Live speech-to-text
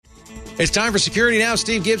It's time for Security Now.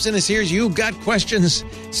 Steve Gibson is here. You've got questions.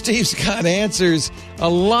 Steve's got answers. A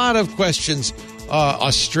lot of questions.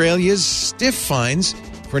 Australia's stiff fines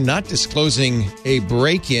for not disclosing a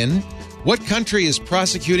break-in. What country is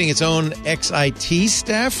prosecuting its own ex-IT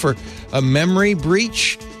staff for a memory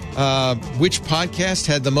breach? Which podcast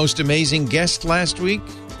had the most amazing guest last week?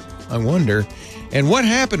 I wonder. And what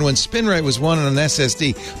happened when SpinRite was won on an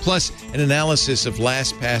SSD? Plus, an analysis of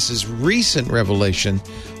LastPass's recent revelation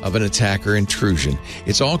of an attacker intrusion.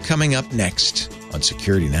 It's all coming up next on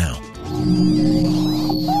Security Now.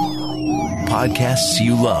 Podcasts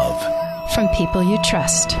you love. From people you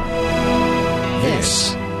trust.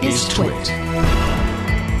 This is Twit.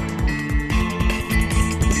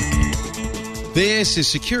 This is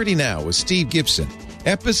Security Now with Steve Gibson,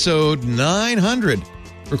 episode 900.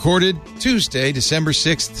 Recorded Tuesday, December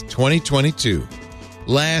 6th, 2022.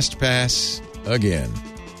 LastPass Again.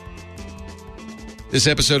 This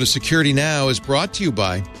episode of Security Now is brought to you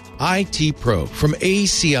by IT Pro from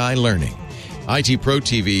ACI Learning. IT Pro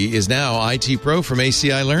TV is now IT Pro from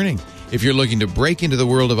ACI Learning. If you're looking to break into the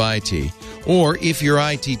world of IT, or if your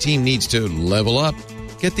IT team needs to level up,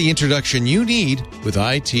 get the introduction you need with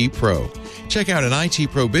IT Pro. Check out an IT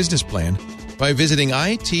Pro business plan by visiting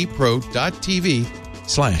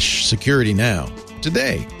itpro.tv/security now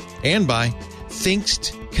today, and by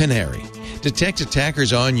Thinkst Canary. Detect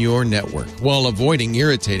attackers on your network while avoiding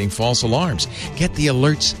irritating false alarms. Get the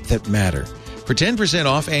alerts that matter. For 10%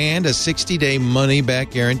 off and a 60-day money-back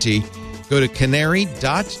guarantee, go to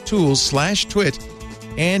canary.tools/twit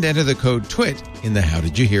and enter the code TWIT in the How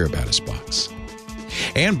Did You Hear About Us box.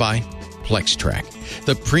 And by PlexTrack,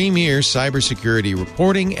 the premier cybersecurity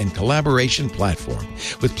reporting and collaboration platform.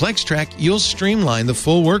 With PlexTrack, you'll streamline the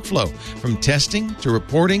full workflow, from testing to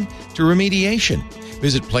reporting to remediation.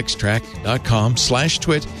 Visit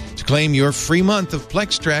plextrack.com/twit to claim your free month of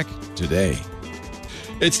PlexTrack today.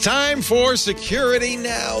 It's time for Security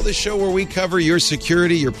Now, the show where we cover your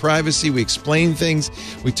security, your privacy. We explain things.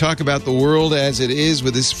 We talk about the world as it is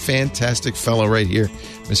with this fantastic fellow right here,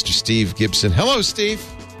 Mr. Steve Gibson. Hello, Steve.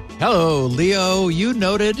 Hello, Leo. You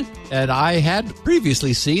noted, and I had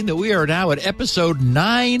previously seen, that we are now at episode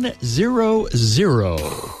 900.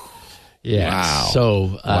 Yeah. Wow.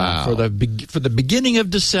 So Wow. for the beginning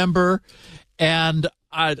of December, and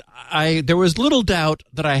I there was little doubt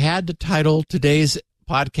that I had to title today's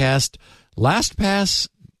podcast "LastPass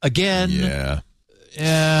Again." Yeah.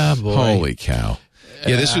 Yeah, boy. Holy cow.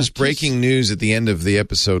 Yeah, this was breaking news at the end of the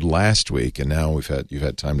episode last week, and now you've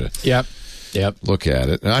had time to look at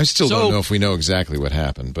it. And I still don't know if we know exactly what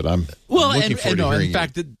happened, but I'm looking forward to hearing in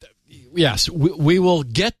fact, yes, we will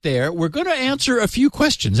get there. We're going to answer a few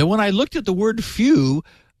questions. And when I looked at the word few,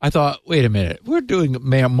 I thought, wait a minute, we're doing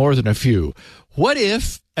more than a few. What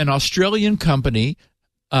if an Australian company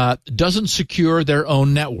doesn't secure their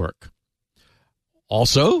own network?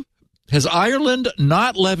 Also, has Ireland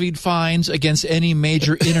not levied fines against any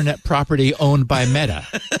major internet property owned by Meta?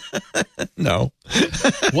 No.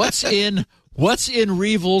 What's in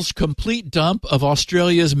Revel's complete dump of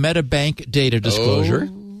Australia's MetaBank data disclosure?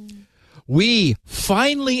 Oh. We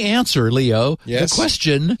finally answer, Leo, the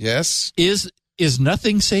question, is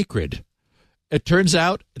nothing sacred? It turns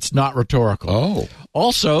out it's not rhetorical. Oh.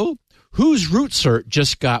 Also, whose root cert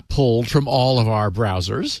just got pulled from all of our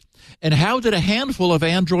browsers? And how did a handful of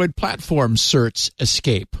Android platform certs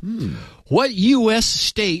escape? What U.S.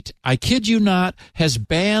 state, I kid you not, has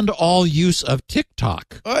banned all use of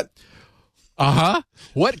TikTok? What?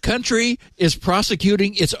 What country is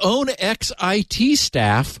prosecuting its own ex-IT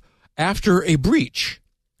staff after a breach?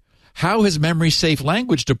 How has memory-safe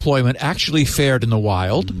language deployment actually fared in the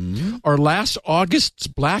wild? Are last August's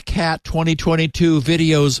Black Hat 2022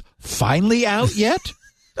 videos finally out yet?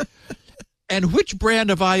 And which brand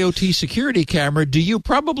of IoT security camera do you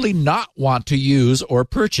probably not want to use or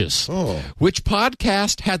purchase? Which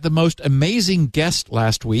podcast had the most amazing guest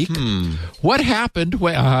last week? What happened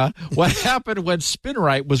when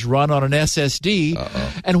SpinRite was run on an SSD?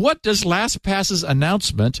 And what does LastPass's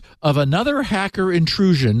announcement of another hacker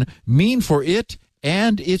intrusion mean for it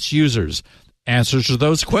and its users? Answers to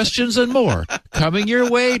those questions and more coming your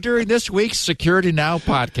way during this week's Security Now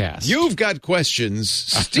podcast. You've got questions.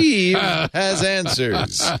 Steve has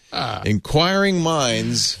answers. Inquiring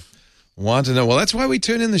minds want to know. Well, that's why we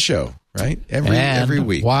tune in the show, right? Every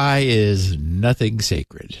week. Why is nothing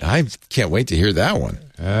sacred? I can't wait to hear that one.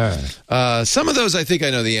 Some of those I think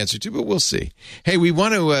I know the answer to, but we'll see. Hey, we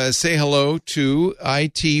want to say hello to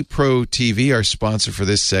IT Pro TV, our sponsor for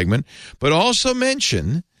this segment, but also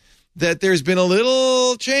mention that there's been a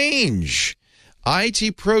little change.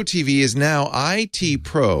 IT Pro TV is now IT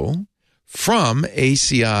Pro from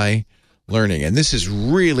ACI learning. And this is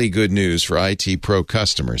really good news for IT Pro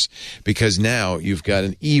customers because now you've got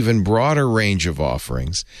an even broader range of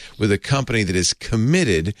offerings with a company that is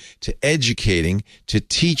committed to educating, to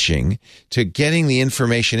teaching, to getting the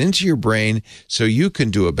information into your brain so you can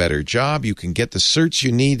do a better job. You can get the certs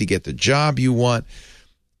you need to get the job you want.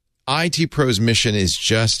 IT Pro's mission is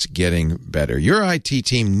just getting better. Your IT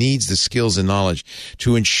team needs the skills and knowledge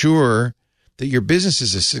to ensure that your business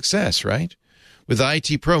is a success, right? With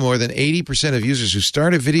IT Pro, more than 80% of users who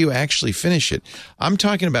start a video actually finish it. I'm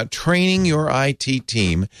talking about training your IT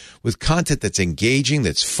team with content that's engaging,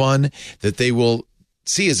 that's fun, that they will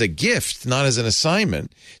see as a gift, not as an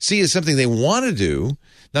assignment, see as something they want to do,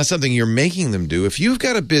 not something you're making them do. If you've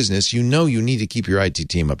got a business, you know you need to keep your IT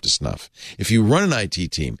team up to snuff. If you run an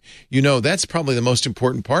IT team, you know that's probably the most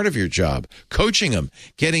important part of your job, coaching them,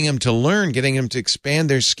 getting them to learn, getting them to expand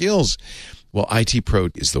their skills. Well, IT Pro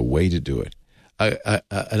is the way to do it.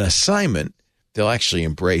 An assignment they'll actually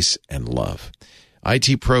embrace and love.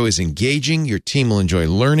 IT Pro is engaging. Your team will enjoy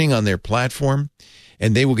learning on their platform,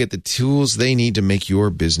 and they will get the tools they need to make your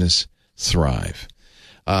business thrive.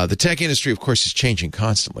 The tech industry, of course, is changing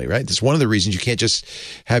constantly, right? That's one of the reasons you can't just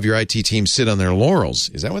have your IT team sit on their laurels.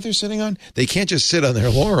 Is that what they're sitting on? They can't just sit on their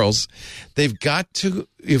laurels. They've got to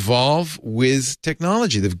evolve with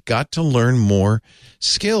technology. They've got to learn more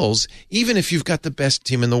skills, even if you've got the best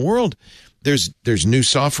team in the world. There's new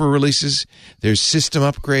software releases. There's system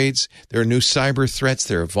upgrades. There are new cyber threats.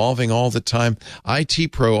 They're evolving all the time.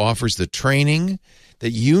 IT Pro offers the training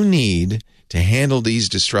that you need to handle these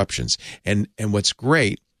disruptions. And what's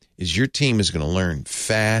great is your team is going to learn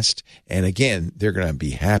fast. And again, they're going to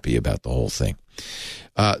be happy about the whole thing.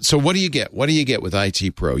 So what do you get? What do you get with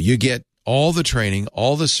IT Pro? You get all the training,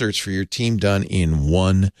 all the certs for your team done in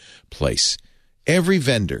one place. Every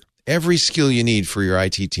vendor, every skill you need for your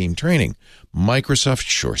IT team training. Microsoft,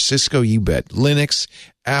 sure. Cisco, you bet. Linux,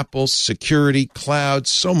 Apple, security, cloud,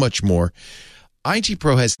 so much more. IT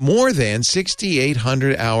Pro has more than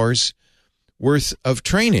 6,800 hours worth of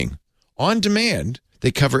training on demand.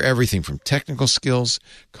 They cover everything from technical skills,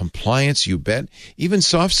 compliance, you bet, even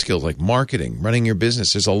soft skills like marketing, running your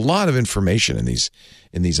business. There's a lot of information in these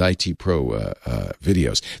IT Pro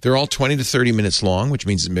videos. They're all 20 to 30 minutes long, which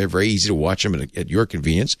means it's very easy to watch them at your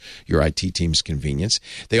convenience, your IT team's convenience.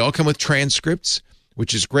 They all come with transcripts,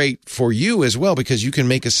 which is great for you as well because you can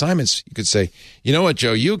make assignments. You could say, you know what,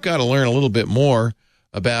 Joe, you've got to learn a little bit more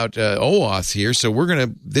about OAuth here, so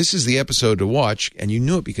this is the episode to watch, and you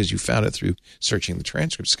knew it because you found it through searching the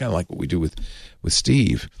transcripts. It's kind of like what we do with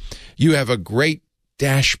Steve. You have a great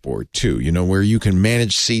dashboard, too, where you can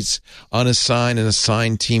manage seats, unassign and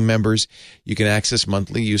assign team members. You can access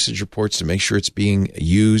monthly usage reports to make sure it's being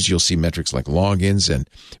used. You'll see metrics like logins and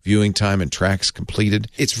viewing time and tracks completed.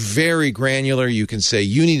 It's very granular. You can say,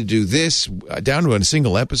 you need to do this down to a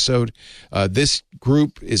single episode. This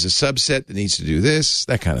group is a subset that needs to do this,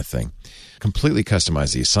 that kind of thing. Completely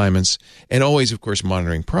customize the assignments and always, of course,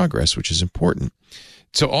 monitoring progress, which is important.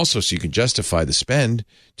 So you can justify the spend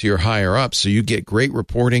to your higher ups. So you get great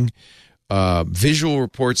reporting, visual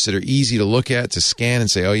reports that are easy to look at, to scan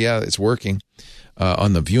and say, oh, yeah, it's working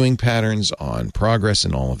on the viewing patterns, on progress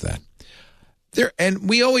and all of that. And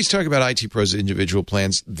we always talk about IT Pro's individual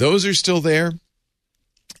plans. Those are still there.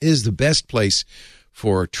 It is the best place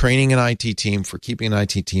for training an IT team, for keeping an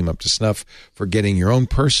IT team up to snuff, for getting your own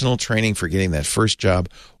personal training, for getting that first job,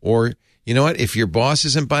 or you know what? If your boss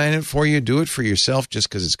isn't buying it for you, do it for yourself just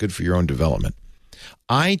because it's good for your own development.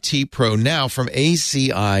 IT Pro now from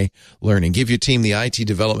ACI Learning. Give your team the IT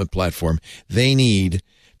development platform they need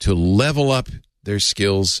to level up their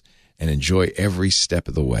skills and enjoy every step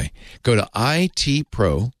of the way. Go to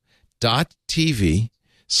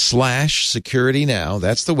itpro.tv/security now.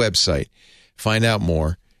 That's the website. Find out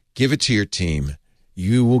more. Give it to your team.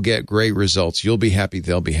 You will get great results. You'll be happy.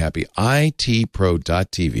 They'll be happy.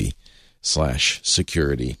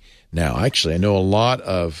 itpro.tv/security now. Actually, I know a lot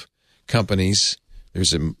of companies.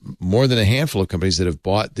 There's more than a handful of companies that have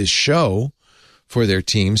bought this show for their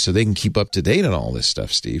teams so they can keep up to date on all this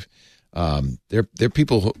stuff, Steve. They're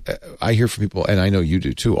people I hear from people, and I know you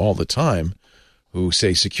do too, all the time, who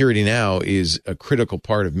say security now is a critical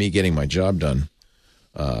part of me getting my job done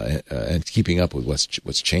and keeping up with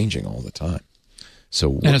what's changing all the time.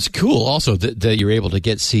 And it's cool also that you're able to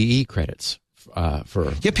get CE credits.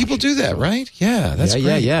 People do that, right? Yeah, that's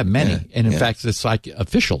great. Yeah, many. And in fact, it's like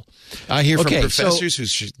official. I hear from professors who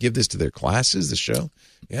should give this to their classes, the show.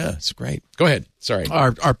 Yeah, it's great. Go ahead. Sorry.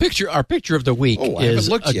 Our picture of the week I haven't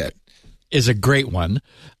looked yet. Is a great one.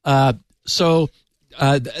 The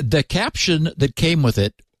caption that came with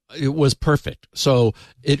it was perfect. So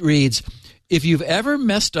it reads, If you've ever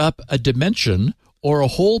messed up a dimension or a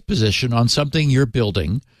hole position on something you're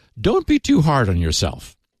building, don't be too hard on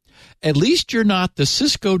yourself. At least you're not the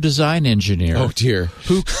Cisco design engineer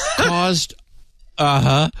who caused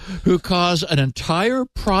an entire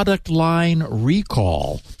product line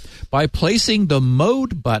recall by placing the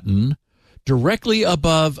mode button directly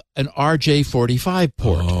above an RJ45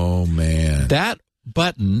 port. Oh, man. That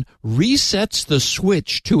button resets the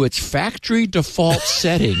switch to its factory default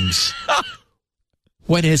settings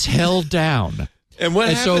when it's held down. And what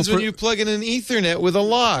happens when you plug in an Ethernet with a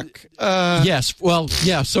lock? Yes. Well,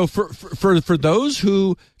 yeah. So for those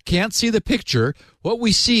who can't see the picture, what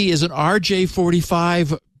we see is an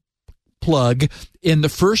RJ45 plug in the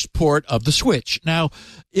first port of the switch. Now,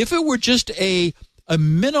 if it were just a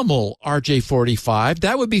minimal RJ45,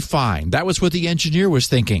 that would be fine. That was what the engineer was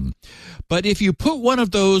thinking. But if you put one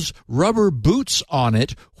of those rubber boots on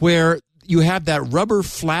it where you have that rubber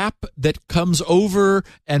flap that comes over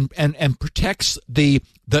and protects the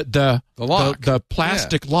lock, the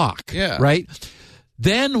plastic lock, right?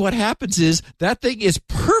 Then what happens is that thing is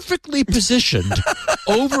perfectly positioned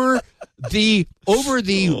over the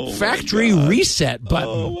factory reset button.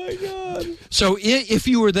 Oh my God! So if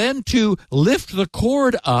you were then to lift the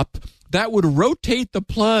cord up, that would rotate the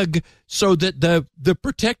plug so that the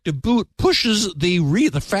protective boot pushes the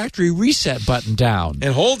factory reset button down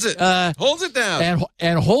and holds it down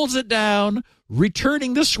and holds it down,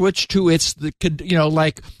 returning the switch to its where the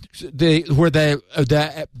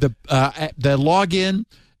login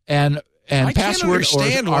and I password. Can't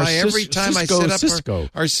understand why every time I set up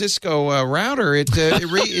our Cisco router, it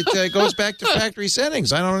goes back to factory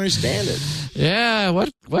settings. I don't understand it. Yeah,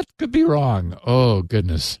 what could be wrong? Oh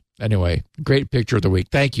goodness. Anyway, great picture of the week.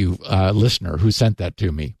 Thank you, listener, who sent that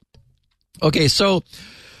to me. Okay, so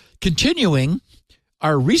continuing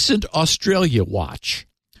our recent Australia watch.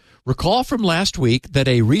 Recall from last week that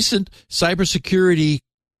a recent cybersecurity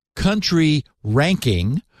country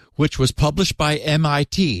ranking, which was published by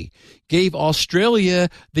MIT, gave Australia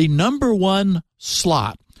the #1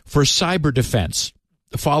 slot for cyber defense,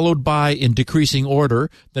 followed by, in decreasing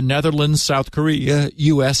order, the Netherlands, South Korea,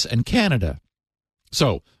 U.S., and Canada.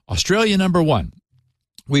 So, Australia #1.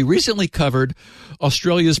 We recently covered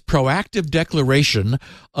Australia's proactive declaration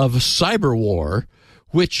of cyber war,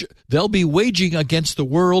 which they'll be waging against the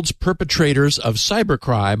world's perpetrators of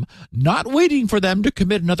cybercrime, not waiting for them to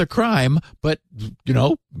commit another crime, but,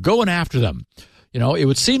 going after them. It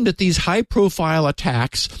would seem that these high-profile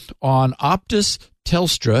attacks on Optus,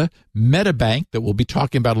 Telstra, Medibank, that we'll be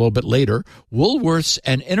talking about a little bit later, Woolworths,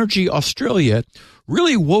 and Energy Australia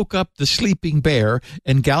really woke up the sleeping bear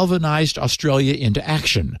and galvanized Australia into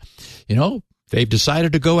action. They've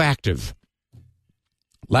decided to go active.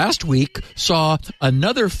 Last week saw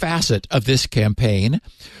another facet of this campaign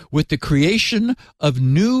with the creation of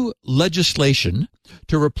new legislation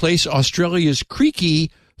to replace Australia's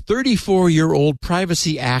creaky 34-year-old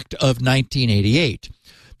Privacy Act of 1988.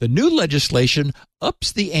 The new legislation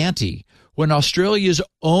ups the ante when Australia's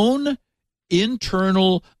own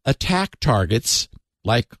internal attack targets,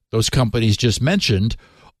 like those companies just mentioned,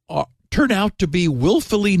 turn out to be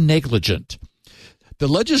willfully negligent. The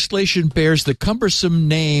legislation bears the cumbersome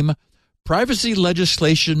name Privacy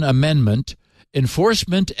Legislation Amendment,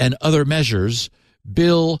 Enforcement and Other Measures,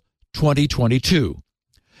 Bill 2022.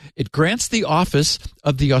 It grants the Office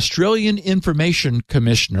of the Australian Information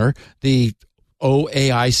Commissioner, the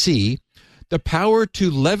OAIC, the power to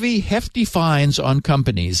levy hefty fines on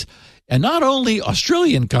companies, and not only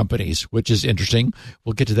Australian companies, which is interesting,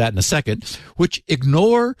 we'll get to that in a second, which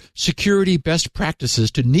ignore security best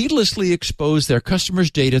practices to needlessly expose their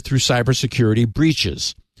customers' data through cybersecurity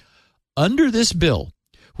breaches. Under this bill,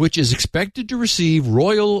 which is expected to receive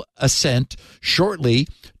royal assent shortly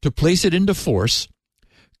to place it into force,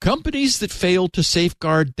 companies that fail to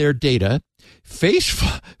safeguard their data face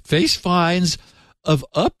fines of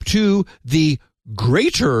up to the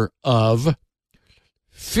greater of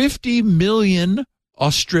 50 million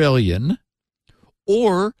Australian,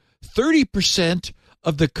 or 30%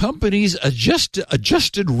 of the company's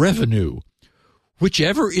adjusted revenue,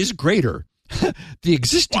 whichever is greater. The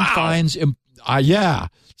existing fines,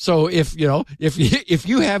 So if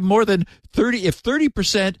you have more than 30, if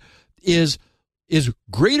 30% is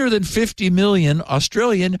greater than 50 million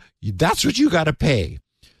Australian, that's what you got to pay.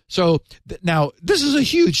 So now this is a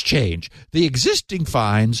huge change. The existing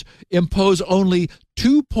fines impose only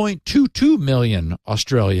 2.22 million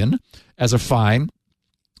Australian as a fine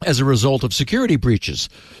as a result of security breaches.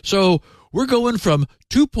 So we're going from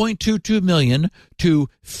 2.22 million to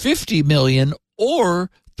 50 million,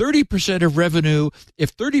 or 30% of revenue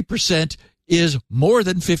if 30% is more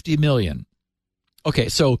than 50 million. Okay,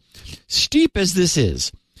 so steep as this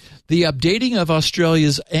is, the updating of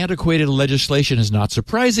Australia's antiquated legislation has not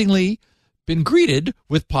surprisingly been greeted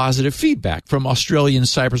with positive feedback from Australian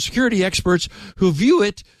cybersecurity experts who view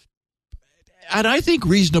it, and I think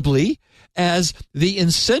reasonably, as the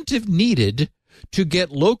incentive needed to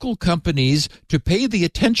get local companies to pay the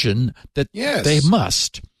attention that they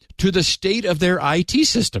must to the state of their IT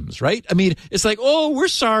systems, right? I mean, it's like, oh, we're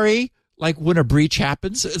sorry. Like when a breach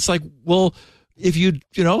happens, it's like, well, if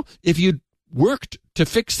you'd worked to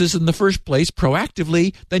fix this in the first place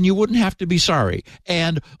proactively, then you wouldn't have to be sorry.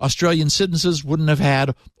 And Australian citizens wouldn't have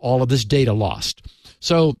had all of this data lost.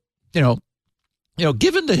 So,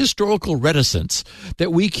 given the historical reticence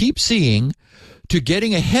that we keep seeing to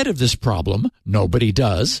getting ahead of this problem, nobody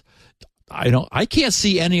does. I can't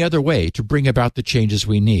see any other way to bring about the changes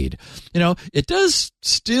we need. It does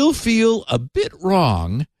still feel a bit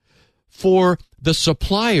wrong for the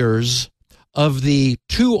suppliers of the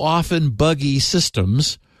too often buggy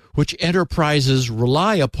systems which enterprises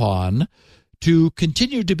rely upon to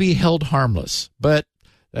continue to be held harmless. But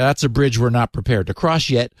that's a bridge we're not prepared to cross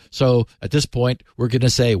yet. So at this point, we're going to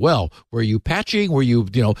say, well, were you patching? Were you,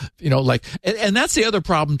 and that's the other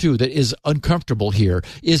problem too that is uncomfortable here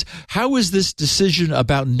is how is this decision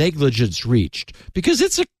about negligence reached? Because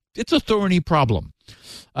it's a thorny problem.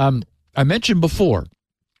 I mentioned before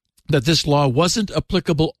that this law wasn't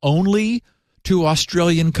applicable only to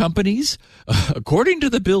Australian companies. According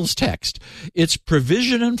to the bill's text, its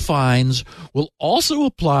provision and fines will also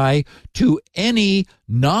apply to any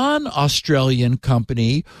non-Australian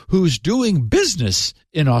company who's doing business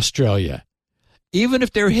in Australia, even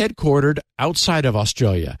if they're headquartered outside of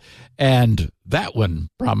Australia. And that one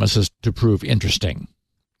promises to prove interesting.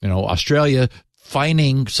 Australia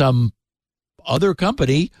fining some other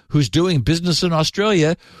company who's doing business in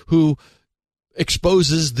Australia who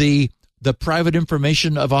exposes the private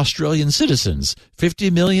information of Australian citizens.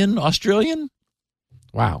 50 million Australian?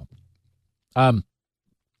 Wow.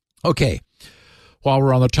 Okay. While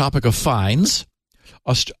we're on the topic of fines,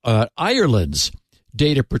 Ireland's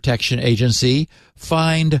data protection agency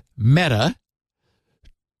fined Meta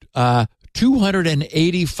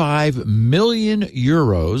 285 million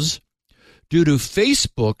euros due to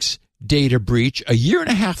Facebook's data breach a year and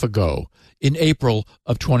a half ago in April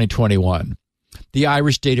of 2021. The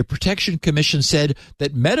Irish Data Protection Commission said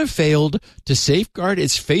that Meta failed to safeguard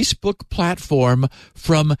its Facebook platform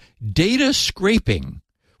from data scraping,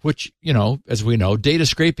 which, as we know, data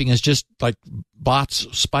scraping is just like bots,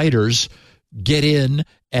 spiders get in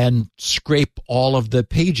and scrape all of the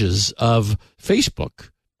pages of Facebook.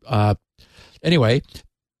 Anyway,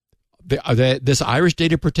 this Irish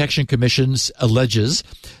Data Protection Commission alleges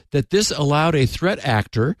that this allowed a threat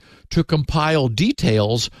actor to compile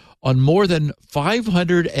details on more than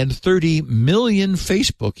 530 million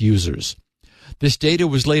Facebook users. This data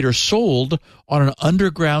was later sold on an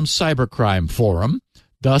underground cybercrime forum.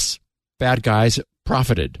 Thus, bad guys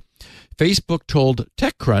profited. Facebook told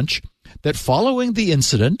TechCrunch that following the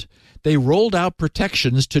incident, they rolled out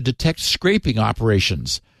protections to detect scraping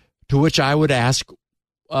operations, to which I would ask,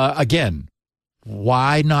 again,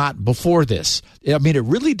 why not before this? I mean, it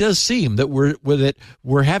really does seem that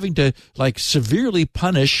we're having to severely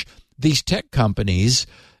punish these tech companies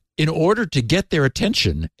in order to get their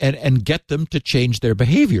attention and get them to change their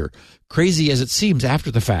behavior, crazy as it seems after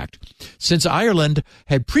the fact. Since Ireland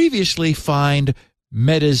had previously fined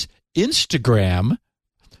Meta's Instagram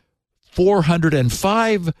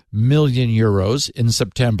 405 million euros in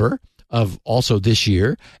September of also this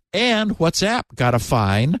year, and WhatsApp got a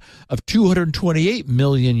fine of 228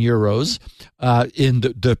 million euros in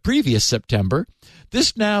the previous September.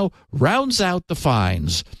 This now rounds out the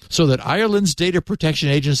fines so that Ireland's Data Protection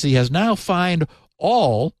Agency has now fined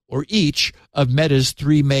all or each of Meta's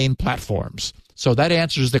three main platforms. So that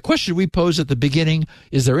answers the question we posed at the beginning.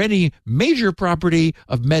 Is there any major property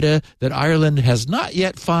of Meta that Ireland has not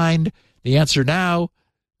yet fined? The answer now,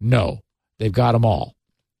 no. They've got them all.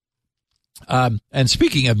 And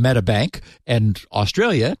speaking of MetaBank and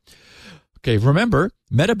Australia, okay, remember,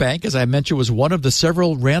 MetaBank, as I mentioned, was one of the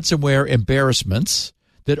several ransomware embarrassments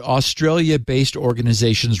that Australia-based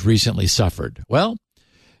organizations recently suffered. Well,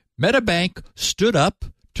 MetaBank stood up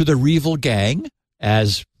to the REvil gang,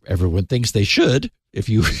 as everyone thinks they should, if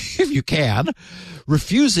you can,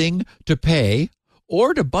 refusing to pay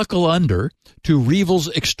or to buckle under to REvil's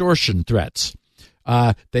extortion threats.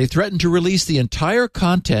 They threatened to release the entire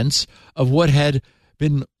contents of what had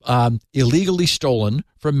been illegally stolen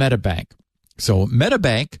from MetaBank. So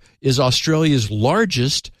MetaBank is Australia's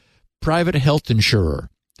largest private health insurer.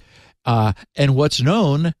 And what's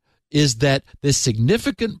known is that this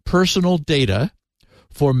significant personal data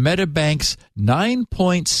for MetaBank's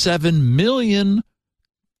 9.7 million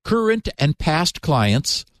current and past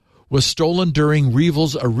clients was stolen during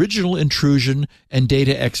REvil's original intrusion and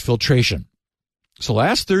data exfiltration. So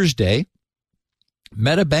last Thursday,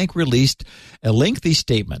 MetaBank released a lengthy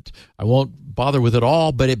statement. I won't bother with it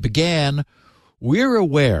all, but it began, "We're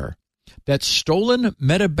aware that stolen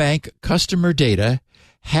MetaBank customer data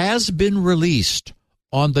has been released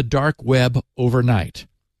on the dark web overnight.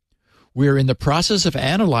 We're in the process of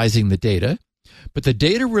analyzing the data, but the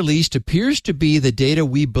data released appears to be the data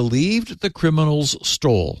we believed the criminals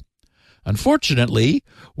stole. Unfortunately,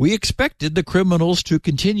 we expected the criminals to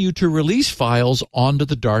continue to release files onto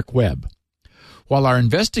the dark web. While our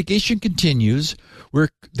investigation continues,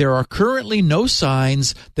 there are currently no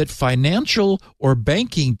signs that financial or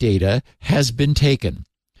banking data has been taken,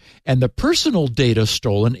 and the personal data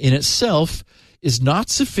stolen in itself is not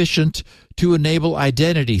sufficient to enable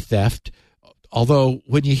identity theft," although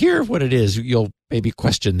when you hear what it is, you'll maybe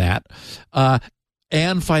question that,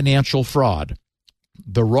 "and financial fraud.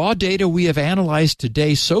 The raw data we have analyzed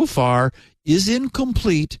today so far is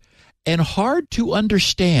incomplete and hard to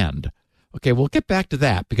understand." Okay, we'll get back to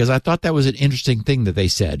that because I thought that was an interesting thing that they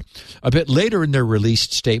said. A bit later in their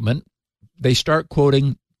released statement, they start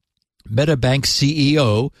quoting MetaBank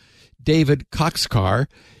CEO David Coxcar,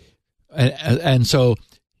 and so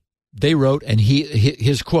they wrote, and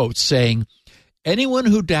his quotes saying, "Anyone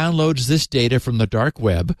who downloads this data from the dark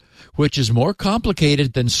web, which is more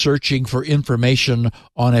complicated than searching for information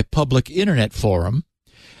on a public internet forum,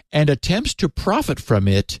 and attempts to profit from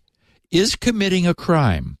it, is committing a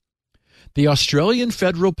crime. The Australian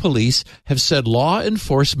Federal Police have said law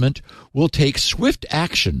enforcement will take swift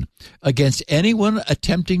action against anyone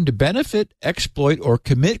attempting to benefit, exploit, or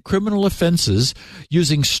commit criminal offenses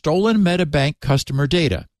using stolen MetaBank customer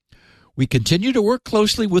data. We continue to work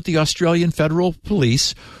closely with the Australian Federal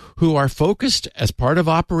Police, who are focused as part of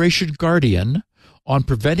Operation Guardian on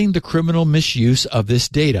preventing the criminal misuse of this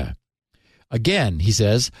data. Again," he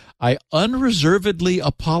says, "I unreservedly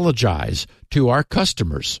apologize to our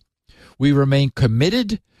customers. We remain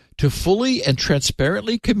committed to fully and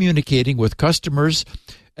transparently communicating with customers,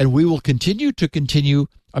 and we will continue to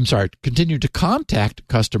contact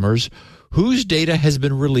customers whose data has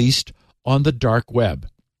been released on the dark web."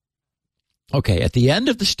 Okay, at the end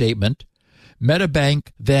of the statement,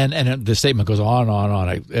 MetaBank then, and the statement goes on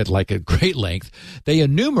at like a great length, they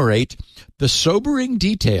enumerate the sobering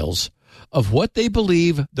details of what they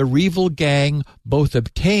believe the REvil gang both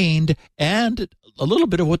obtained and a little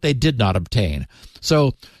bit of what they did not obtain.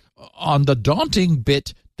 So on the daunting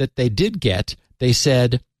bit that they did get, they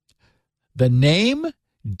said the name,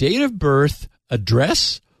 date of birth,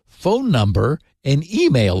 address, phone number, and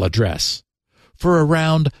email address for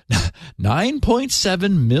around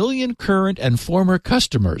 9.7 million current and former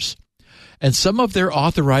customers and some of their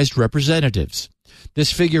authorized representatives.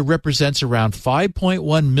 This figure represents around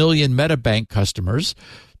 5.1 million MetaBank customers,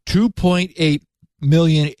 2.8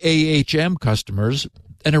 million AHM customers,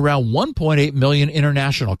 and around 1.8 million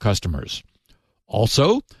international customers.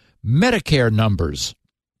 Also, Medicare numbers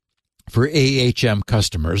for AHM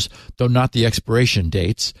customers, though not the expiration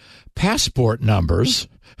dates, passport numbers,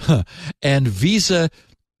 and visa,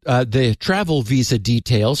 the travel visa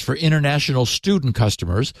details for international student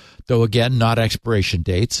customers, though again not expiration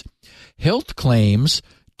dates, health claims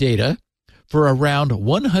data for around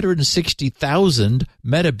 160,000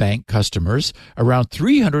 MetaBank customers, around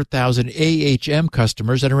 300,000 AHM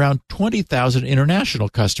customers, and around 20,000 international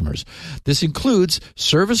customers. This includes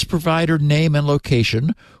service provider name and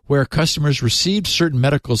location, where customers received certain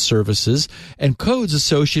medical services, and codes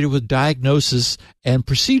associated with diagnosis and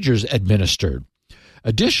procedures administered.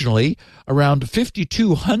 Additionally, around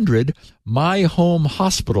 5,200 My Home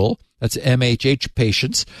Hospital, that's MHH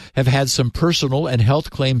patients, have had some personal and health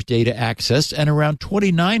claims data accessed, and around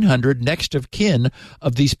 2,900 next of kin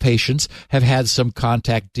of these patients have had some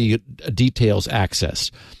contact details accessed.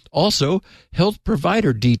 Also, health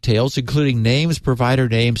provider details, including names, provider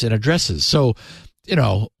names, and addresses. So,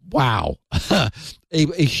 wow,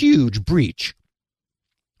 a huge breach.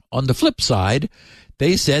 On the flip side,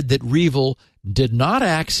 they said that REvil did not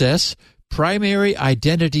access primary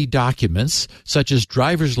identity documents such as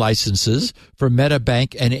driver's licenses for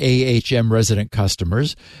MetaBank and AHM resident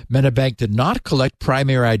customers. MetaBank did not collect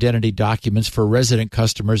primary identity documents for resident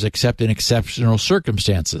customers except in exceptional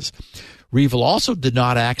circumstances. REvil also did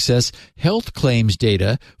not access health claims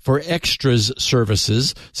data for extras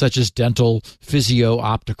services such as dental, physio,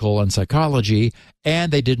 optical, and psychology,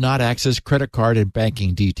 and they did not access credit card and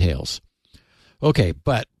banking details. Okay,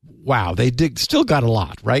 but wow, they still got a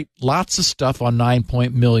lot, right? Lots of stuff on 9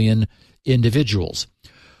 million individuals.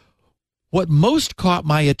 what most caught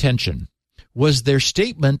my attention was their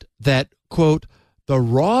statement that, quote, the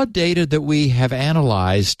raw data that we have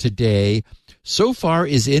analyzed today so far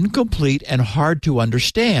is incomplete and hard to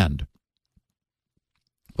understand.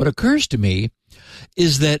 What occurs to me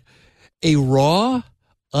is that a raw,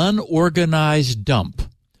 unorganized dump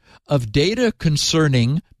of data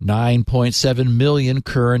concerning 9.7 million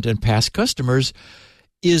current and past customers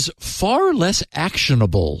is far less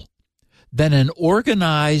actionable than an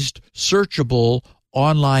organized, searchable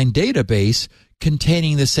online database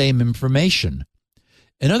containing the same information.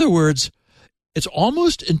 In other words, it's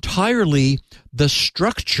almost entirely the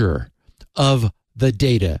structure of the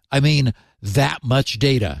data, I mean that much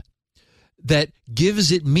data, that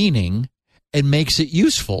gives it meaning and makes it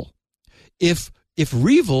useful. If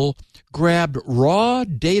Revil grabbed raw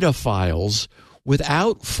data files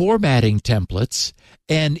without formatting templates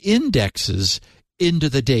and indexes into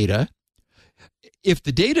the data, if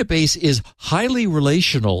the database is highly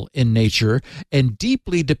relational in nature and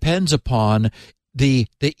deeply depends upon the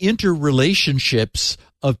interrelationships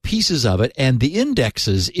of pieces of it and the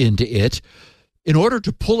indexes into it in order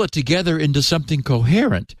to pull it together into something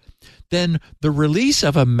coherent, then the release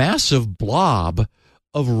of a massive blob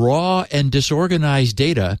of raw and disorganized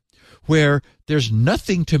data where there's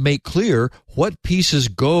nothing to make clear what pieces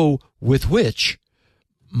go with which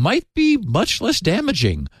might be much less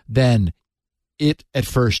damaging than it at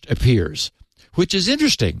first appears, which is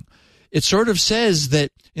interesting. It sort of says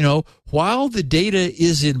that, while the data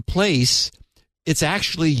is in place, it's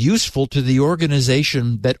actually useful to the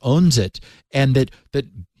organization that owns it and that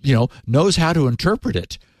knows how to interpret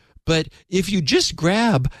it. But if you just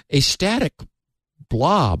grab a static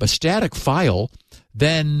blob, a static file,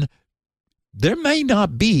 then there may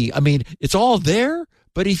not be, it's all there,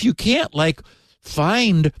 but if you can't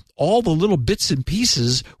find all the little bits and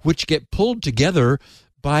pieces which get pulled together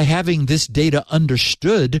by having this data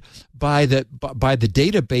understood by the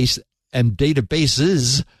database and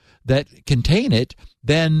databases that contain it,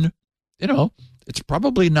 then, it's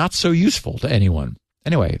probably not so useful to anyone.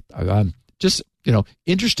 Anyway, just,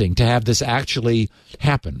 interesting to have this actually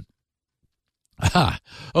happen.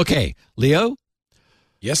 Okay, Leo?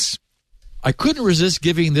 Yes? I couldn't resist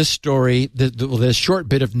giving this story, this short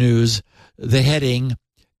bit of news, the heading,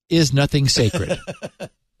 Is Nothing Sacred?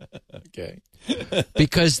 Okay.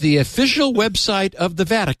 Because the official website of the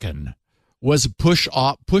Vatican was pushed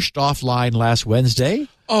offline last Wednesday.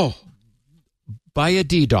 Oh. By a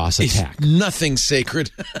DDoS attack. Nothing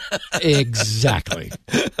sacred. Exactly.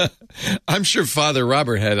 I'm sure Father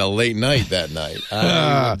Robert had a late night that night.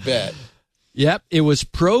 I bet. Yep. It was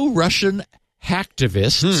pro-Russian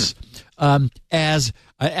hacktivists. And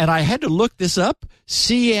I had to look this up.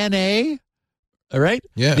 CNA, all right?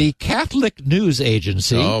 Yeah. The Catholic News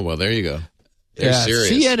Agency. Oh, well, there you go. They're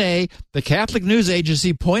serious. CNA, the Catholic News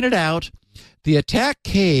Agency, pointed out the attack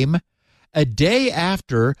came a day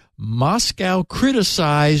after Moscow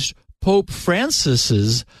criticized Pope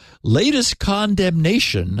Francis's latest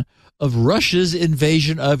condemnation of Russia's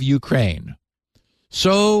invasion of Ukraine.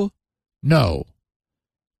 So, no,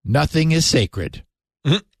 nothing is sacred.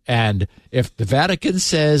 Mm-hmm. And if the Vatican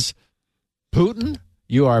says, Putin,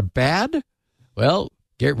 you are bad, well,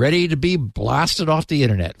 get ready to be blasted off the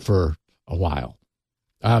internet for a while.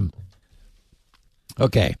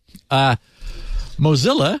 Okay.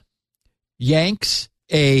 Mozilla yanks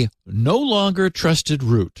a no longer trusted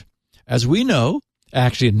root. As we know,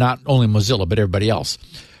 actually not only Mozilla, but everybody else,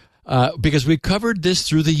 because we covered this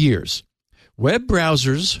through the years. Web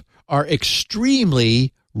browsers are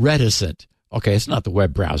extremely reticent. Okay, it's not the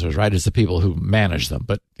web browsers, right? It's the people who manage them.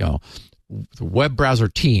 But, the web browser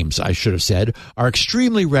teams, I should have said, are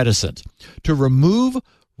extremely reticent to remove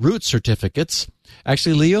root certificates.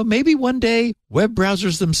 Actually, Leo, maybe one day web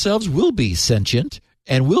browsers themselves will be sentient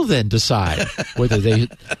and will then decide whether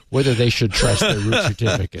they should trust their root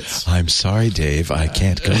certificates. I'm sorry, Dave, I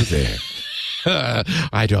can't go there.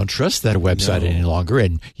 I don't trust that website any longer,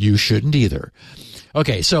 and you shouldn't either.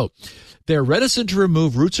 Okay, so they're reticent to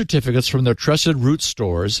remove root certificates from their trusted root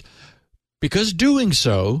stores because doing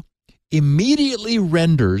so immediately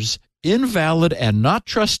renders invalid and not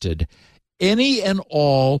trusted any and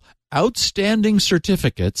all outstanding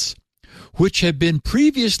certificates which have been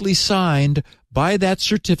previously signed by that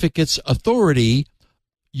certificate's authority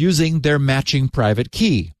using their matching private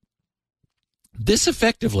key. This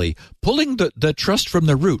effectively, pulling the trust from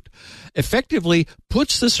the root, effectively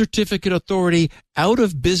puts the certificate authority out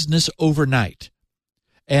of business overnight.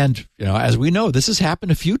 And, as we know, this has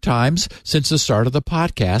happened a few times since the start of the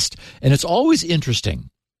podcast, and it's always interesting.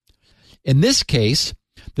 In this case,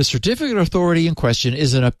 the certificate authority in question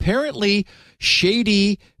is an apparently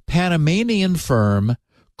shady Panamanian firm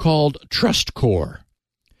called TrustCore.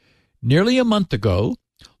 Nearly a month ago,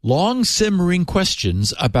 long simmering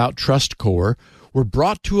questions about TrustCore were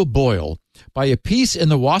brought to a boil by a piece in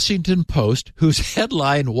the Washington Post whose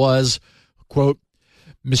headline was, quote,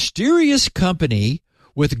 "Mysterious company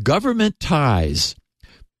with government ties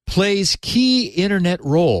plays key internet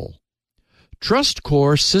role.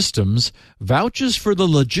 TrustCore Systems vouches for the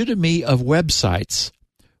legitimacy of websites,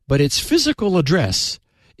 but its physical address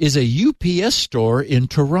is a UPS store in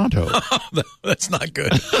Toronto." That's not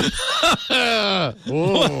good.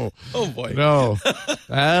 Oh boy. No.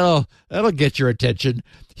 That'll get your attention.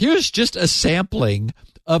 Here's just a sampling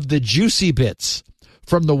of the juicy bits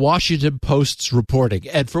from the Washington Post's reporting.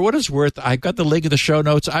 And for what it's worth, I've got the link in the show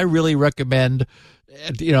notes. I really recommend,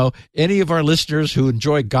 any of our listeners who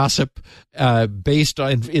enjoy gossip based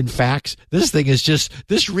on in facts. This thing is just,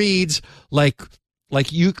 this reads like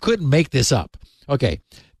you couldn't make this up. Okay.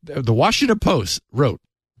 The Washington Post wrote,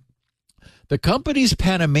 "The company's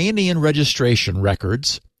Panamanian registration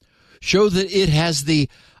records show that it has the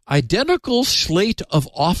identical slate of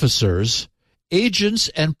officers, agents,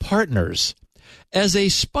 and partners as a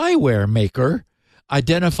spyware maker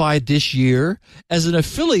identified this year as an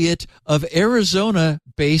affiliate of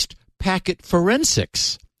Arizona-based Packet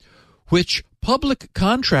Forensics, which public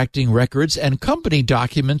contracting records and company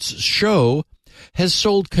documents show has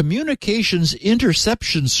sold communications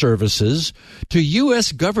interception services to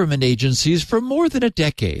U.S. government agencies for more than a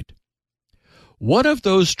decade. One of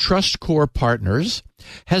those TrustCore partners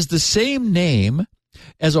has the same name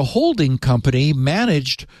as a holding company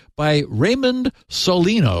managed by Raymond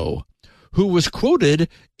Solino, who was quoted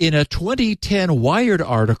in a 2010 Wired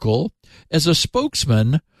article as a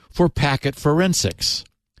spokesman for Packet Forensics.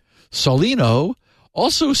 Solino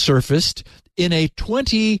also surfaced in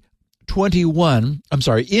 2021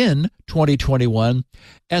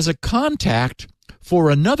 as a contact for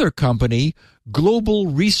another company, Global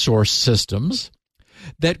Resource Systems,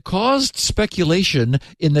 that caused speculation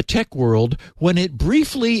in the tech world when it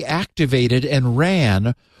briefly activated and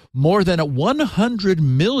ran more than 100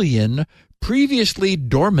 million previously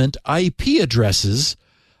dormant IP addresses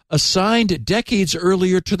assigned decades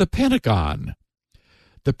earlier to the Pentagon.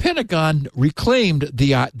 The Pentagon reclaimed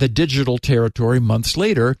the digital territory months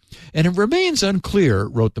later, and it remains unclear,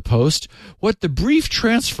 wrote the Post, what the brief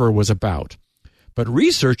transfer was about. But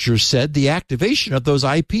researchers said the activation of those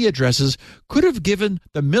IP addresses could have given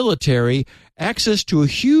the military access to a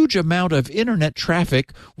huge amount of internet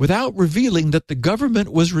traffic without revealing that the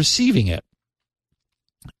government was receiving it.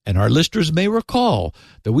 And our listeners may recall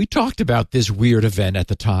that we talked about this weird event at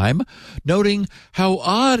the time, noting how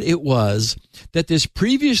odd it was that this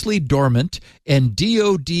previously dormant and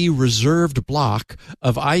DoD reserved block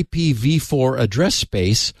of IPv4 address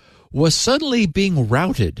space was suddenly being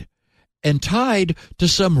routed and tied to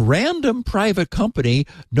some random private company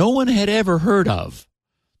no one had ever heard of.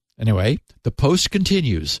 Anyway, the Post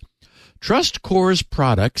continues. TrustCore's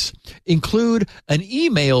products include an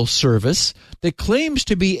email service that claims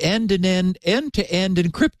to be end-to-end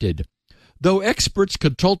encrypted, though experts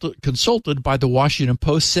consulted by the Washington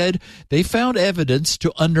Post said they found evidence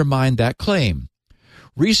to undermine that claim.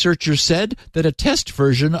 Researchers said that a test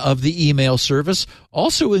version of the email service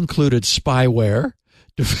also included spyware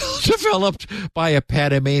developed by a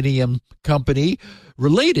Panamanian company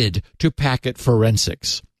related to Packet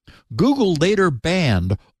Forensics. Google later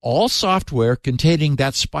banned all software containing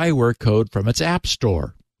that spyware code from its app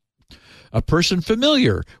store. A person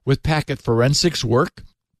familiar with Packet Forensics' work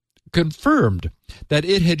confirmed that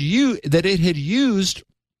it had used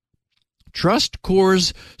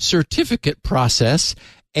TrustCore's certificate process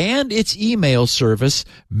and its email service,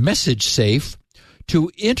 MessageSafe, to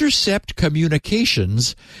intercept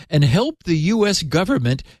communications and help the U.S.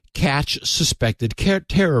 government catch suspected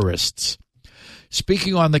terrorists.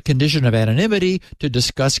 Speaking on the condition of anonymity to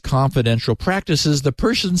discuss confidential practices, the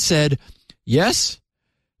person said, "Yes,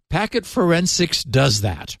 Packet Forensics does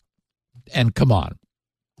that." And come on.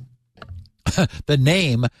 The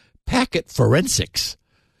name Packet Forensics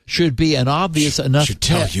should be an obvious enough... Should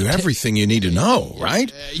tell you everything you need to know,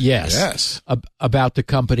 right? Yes. About the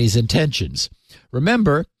company's intentions.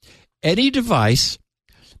 Remember, any device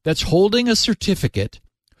that's holding a certificate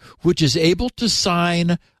which is able to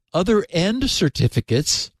sign other end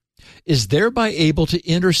certificates is thereby able to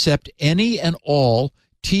intercept any and all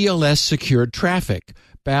TLS secured traffic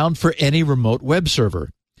bound for any remote web server.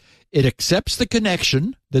 It accepts the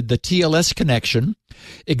connection, the TLS connection,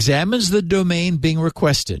 examines the domain being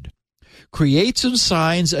requested, creates and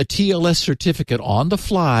signs a TLS certificate on the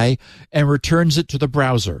fly, and returns it to the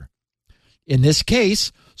browser. In this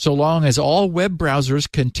case, so long as all web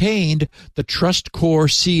browsers contained the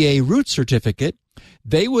TrustCore CA root certificate,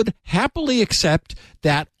 they would happily accept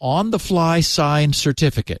that on-the-fly signed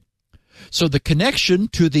certificate. So the connection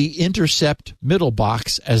to the intercept middle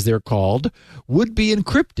box, as they're called, would be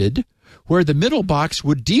encrypted, where the middle box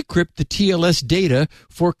would decrypt the TLS data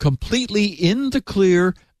for completely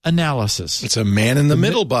in-the-clear analysis. It's a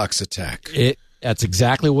man-in-the-middle box attack. That's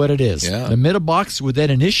exactly what it is. Yeah. The middle box would then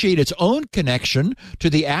initiate its own connection to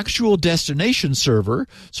the actual destination server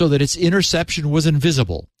so that its interception was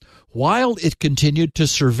invisible, while it continued to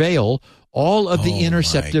surveil all of the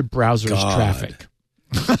intercepted browser's traffic.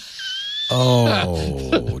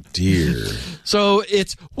 Oh, dear. So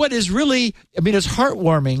it's what is really, it's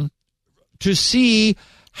heartwarming to see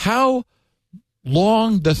how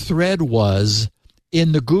long the thread was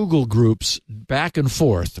in the Google groups back and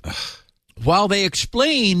forth, while they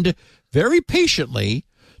explained very patiently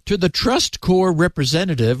to the TrustCore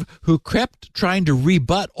representative who kept trying to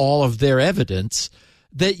rebut all of their evidence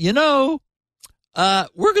that,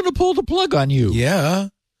 we're going to pull the plug on you. Yeah.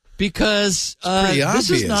 Because this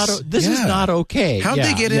is not okay. How'd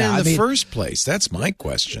they get in the first place? That's my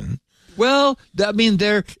question. Well,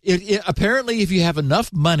 apparently if you have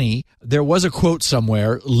enough money, there was a quote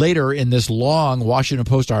somewhere later in this long Washington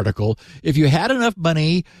Post article, if you had enough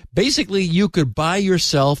money, basically you could buy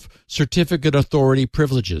yourself certificate authority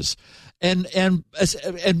privileges. And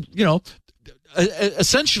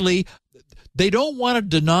essentially they don't want to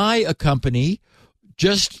deny a company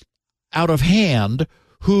just out of hand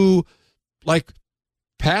who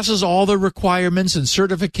passes all the requirements and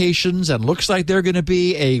certifications and looks like they're going to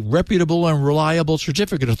be a reputable and reliable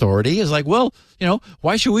certificate authority. Is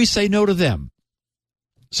why should we say no to them?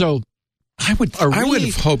 So I would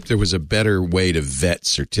have hoped there was a better way to vet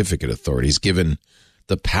certificate authorities given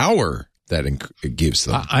the power that it gives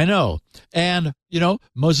them. I know. And,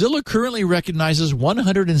 Mozilla currently recognizes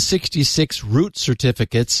 166 root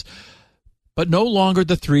certificates, but no longer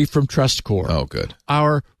the 3 from TrustCore. Oh, good.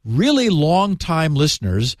 Our really long-time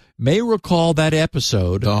listeners may recall that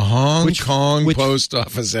episode. The Hong Kong post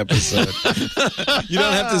office episode. You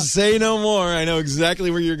don't have to say no more. I know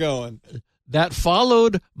exactly where you're going. That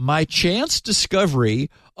followed my chance discovery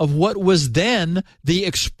of what was then the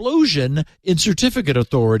explosion in certificate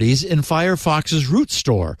authorities in Firefox's root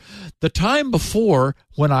store. The time before,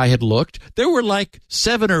 when I had looked, there were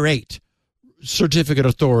 7 or 8 certificate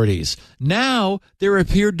authorities. Now there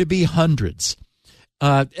appeared to be hundreds.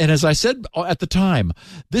 And as I said at the time,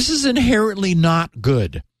 this is inherently not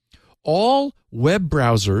good. All web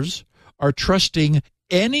browsers are trusting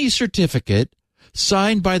any certificate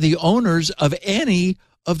signed by the owners of any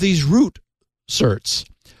of these root certs.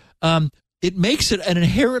 It makes it an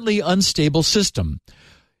inherently unstable system.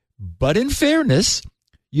 But in fairness,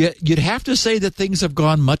 you'd have to say that things have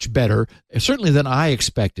gone much better, certainly than I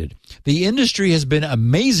expected. The industry has been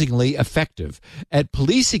amazingly effective at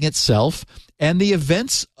policing itself, and the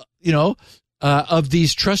events, of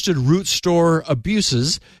these trusted root store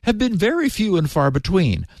abuses have been very few and far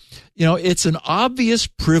between. It's an obvious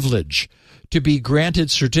privilege to be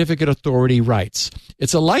granted certificate authority rights.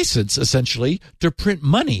 It's a license, essentially, to print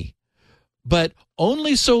money, but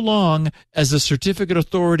only so long as the certificate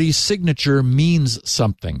authority's signature means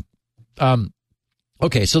something.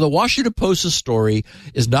 Okay, so the Washington Post's story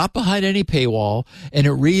is not behind any paywall, and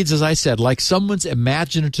it reads, as I said, like someone's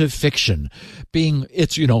imaginative fiction.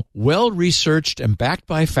 It's well-researched and backed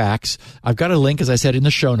by facts. I've got a link, as I said, in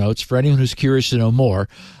the show notes for anyone who's curious to know more.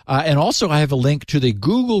 And also I have a link to the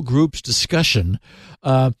Google Group's discussion,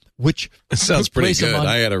 which it sounds pretty good.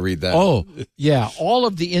 I had to read that. Oh, yeah. All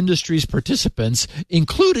of the industry's participants,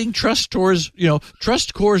 including TrustCore's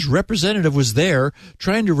representative was there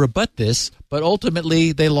trying to rebut this, but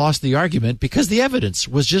ultimately they lost the argument because the evidence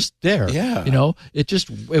was just there. Yeah.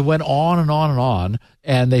 It went on and on and on.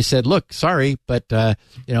 And they said, look, sorry, but,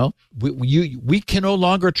 we can no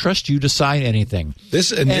longer trust you to sign anything.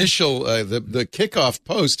 This initial, the kickoff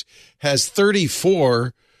post has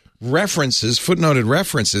 34 footnoted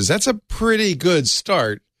references. That's a pretty good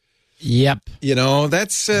start. Yep.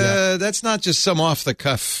 That's not just some off the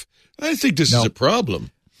cuff. I think this is a problem.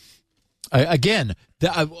 Again,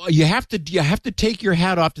 you have to take your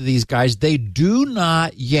hat off to these guys. They do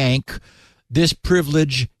not yank this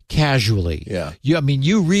privilege casually. Yeah.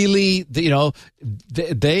 You really,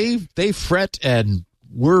 they fret and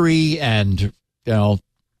worry and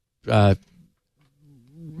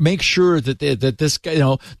make sure that this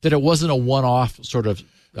that it wasn't a one-off sort of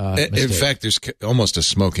mistake. In fact, there's almost a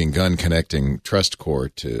smoking gun connecting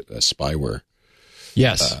TrustCore to a spyware.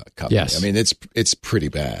 Yes. Company. Yes. It's pretty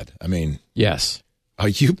bad. Yes. A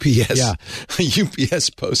UPS, Yeah. a UPS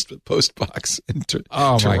post box.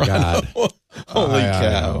 Oh, my God. Holy I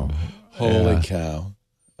cow. know. Holy Yeah. cow.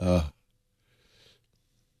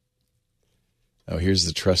 Oh, here's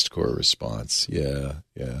the Trust Corps response. Yeah.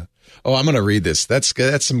 Oh, I'm going to read this. That's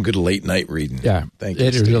good. That's some good late night reading. Yeah, Thank you,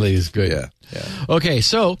 it Steve. really is good. Yeah. Okay,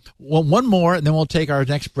 so one more, and then we'll take our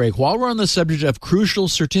next break. While we're on the subject of crucial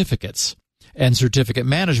certificates and certificate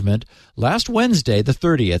management, last Wednesday, the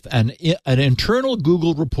 30th, an internal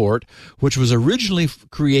Google report, which was originally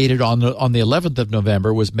created on the 11th of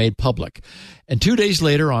November, was made public. And 2 days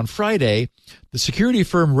later, on Friday, the security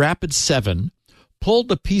firm Rapid7 pulled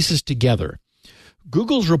the pieces together.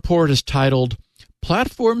 Google's report is titled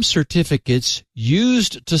Platform Certificates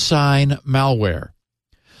Used to Sign Malware.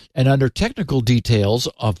 And under technical details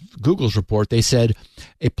of Google's report, they said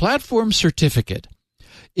a platform certificate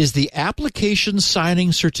is the application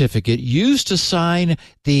signing certificate used to sign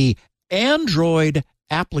the Android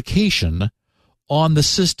application on the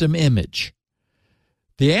system image.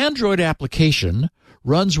 The Android application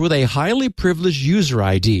runs with a highly privileged user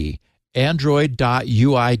ID,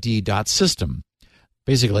 android.uid.system.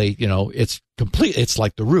 Basically, it's complete. It's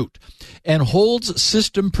like the root, and holds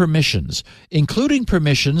system permissions, including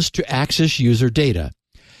permissions to access user data.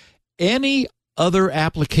 Any other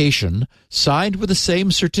application signed with the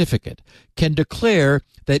same certificate can declare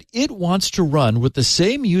that it wants to run with the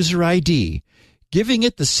same user ID, giving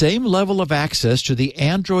it the same level of access to the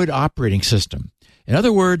Android operating system. In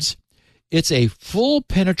other words, it's a full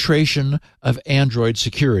penetration of Android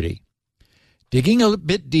security. Digging a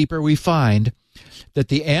bit deeper, we find that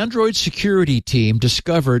the Android security team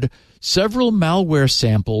discovered several malware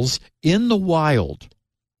samples in the wild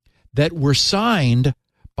that were signed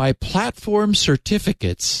by platform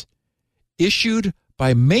certificates issued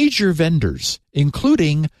by major vendors,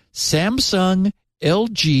 including Samsung,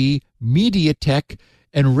 LG, MediaTek,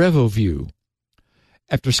 and RevoView.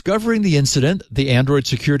 After discovering the incident, the Android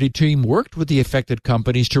security team worked with the affected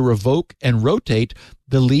companies to revoke and rotate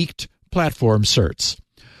the leaked platform certs.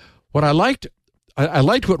 What I liked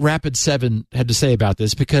what Rapid7 had to say about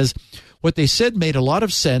this, because what they said made a lot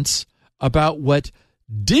of sense about what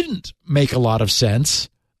didn't make a lot of sense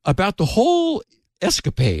about the whole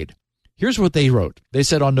escapade. Here's what they wrote. They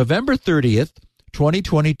said on November 30th,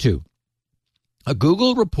 2022, a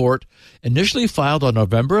Google report initially filed on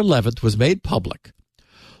November 11th was made public.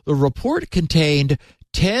 The report contained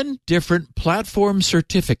 10 different platform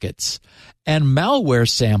certificates and malware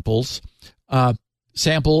samples,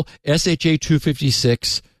 sample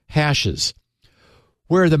SHA-256 hashes,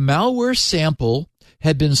 where the malware sample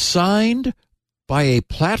had been signed by a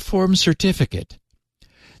platform certificate.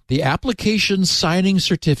 The application signing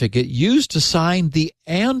certificate used to sign the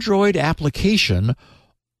Android application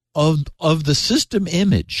of the system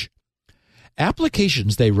image.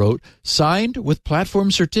 Applications, they wrote, signed with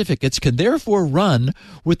platform certificates can therefore run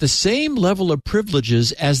with the same level of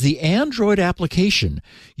privileges as the Android application,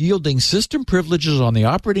 yielding system privileges on the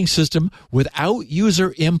operating system without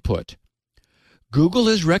user input. Google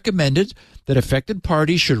has recommended that affected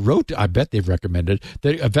parties should rotate. I bet they've recommended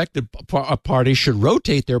that affected parties should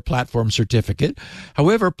rotate their platform certificate.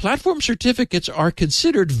 However, platform certificates are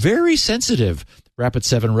considered very sensitive,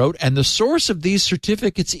 Rapid7 wrote, and the source of these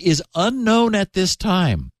certificates is unknown at this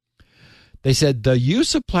time. They said the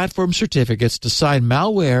use of platform certificates to sign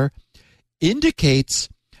malware indicates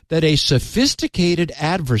that a sophisticated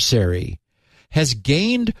adversary has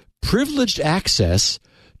gained privileged access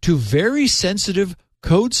to very sensitive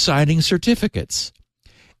code signing certificates.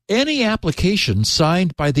 Any application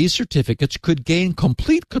signed by these certificates could gain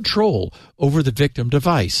complete control over the victim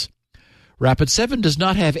device. Rapid7 does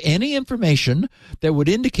not have any information that would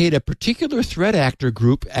indicate a particular threat actor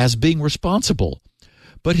group as being responsible.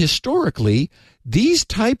 But historically, these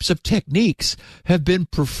types of techniques have been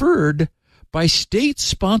preferred by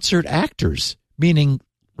state-sponsored actors, meaning,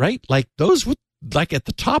 right, like those with, like at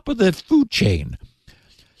the top of the food chain.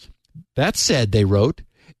 That said, they wrote,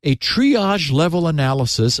 a triage-level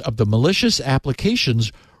analysis of the malicious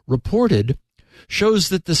applications reported shows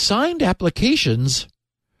that the signed applications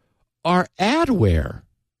are adware,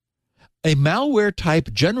 a malware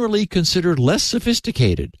type generally considered less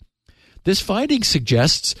sophisticated. This finding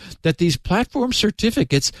suggests that these platform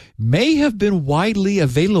certificates may have been widely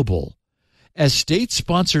available, as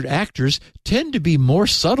state-sponsored actors tend to be more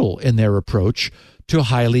subtle in their approach to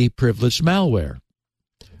highly privileged malware.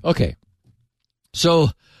 Okay, so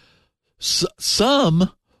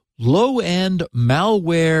some low-end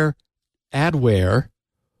malware adware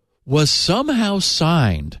was somehow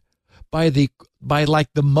signed by like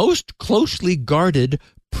the most closely guarded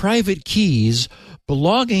private keys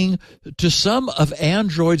belonging to some of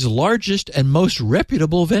Android's largest and most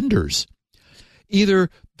reputable vendors. Either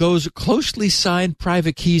those closely signed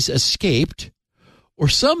private keys escaped, or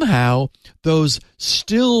somehow those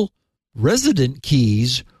still resident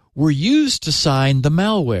keys were used to sign the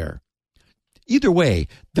malware. Either way,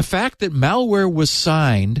 the fact that malware was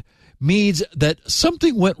signed means that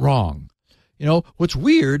something went wrong. What's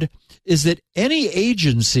weird is that any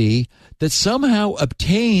agency that somehow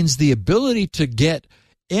obtains the ability to get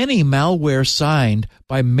any malware signed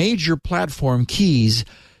by major platform keys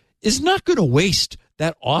is not going to waste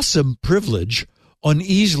that awesome privilege on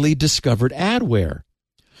easily discovered adware.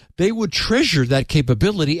 They would treasure that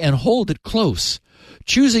capability and hold it close,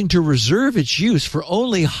 choosing to reserve its use for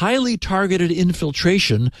only highly targeted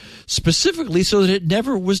infiltration, specifically so that it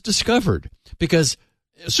never was discovered. Because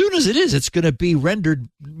as soon as it is, it's going to be rendered,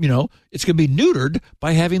 it's going to be neutered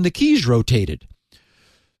by having the keys rotated.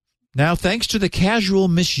 Now, thanks to the casual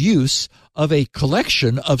misuse of a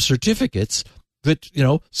collection of certificates that,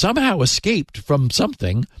 somehow escaped from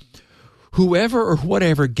something, whoever or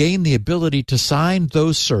whatever gained the ability to sign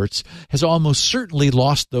those certs has almost certainly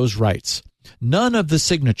lost those rights. None of the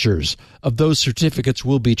signatures of those certificates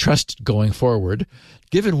will be trusted going forward.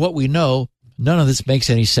 Given what we know, none of this makes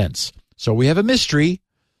any sense. So we have a mystery,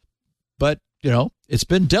 but, it's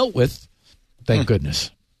been dealt with. Thank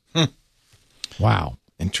goodness. Wow.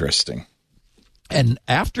 Interesting. And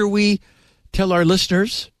after we tell our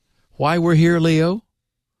listeners why we're here, Leo,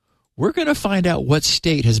 we're going to find out what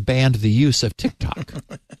state has banned the use of TikTok.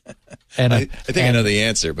 And I think I know the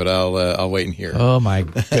answer, but I'll wait and hear. Oh my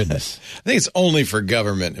goodness! I think it's only for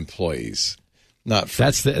government employees, not for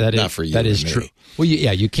not for you. That is and me. true. Well,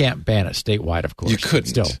 you can't ban it statewide, of course. You couldn't.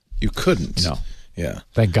 Still, you couldn't. No. Yeah.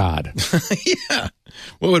 Thank God. Yeah.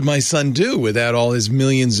 What would my son do without all his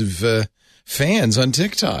millions of fans on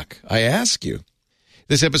TikTok? I ask you.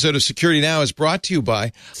 This episode of Security Now is brought to you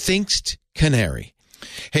by Thinkst Canary.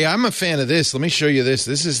 Hey, I'm a fan of this. Let me show you this.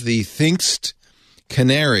 This is the Thinkst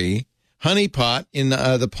Canary honeypot in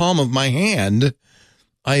the palm of my hand.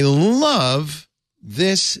 I love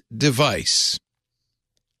this device.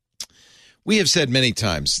 We have said many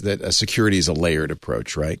times that security is a layered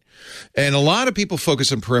approach, right? And a lot of people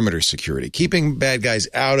focus on perimeter security, keeping bad guys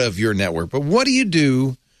out of your network. But what do you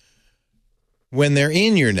do when they're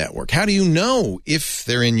in your network? How do you know if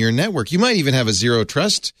they're in your network? You might even have a zero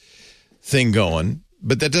trust thing going,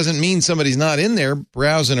 but that doesn't mean somebody's not in there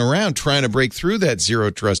browsing around trying to break through that zero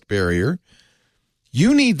trust barrier.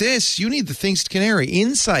 You need this. You need the Thinkst Canary.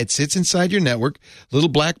 Sits inside your network, little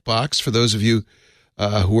black box. For those of you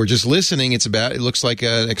who are just listening, it looks like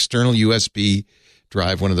an external USB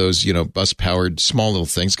drive, one of those, bus-powered small little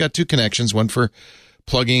things. It's got two connections, one for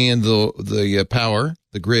plugging in the power,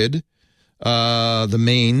 the grid, the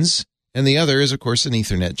mains, and the other is, of course, an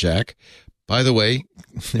Ethernet jack. By the way,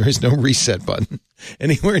 there is no reset button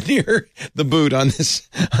anywhere near the boot on this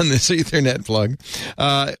Ethernet plug.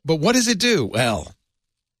 But what does it do? Well,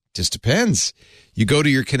 just depends. You go to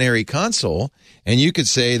your Canary console, and you could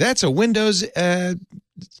say, that's a Windows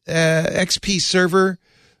XP server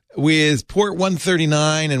with port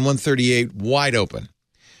 139 and 138 wide open.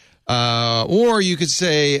 Or you could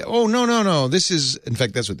say, oh, no. This is, in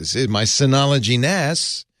fact, that's what this is, my Synology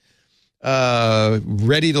NAS,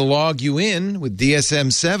 ready to log you in with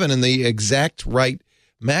DSM-7 and the exact right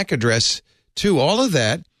MAC address, too. All of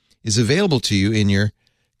that is available to you in your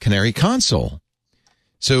Canary console.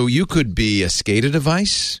 So you could be a SCADA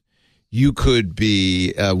device. You could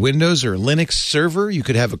be a Windows or Linux server. You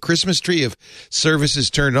could have a Christmas tree of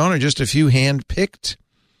services turned on or just a few hand-picked.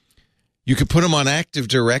 You could put them on Active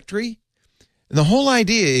Directory. And the whole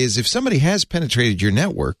idea is if somebody has penetrated your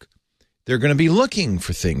network, they're going to be looking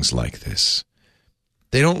for things like this.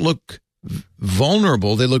 They don't look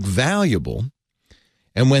vulnerable. They look valuable.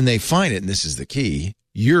 And when they find it, and this is the key,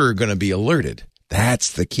 you're going to be alerted.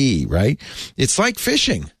 That's the key, right? It's like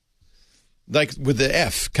fishing, like with the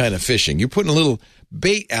F kind of fishing. You're putting a little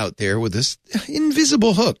bait out there with this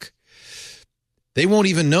invisible hook. They won't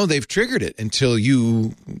even know they've triggered it until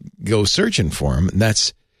you go searching for them, and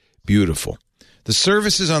that's beautiful. The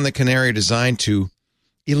services on the Canary are designed to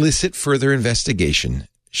elicit further investigation,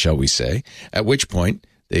 shall we say, at which point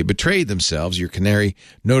they betrayed themselves. Your Canary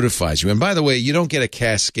notifies you. And by the way, you don't get a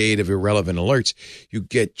cascade of irrelevant alerts. You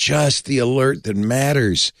get just the alert that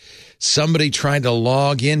matters. Somebody tried to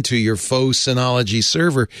log into your faux Synology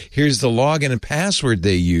server. Here's the login and password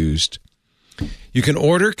they used. You can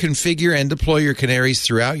order, configure, and deploy your Canaries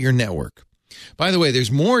throughout your network. By the way,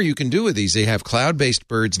 there's more you can do with these. They have cloud-based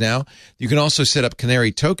birds now. You can also set up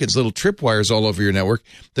canary tokens, little tripwires all over your network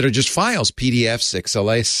that are just files, PDFs,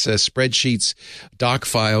 XLS, spreadsheets, doc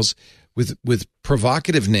files with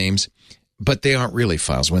provocative names, but they aren't really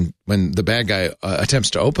files. When the bad guy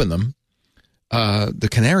attempts to open them, the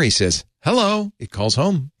canary says, hello. It calls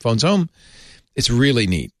home, phones home. It's really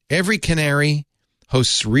neat. Every canary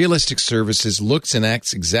hosts realistic services, looks and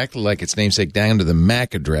acts exactly like its namesake down to the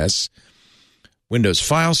MAC address. Windows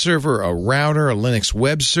file server, a router, a Linux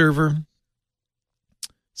web server.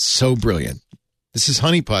 So brilliant. This is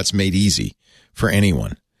honeypots made easy for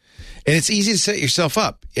anyone. And it's easy to set yourself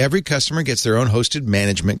up. Every customer gets their own hosted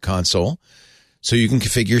management console, so you can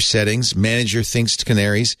configure settings, manage your Thinks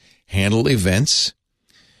Canaries, handle events.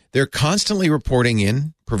 They're constantly reporting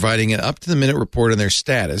in, providing an up-to-the-minute report on their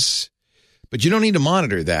status. But you don't need to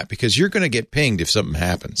monitor that because you're going to get pinged if something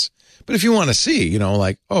happens. But if you want to see,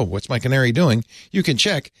 like, oh, what's my canary doing? You can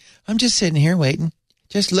check. I'm just sitting here waiting,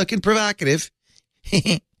 just looking provocative.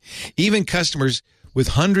 Even customers with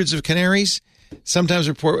hundreds of canaries sometimes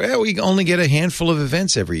report, well, we only get a handful of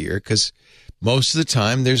events every year because most of the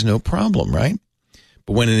time there's no problem, right?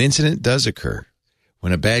 But when an incident does occur,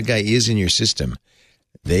 when a bad guy is in your system,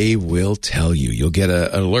 they will tell you. You'll get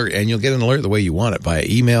an alert, and you'll get an alert the way you want it, via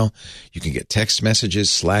email. You can get text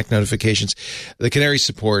messages, Slack notifications. The Canaries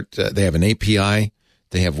support, they have an API.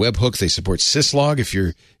 They have webhooks. They support syslog if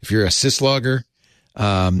you're a syslogger.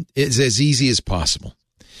 It's as easy as possible.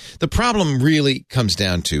 The problem really comes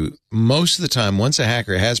down to, most of the time, once a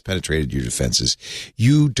hacker has penetrated your defenses,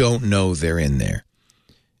 you don't know they're in there.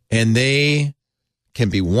 And they can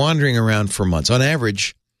be wandering around for months. On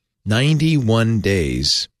average, 91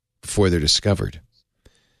 days before they're discovered.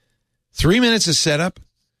 3 minutes of setup,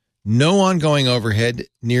 no ongoing overhead,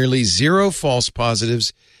 nearly zero false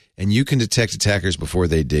positives, and you can detect attackers before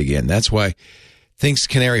they dig in. That's why Think's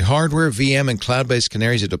Canary hardware, VM, and cloud-based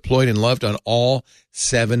canaries are deployed and loved on all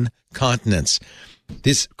 7 continents.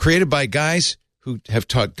 This created by guys who have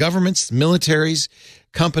taught governments, militaries,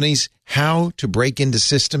 companies how to break into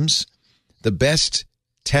systems. The best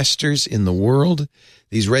testers in the world.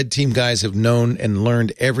 These red team guys have known and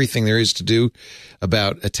learned everything there is to do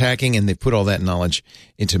about attacking, and they put all that knowledge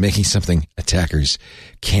into making something attackers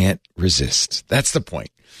can't resist. That's the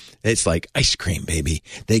point. It's like ice cream, baby.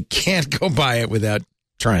 They can't go buy it without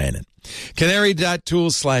trying it.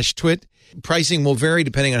 Canary.tools/twit. Pricing will vary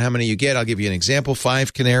depending on how many you get. I'll give you an example.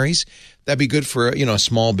 5 canaries. That'd be good for a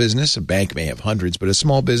small business. A bank may have hundreds, but a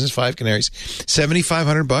small business, 5 canaries,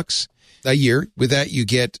 $7,500 a year. With that, you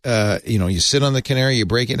get, you sit on the canary, you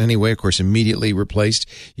break it in any way, of course, immediately replaced.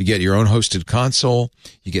 You get your own hosted console.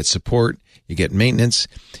 You get support. You get maintenance.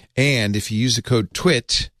 And if you use the code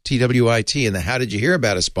TWIT, T-W-I-T, in the How Did You Hear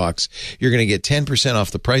About Us box, you're going to get 10%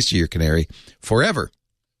 off the price of your canary forever,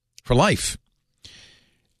 for life.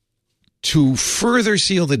 To further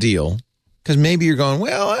seal the deal, because maybe you're going,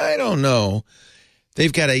 well, I don't know.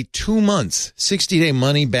 They've got a 2-month, 60-day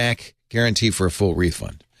money-back guarantee for a full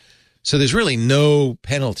refund. So there's really no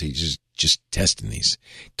penalty just testing these.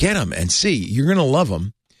 Get them and see. You're going to love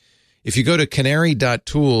them. If you go to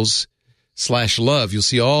canary.tools/love, you'll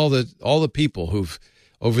see all the people who've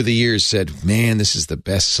over the years said, man, this is the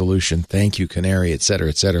best solution. Thank you, Canary, et cetera,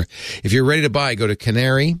 et cetera. If you're ready to buy, go to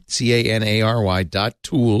canary,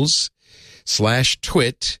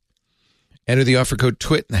 canary.tools/twit. Enter the offer code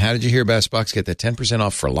TWIT in the How Did You Hear About Us box. Get that 10%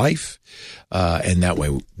 off for life. And that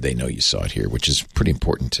way they know you saw it here, which is pretty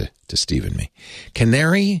important to Steve and me.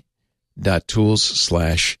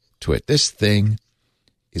 Canary.tools/twit. This thing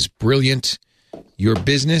is brilliant. Your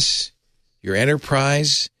business, your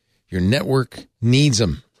enterprise, your network needs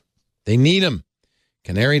them. They need them.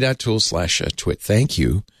 Canary.tools/twit. Thank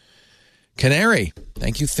you, Canary.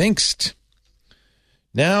 Thank you, Thinkst.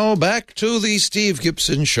 Now back to the Steve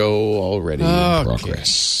Gibson Show, already in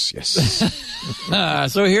progress. Yes.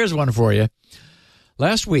 So here's one for you.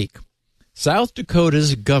 Last week, South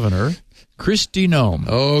Dakota's Kristi Noem.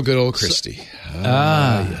 Oh, good old Kristi.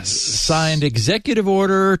 Yes. Signed Executive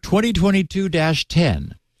Order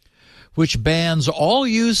 2022-10, which bans all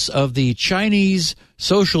use of the Chinese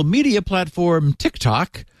social media platform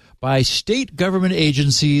TikTok by state government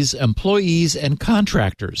agencies, employees, and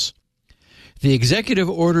contractors. The executive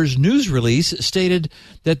order's news release stated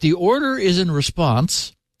that the order is in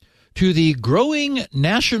response to the growing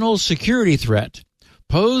national security threat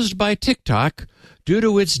posed by TikTok due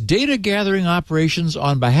to its data gathering operations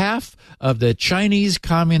on behalf of the Chinese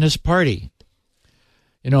Communist Party.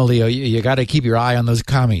 Leo, you got to keep your eye on those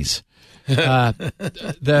commies.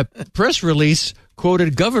 The press release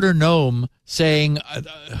quoted Governor Noem saying,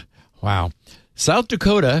 South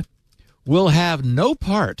Dakota will have no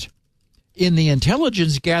part in the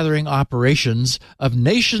intelligence gathering operations of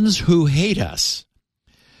nations who hate us.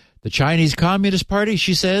 The Chinese Communist Party,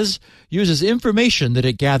 she says, uses information that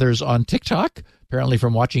it gathers on TikTok, apparently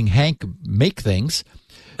from watching Hank make things,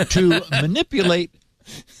 to manipulate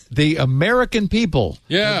the American people.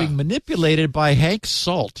 Yeah. They're being manipulated by Hank's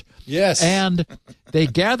salt. Yes. And they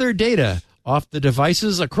gather data off the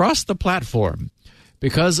devices across the platform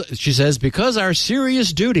because, she says, because our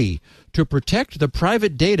serious duty to protect the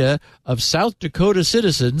private data of South Dakota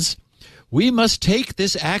citizens, we must take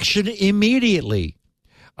this action immediately.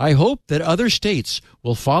 I hope that other states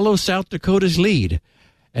will follow South Dakota's lead,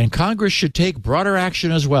 and Congress should take broader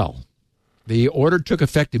action as well. The order took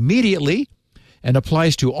effect immediately and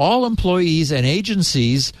applies to all employees and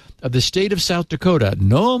agencies of the state of South Dakota.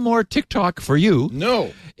 No more TikTok for you.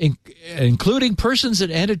 No. Including persons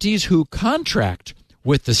and entities who contract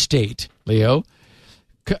with the state, Leo,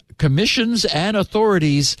 commissions and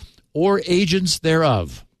authorities or agents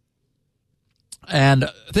thereof. And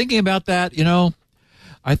thinking about that, you know,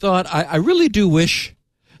 I thought I really do wish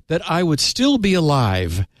that I would still be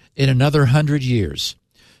alive in another 100 years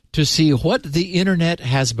to see what the internet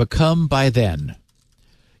has become by then.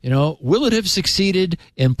 You know, will it have succeeded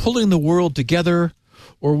in pulling the world together,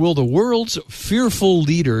 or will the world's fearful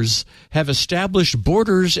leaders have established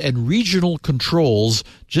borders and regional controls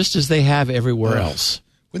just as they have everywhere else?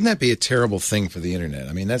 Wouldn't that be a terrible thing for the internet?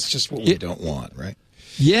 I mean, that's just what we don't want, right?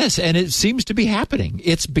 Yes, and it seems to be happening.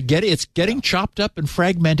 It's getting chopped up and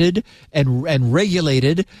fragmented and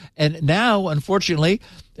regulated, and now, unfortunately,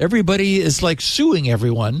 everybody is like suing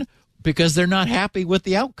everyone because they're not happy with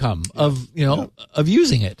the outcome of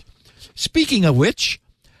using it. Speaking of which,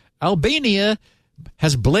 Albania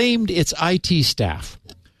has blamed its IT staff.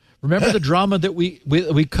 Remember the drama that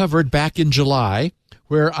we covered back in July,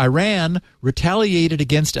 where Iran retaliated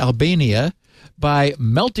against Albania by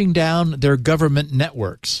melting down their government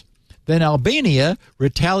networks. Then Albania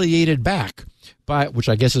retaliated back by, which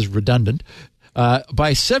I guess is redundant,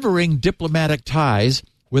 by severing diplomatic ties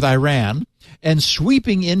with Iran and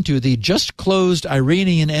sweeping into the just closed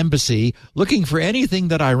Iranian embassy looking for anything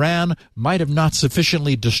that Iran might have not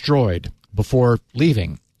sufficiently destroyed before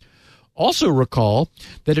leaving. Also recall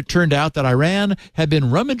that it turned out that Iran had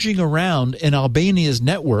been rummaging around in Albania's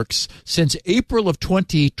networks since April of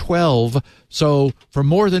 2012, so for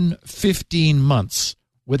more than 15 months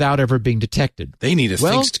without ever being detected. They need a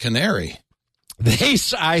fixed canary.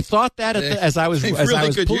 I thought that as I was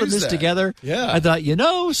pulling this together. Yeah. I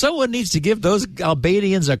thought, someone needs to give those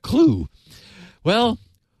Albanians a clue. Well,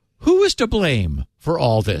 who is to blame for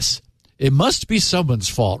all this? It must be someone's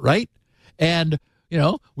fault, right? And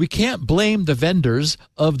we can't blame the vendors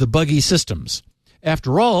of the buggy systems.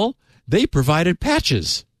 After all, they provided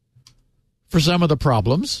patches for some of the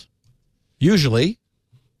problems. Usually,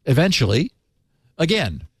 eventually,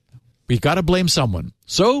 again, we've got to blame someone.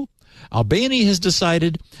 So, Albania has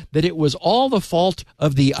decided that it was all the fault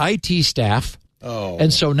of the IT staff,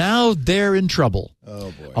 and so now they're in trouble.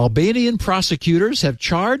 Oh, boy. Albanian prosecutors have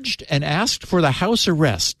charged and asked for the house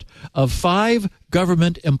arrest of 5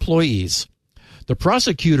 government employees. The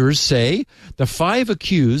prosecutors say the 5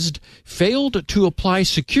 accused failed to apply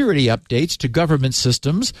security updates to government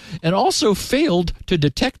systems and also failed to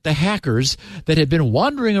detect the hackers that had been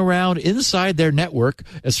wandering around inside their network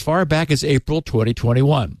as far back as April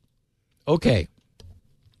 2021. Okay,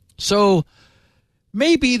 so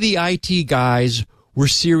maybe the IT guys were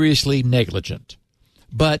seriously negligent,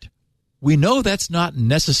 but we know that's not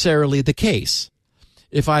necessarily the case.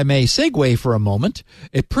 If I may segue for a moment,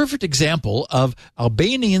 a perfect example of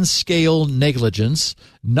Albanian-scale negligence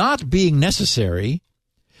not being necessary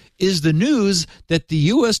is the news that the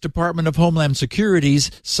U.S. Department of Homeland Security's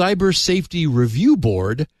Cyber Safety Review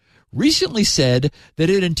Board recently said that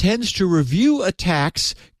it intends to review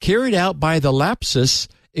attacks carried out by the LastPass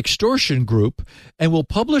extortion group and will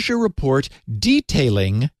publish a report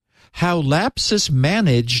detailing how LastPass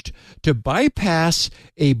managed to bypass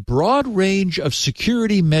a broad range of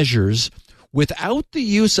security measures without the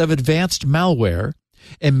use of advanced malware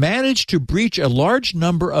and managed to breach a large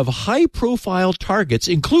number of high-profile targets,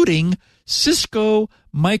 including Cisco,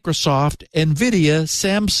 Microsoft, NVIDIA,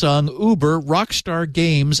 Samsung, Uber, Rockstar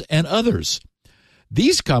Games, and others.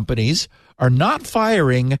 These companies are not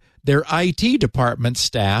firing their IT department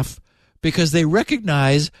staff because they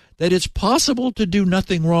recognize that it's possible to do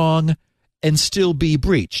nothing wrong and still be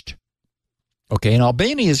breached. Okay, in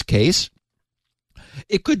Albania's case,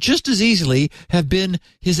 it could just as easily have been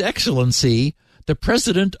His Excellency, the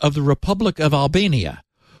President of the Republic of Albania,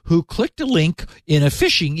 who clicked a link in a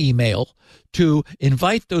phishing email to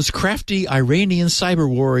invite those crafty Iranian cyber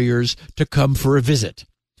warriors to come for a visit.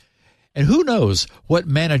 And who knows what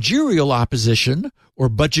managerial opposition or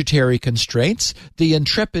budgetary constraints the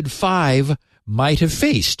intrepid five might have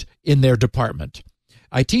faced in their department.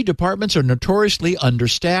 IT departments are notoriously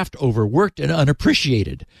understaffed, overworked, and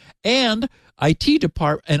unappreciated. And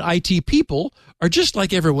IT people are just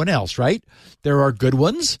like everyone else, right? There are good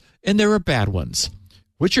ones and there are bad ones.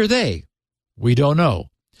 Which are they? We don't know.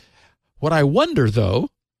 What I wonder, though,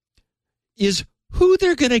 is who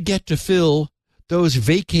they're going to get to fill those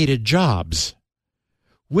vacated jobs.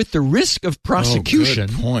 With the risk of prosecution.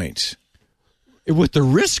 Good point. With the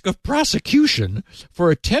risk of prosecution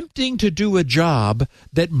for attempting to do a job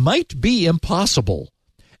that might be impossible.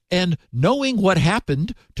 And knowing what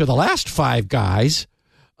happened to the last five guys,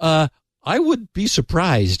 I would not be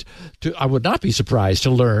surprised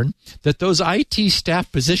to learn that those IT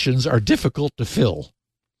staff positions are difficult to fill.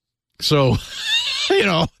 So,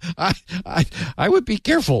 I would be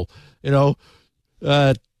careful,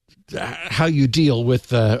 how you deal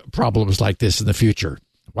with problems like this in the future.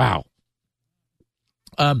 Wow.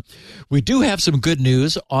 We do have some good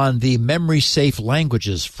news on the memory-safe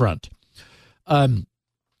languages front.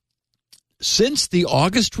 Since the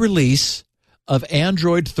August release of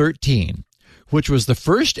Android 13, which was the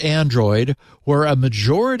first Android where a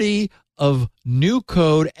majority of new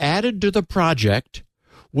code added to the project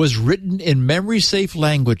was written in memory-safe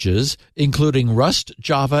languages, including Rust,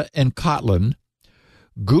 Java, and Kotlin,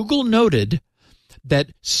 Google noted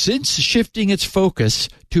that since shifting its focus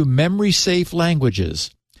to memory-safe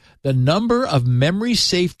languages, the number of memory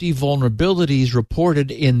safety vulnerabilities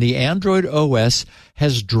reported in the Android OS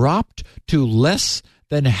has dropped to less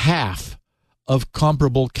than half of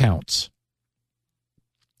comparable counts.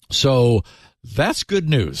 So that's good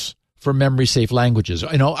news for memory-safe languages.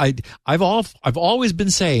 I've always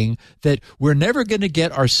been saying that we're never going to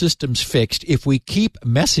get our systems fixed if we keep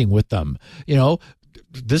messing with them.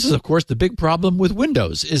 This is, of course, the big problem with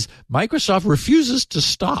Windows is Microsoft refuses to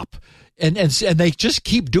stop, and they just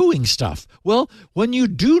keep doing stuff. Well, when you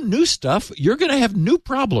do new stuff, you're going to have new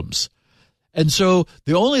problems. And so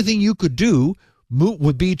the only thing you could do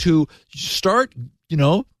would be to start,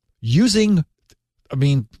 using,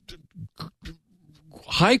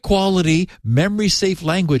 high-quality, memory-safe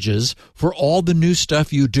languages for all the new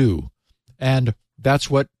stuff you do. And that's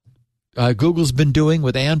what Google's been doing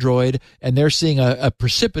with Android, and they're seeing a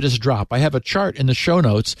precipitous drop. I have a chart in the show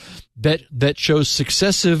notes that shows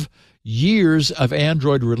successive years of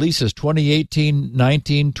Android releases, 2018,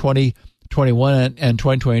 19, 20, 21, and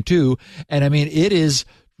 2022. And, it is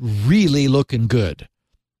really looking good.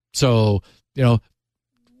 So,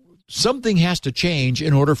 something has to change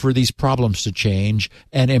in order for these problems to change,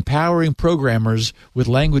 and empowering programmers with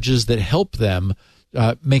languages that help them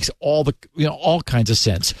makes all kinds of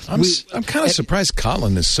sense. I'm kind of surprised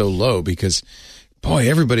Kotlin is so low because, boy,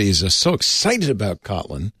 everybody is so excited about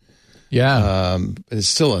Kotlin. Yeah, it's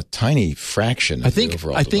still a tiny fraction of the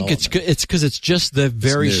overall development. It's because it's just the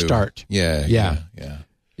very start. Yeah.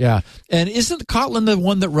 And isn't Kotlin the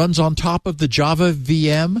one that runs on top of the Java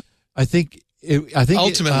VM? I think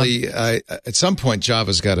ultimately, at some point,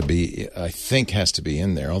 Java's got to be. I think has to be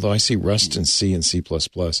in there. Although I see Rust and C and C++.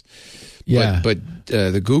 Yeah, but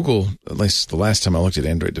the Google, at least the last time I looked at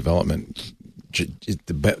Android development,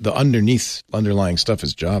 the underlying stuff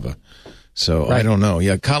is Java. So right. I don't know.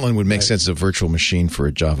 Yeah, Kotlin would make sense as a virtual machine for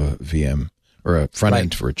a Java VM or a front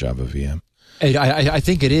end for a Java VM. I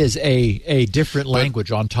think it is a different language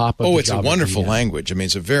on top of the it's Java a wonderful VM. Language.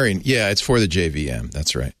 It's it's for the JVM.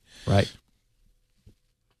 That's right. Right.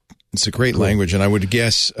 It's a great language, and I would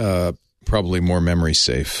guess probably more memory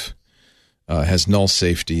safe. Has null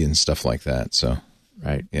safety and stuff like that. So,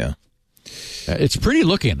 right. Yeah. It's pretty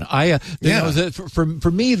looking.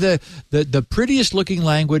 For me, the prettiest looking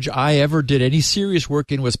language I ever did any serious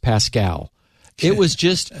work in was Pascal. It was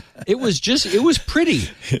pretty,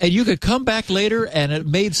 and you could come back later, and it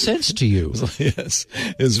made sense to you. Yes,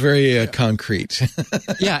 it was very concrete.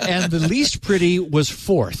 Yeah, and the least pretty was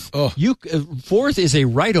Forth. Oh, Forth is a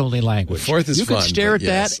write-only language. Forth is fun. You could stare at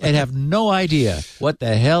that and have no idea what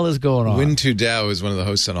the hell is going on. Win2 Dao is one of the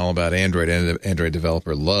hosts on All About Android, and Android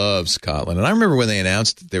developer loves Kotlin. And I remember when they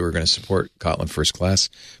announced that they were going to support Kotlin First Class.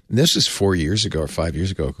 And this was 4 years ago or 5 years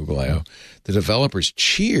ago at Google I/O. The developers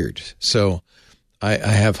cheered. So I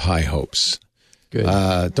have high hopes. Good.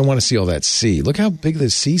 Don't want to see all that C. Look how big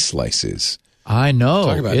the C slice is. I know.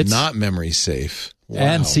 Talk about not memory safe. Wow.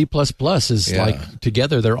 And C++ is like,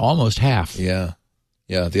 together, they're almost half. Yeah.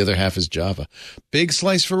 Yeah, the other half is Java. Big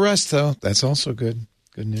slice for Rust, though. That's also good.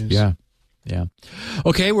 Good news. Yeah. Yeah.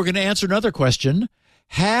 Okay, we're going to answer another question.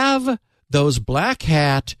 Have those Black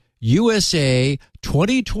Hat USA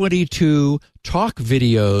 2022 talk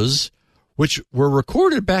videos, which were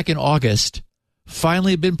recorded back in August,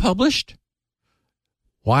 finally been published?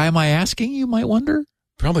 Why am I asking, you might wonder?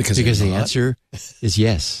 Probably because the answer is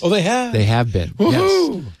yes. Oh, they have? They have been.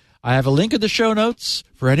 Woo-hoo! Yes. I have a link in the show notes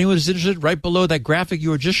for anyone who's interested. Right below that graphic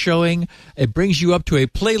you were just showing, it brings you up to a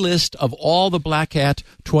playlist of all the Black Hat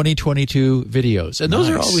 2022 videos. And those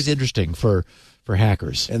are always interesting for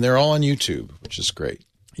hackers. And they're all on YouTube, which is great.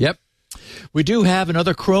 Yep. We do have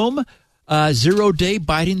another Chrome 0-day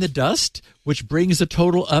biting the dust, which brings the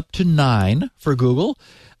total up to 9 for Google.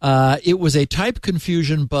 It was a type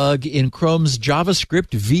confusion bug in Chrome's JavaScript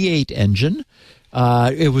V8 engine.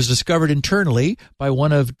 It was discovered internally by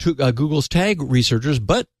one of Google's tag researchers,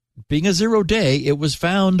 but being a 0-day, it was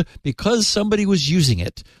found because somebody was using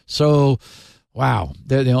it. So, wow,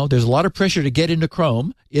 there's a lot of pressure to get into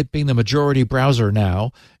Chrome, it being the majority browser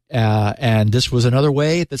now. And this was another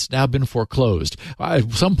way that's now been foreclosed.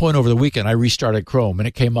 At some point over the weekend, I restarted Chrome, and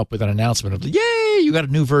it came up with an announcement of, yay, you got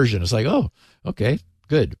a new version. It's like, oh, okay,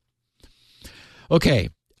 good. Okay.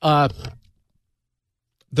 The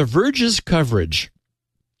Verge's coverage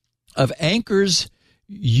of Anker's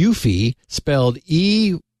Eufy, spelled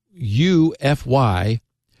E-U-F-Y,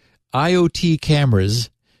 IoT cameras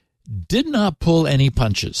did not pull any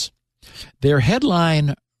punches. Their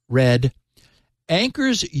headline read,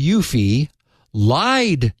 Anker's Eufy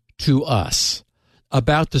lied to us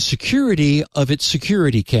about the security of its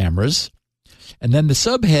security cameras. And then the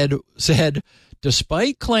subhead said,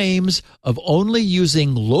 despite claims of only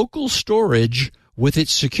using local storage with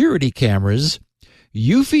its security cameras,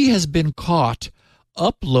 Eufy has been caught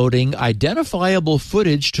uploading identifiable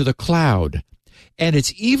footage to the cloud, and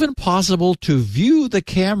it's even possible to view the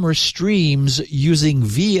camera streams using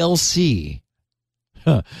VLC.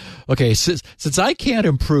 Okay, since I can't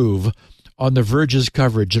improve on The Verge's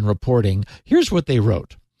coverage and reporting, here's what they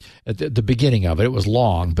wrote. At the beginning of it, it was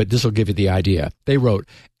long, but this will give you the idea. They wrote,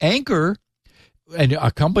 Anker, and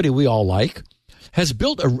a company we all like, has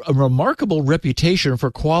built a remarkable reputation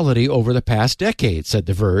for quality over the past decade, said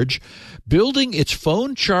The Verge, building its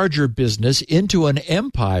phone charger business into an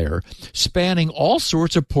empire spanning all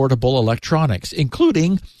sorts of portable electronics,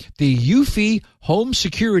 including the Eufy home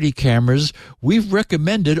security cameras we've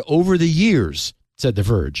recommended over the years, said The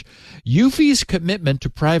Verge. Eufy's commitment to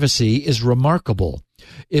privacy is remarkable.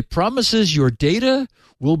 It promises your data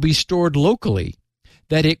will be stored locally,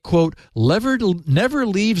 that it, quote, never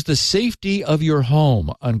leaves the safety of your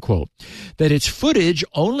home, unquote, that its footage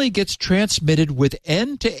only gets transmitted with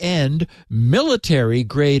end-to-end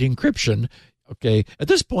military-grade encryption. Okay, at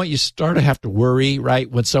this point, you start to have to worry,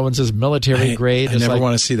 right, when someone says military-grade. I never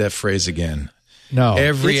want to see that phrase again. No.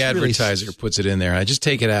 Every advertiser really puts it in there. I just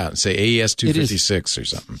take it out and say AES 256 or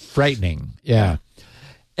something. Frightening, yeah.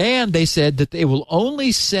 And they said that they will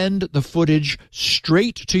only send the footage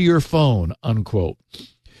straight to your phone, unquote.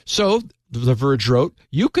 So, The Verge wrote,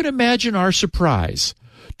 you can imagine our surprise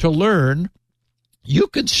to learn you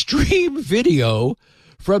can stream video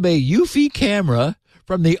from a Eufy camera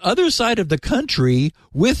from the other side of the country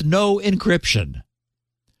with no encryption.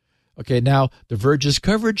 Okay, now, The Verge's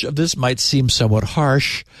coverage of this might seem somewhat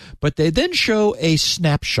harsh, but they then show a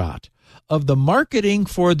snapshot of the marketing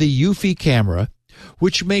for the Eufy camera,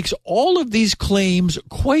 which makes all of these claims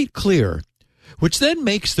quite clear, which then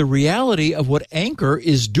makes the reality of what Anker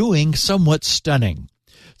is doing somewhat stunning.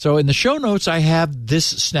 So in the show notes, I have this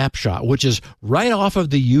snapshot, which is right off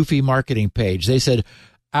of the Eufy marketing page. They said,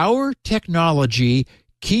 our technology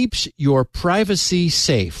keeps your privacy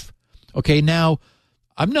safe. Okay, now,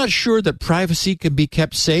 I'm not sure that privacy can be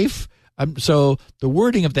kept safe. So the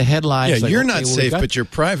wording of the headline is like, you're not safe, but your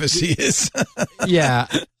privacy is. Yeah.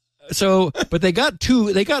 So, but they got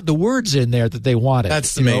the words in there that they wanted.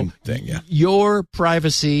 That's the main thing, yeah. Your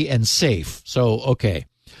privacy and safe. So, okay.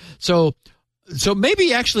 So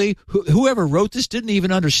maybe actually whoever wrote this didn't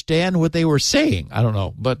even understand what they were saying. I don't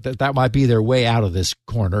know, but that might be their way out of this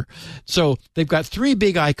corner. So they've got 3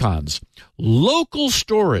 big icons. Local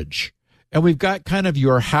storage. And we've got kind of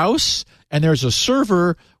your house, and there's a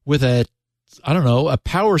server with a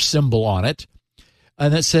power symbol on it.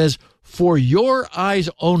 And it says, for your eyes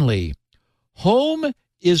only, home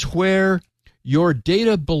is where your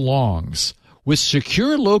data belongs. With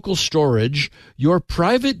secure local storage, your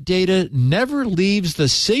private data never leaves the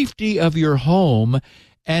safety of your home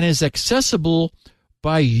and is accessible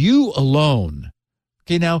by you alone.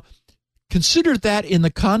 Okay, now consider that in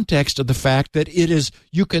the context of the fact that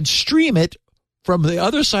you can stream it from the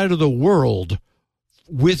other side of the world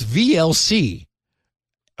with VLC.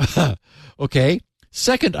 Okay.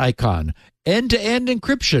 Second icon, end-to-end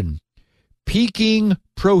encryption. Peeking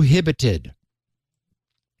prohibited.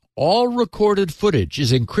 All recorded footage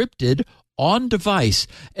is encrypted on device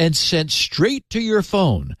and sent straight to your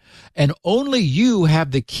phone, and only you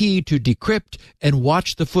have the key to decrypt and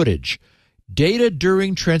watch the footage. Data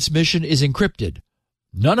during transmission is encrypted.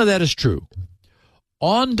 None of that is true.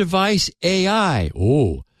 On-device AI.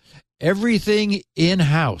 Oh, everything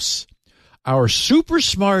in-house. Our super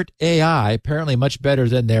smart AI, apparently much better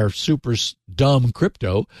than their super dumb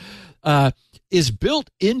crypto, is built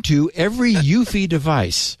into every Eufy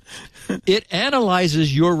device. It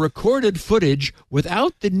analyzes your recorded footage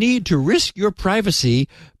without the need to risk your privacy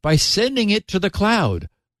by sending it to the cloud.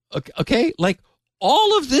 Okay? Like,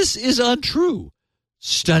 all of this is untrue.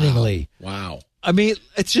 Stunningly. Wow. I mean,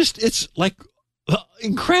 it's like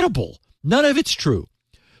incredible. None of it's true.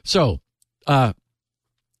 So,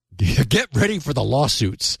 get ready for the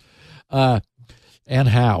lawsuits. And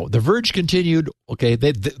how. The Verge continued, okay,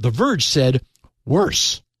 the Verge said,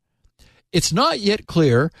 worse. It's not yet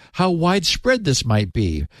clear how widespread this might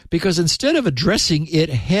be, because instead of addressing it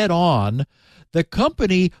head on, the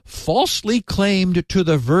company falsely claimed to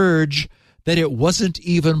The Verge that it wasn't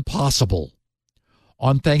even possible.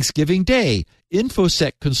 On Thanksgiving Day,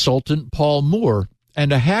 InfoSec consultant Paul Moore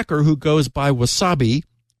and a hacker who goes by Wasabi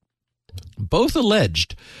both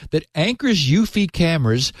alleged that Anker's Eufy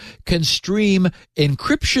cameras can stream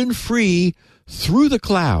encryption-free through the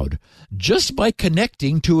cloud just by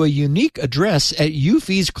connecting to a unique address at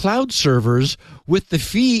Eufy's cloud servers with the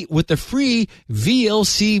free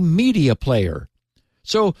VLC media player.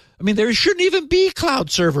 So, I mean, there shouldn't even be cloud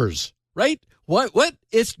servers, right? What?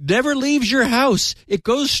 It never leaves your house. It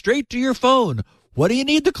goes straight to your phone. What do you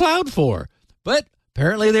need the cloud for? But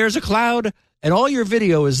apparently there's a cloud and all your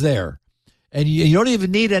video is there. And you don't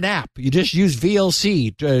even need an app. You just use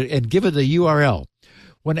VLC and give it the URL.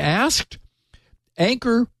 When asked,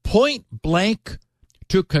 Anker point blank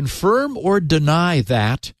to confirm or deny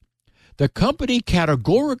that, the company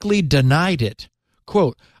categorically denied it.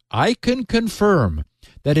 Quote, I can confirm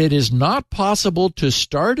that it is not possible to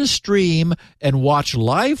start a stream and watch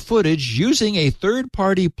live footage using a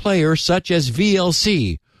third-party player such as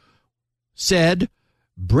VLC, said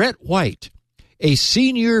Brett White, a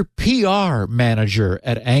senior PR manager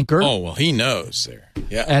at Anker. Oh, well, he knows there.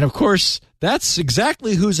 Yeah. And, of course, that's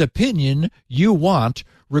exactly whose opinion you want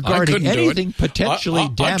regarding anything potentially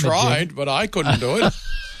damaging. I tried, but I couldn't do it.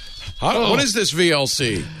 What is this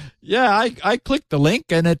VLC? Yeah, I clicked the link,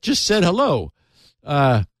 and it just said hello.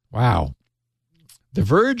 Wow. The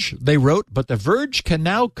Verge, they wrote, but The Verge can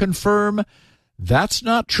now confirm that's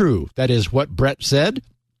not true. That is what Brett said.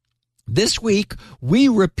 This week, we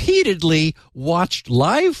repeatedly watched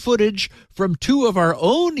live footage from two of our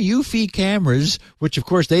own Eufy cameras, which, of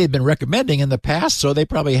course, they had been recommending in the past, so they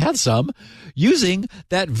probably had some, using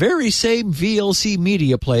that very same VLC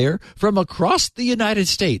media player from across the United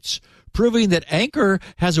States, proving that Anker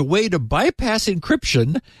has a way to bypass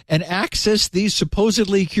encryption and access these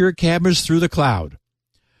supposedly secure cameras through the cloud.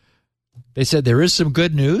 They said there is some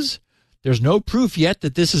good news. There's no proof yet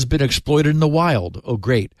that this has been exploited in the wild. Oh,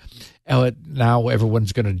 great. Now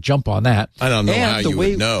everyone's going to jump on that. I don't know how you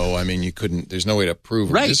would know. I mean, you couldn't. There's no way to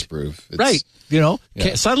prove or disprove. Right.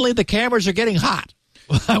 Suddenly the cameras are getting hot.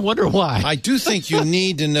 I wonder why. I do think you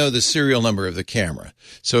need to know the serial number of the camera.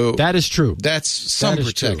 So that is true. That's some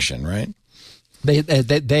protection, right?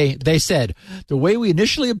 They said the way we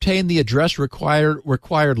initially obtained the address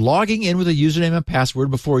required logging in with a username and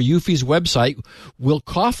password before Eufy's website will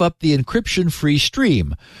cough up the encryption-free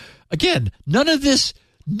stream. Again,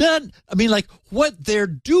 what they're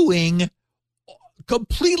doing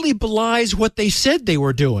completely belies what they said they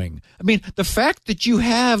were doing. I mean, the fact that you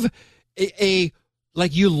have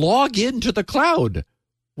you log into the cloud,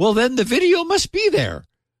 well, then the video must be there.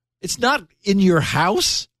 It's not in your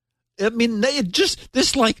house. I mean, it just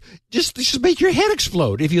make your head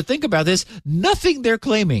explode. If you think about this, nothing they're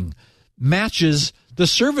claiming matches the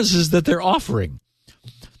services that they're offering.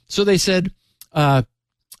 So they said, but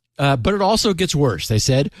it also gets worse. They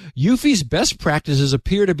said, Eufy's best practices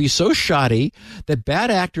appear to be so shoddy that bad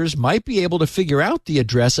actors might be able to figure out the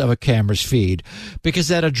address of a camera's feed, because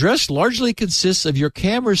that address largely consists of your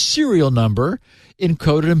camera's serial number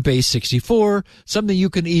encoded in base 64, something you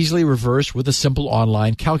can easily reverse with a simple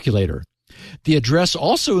online calculator. The address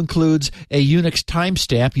also includes a Unix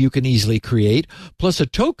timestamp you can easily create, plus a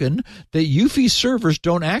token that Eufy servers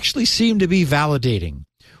don't actually seem to be validating.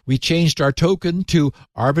 We changed our token to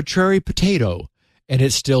arbitrary potato, and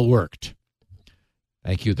it still worked.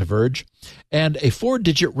 Thank you, The Verge. And a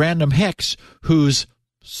 4-digit random hex whose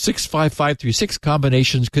 65536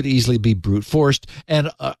 combinations could easily be brute forced. And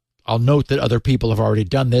I'll note that other people have already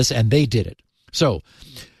done this, and they did it. So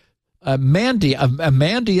a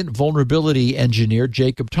Mandiant vulnerability engineer,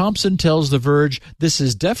 Jacob Thompson, tells The Verge, this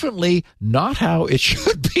is definitely not how it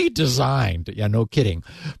should be designed. Yeah, no kidding.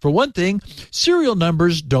 For one thing, serial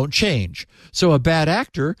numbers don't change. So a bad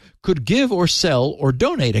actor could give or sell or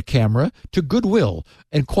donate a camera to Goodwill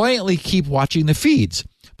and quietly keep watching the feeds.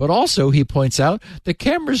 But also, he points out, the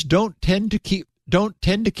cameras don't tend to keep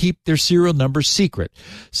their serial numbers secret.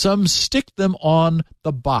 Some stick them on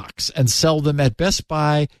the box and sell them at Best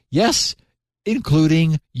Buy, yes,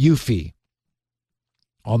 including Eufy.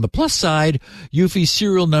 On the plus side, Eufy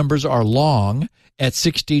serial numbers are long at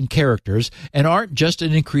 16 characters and aren't just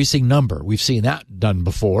an increasing number. We've seen that done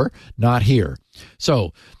before, not here.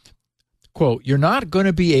 So, quote, you're not going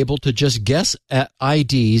to be able to just guess at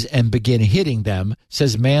IDs and begin hitting them,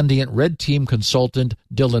 says Mandiant Red Team consultant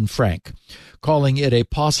Dylan Frank, calling it a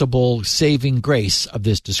possible saving grace of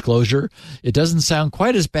this disclosure. It doesn't sound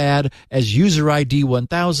quite as bad as user ID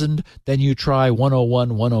 1000, then you try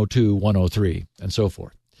 101, 102, 103, and so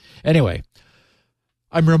forth. Anyway,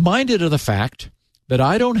 I'm reminded of the fact that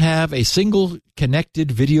I don't have a single connected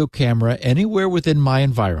video camera anywhere within my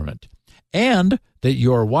environment, and that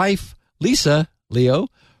your wife, Leo,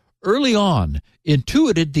 early on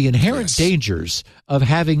intuited the inherent dangers of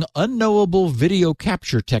having unknowable video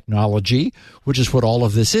capture technology, which is what all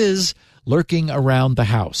of this is, lurking around the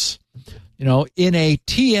house. You know, in a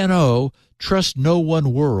TNO, trust no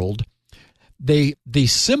one world, the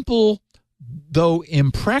simple, though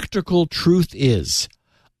impractical truth is,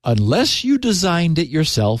 unless you designed it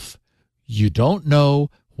yourself, you don't know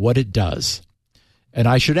what it does. And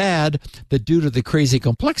I should add that due to the crazy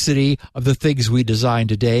complexity of the things we design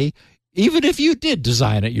today, even if you did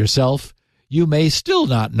design it yourself, you may still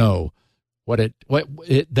not know what it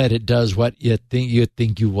does, what it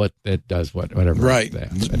does, whatever. Right.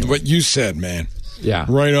 Anyway. What you said, man. Yeah.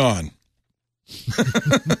 Right on.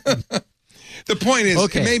 The point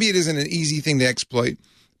is, maybe it isn't an easy thing to exploit,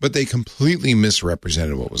 but they completely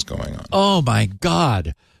misrepresented what was going on. Oh my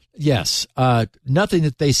God. Yes. Nothing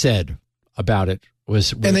that they said about it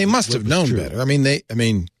was and they must have known true. better. I mean,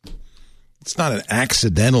 it's not an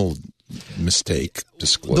accidental mistake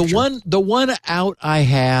disclosure. The one out I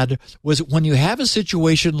had was when you have a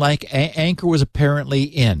situation like Anker was apparently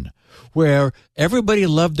in, where everybody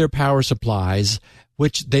loved their power supplies,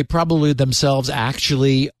 which they probably themselves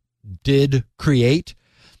actually did create.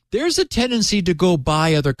 There's a tendency to go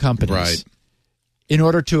buy other companies, right, in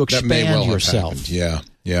order to expand that may well yourself. Have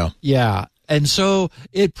happened. Yeah. And so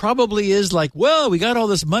it probably is like, well, we got all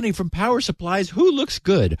this money from power supplies. Who looks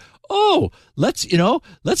good? Oh, let's get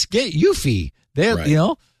Eufy. They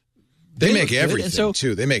make everything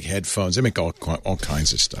too. They make headphones. They make all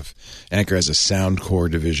kinds of stuff. Anker has a sound core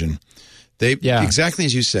division. Exactly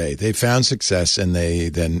as you say, they found success and they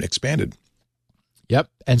then expanded. Yep.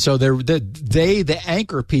 And so the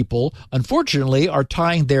Anker people, unfortunately, are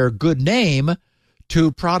tying their good name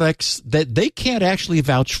to products that they can't actually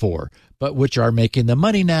vouch for, but which are making the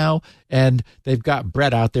money now. And they've got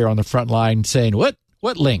Brett out there on the front line saying, what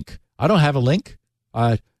link? I don't have a link.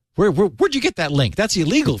 Where'd you get that link? That's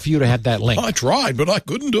illegal for you to have that link. I tried, but I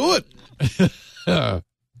couldn't do it.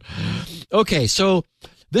 Okay, so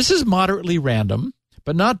this is moderately random,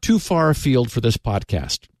 but not too far afield for this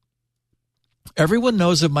podcast. Everyone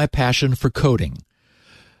knows of my passion for coding,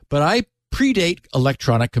 but I predate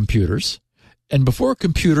electronic computers, and before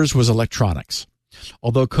computers was electronics.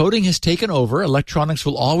 Although coding has taken over, electronics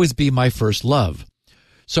will always be my first love.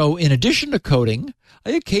 So in addition to coding,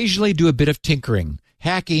 I occasionally do a bit of tinkering,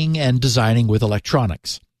 hacking, and designing with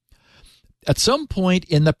electronics. At some point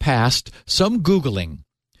in the past, some Googling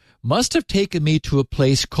must have taken me to a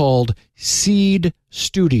place called Seed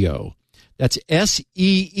Studio. That's SEEED,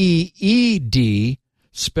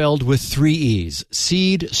 spelled with 3 E's,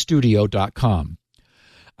 seedstudio.com.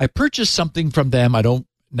 I purchased something from them, I don't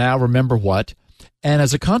now remember what, and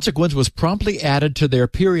as a consequence was promptly added to their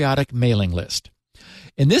periodic mailing list.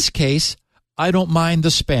 In this case, I don't mind the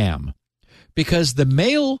spam, because the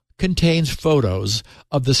mail contains photos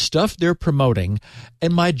of the stuff they're promoting,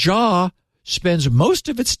 and my jaw spends most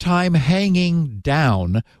of its time hanging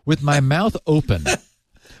down with my mouth open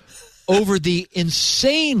over the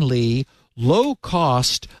insanely low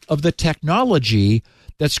cost of the technology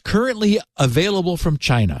that's currently available from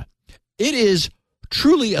China. It is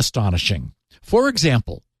truly astonishing. For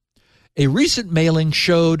example, a recent mailing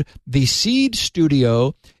showed the Seed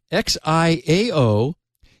Studio XIAO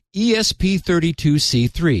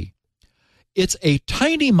ESP32C3. It's a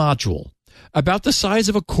tiny module, about the size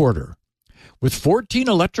of a quarter, with 14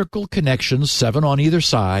 electrical connections, 7 on either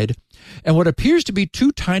side, and what appears to be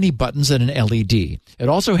 2 tiny buttons and an LED. It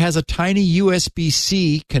also has a tiny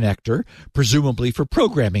USB-C connector, presumably for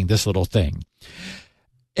programming this little thing.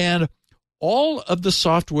 And all of the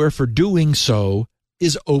software for doing so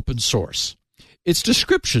is open source. Its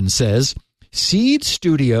description says, Seed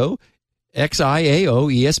Studio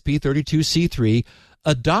XIAO ESP32C3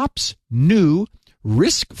 adopts new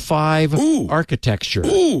RISC-V architecture.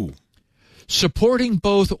 Supporting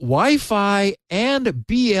both Wi-Fi and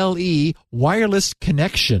BLE wireless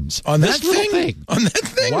connections. On that thing? On that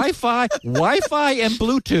thing? Wi-Fi and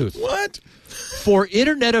Bluetooth. What? For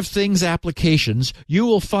Internet of Things applications, you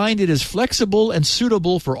will find it is flexible and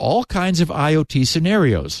suitable for all kinds of IoT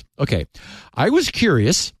scenarios. Okay, I was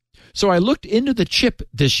curious, so I looked into the chip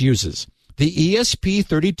this uses, the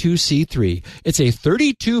ESP32C3. It's a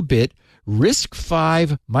 32-bit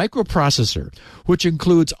RISC-V microprocessor, which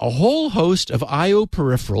includes a whole host of I/O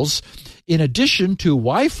peripherals in addition to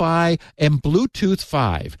Wi-Fi and Bluetooth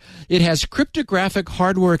 5. It has cryptographic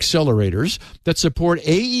hardware accelerators that support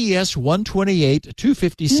AES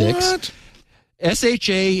 128.256,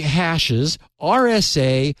 SHA hashes,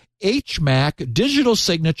 RSA, HMAC, digital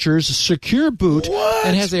signatures, secure boot,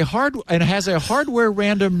 and has a hardware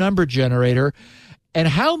random number generator. And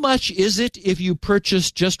how much is it if you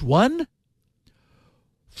purchase just one?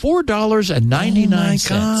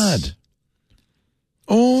 $4.99.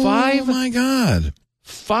 Oh, my God. Oh, my God.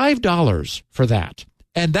 $5 for that.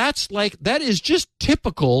 And that is just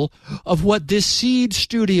typical of what this Seed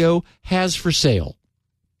Studio has for sale.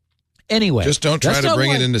 Anyway. Just don't try to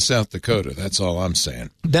bring it into South Dakota. That's all I'm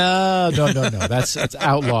saying. No. That's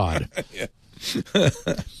outlawed. Yeah.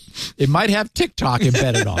 It might have TikTok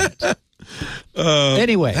embedded on it.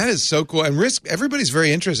 Anyway, that is so cool. And everybody's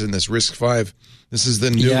very interested in this RISC-V. This is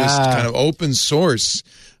the newest kind of open source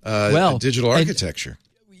digital architecture.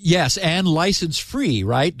 Yes, and license free,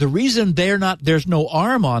 right? The reason there's no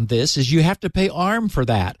ARM on this is you have to pay ARM for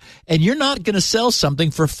that. And you're not going to sell something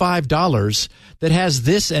for $5 that has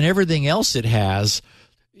this and everything else it has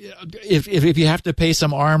if you have to pay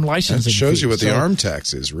some ARM licensing. That shows fee. you what the ARM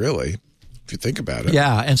tax is, really. If you think about it.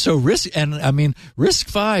 Yeah, and so RISC-V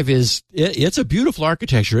it's a beautiful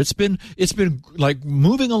architecture. It's been like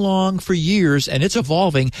moving along for years, and it's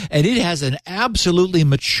evolving, and it has an absolutely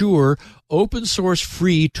mature open source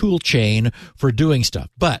free tool chain for doing stuff.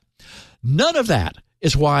 But none of that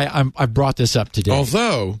is why I brought this up today.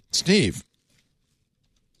 Although, Steve,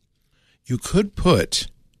 you could put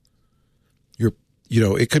it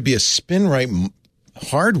could be a SpinRite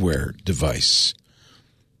hardware device.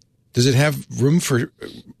 Does it have room for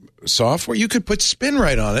software? You could put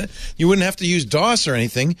SpinRite on it. You wouldn't have to use DOS or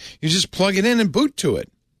anything. You just plug it in and boot to it.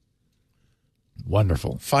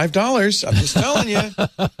 Wonderful. $5. I'm just telling you.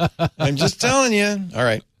 I'm just telling you. All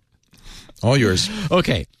right. All yours.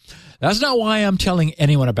 Okay. That's not why I'm telling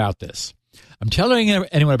anyone about this. I'm telling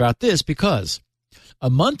anyone about this because a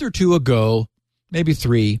month or two ago, maybe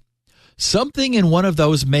 3, something in one of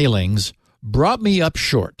those mailings brought me up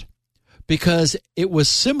short, because it was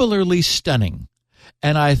similarly stunning.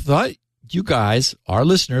 And I thought you guys, our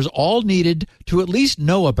listeners, all needed to at least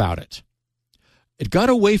know about it. It got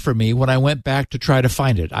away from me when I went back to try to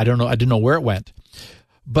find it. I didn't know where it went.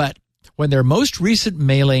 But when their most recent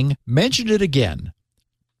mailing mentioned it again,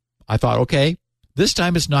 I thought, okay, this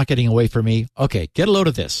time it's not getting away from me. Okay, get a load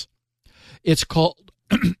of this. It's called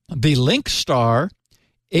the LinkStar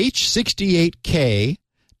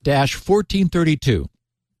H68K-1432.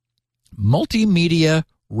 Multimedia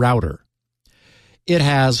router. It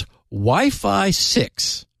has Wi-Fi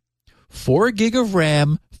 6, 4 gig of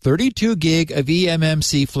RAM, 32 gig of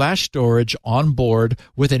eMMC flash storage on board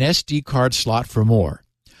with an SD card slot for more.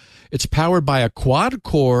 It's powered by a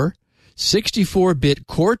quad-core 64-bit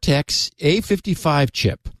Cortex A55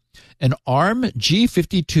 chip, an ARM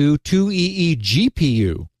G52 2EE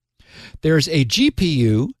GPU. There's a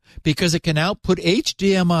GPU because it can output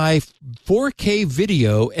HDMI 4K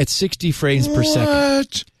video at 60 frames per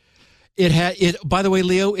second. By the way,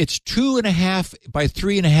 Leo, it's 2.5 by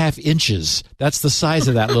 3.5 inches. That's the size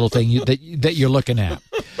of that little thing that you're looking at.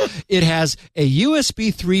 It has a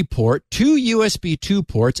USB 3 port, 2 USB 2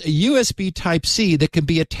 ports, a USB Type-C that can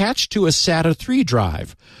be attached to a SATA 3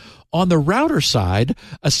 drive. On the router side,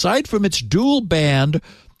 aside from its dual band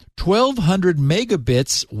 1200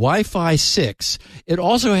 megabits Wi-Fi 6, it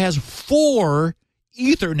also has 4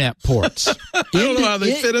 Ethernet ports. I don't know how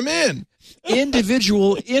they fit them in.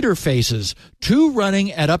 individual interfaces, 2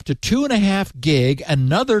 running at up to 2.5 gig,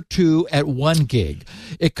 another 2 at 1 gig.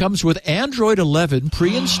 It comes with Android 11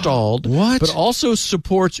 pre-installed, but also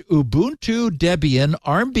supports Ubuntu, Debian,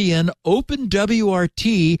 Armbian,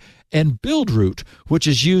 OpenWRT, and BuildRoot, which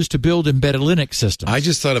is used to build embedded Linux systems. I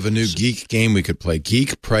just thought of a new geek game we could play.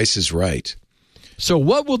 Geek Price is Right. So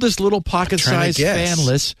what will this little pocket-sized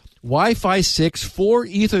fanless Wi-Fi 6 4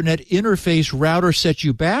 Ethernet interface router set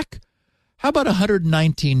you back? How about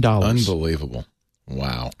 $119? Unbelievable.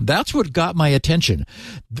 Wow. That's what got my attention.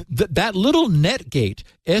 That little Netgate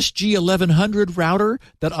SG1100 router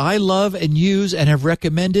that I love and use and have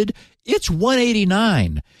recommended, it's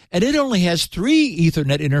 $189, and it only has 3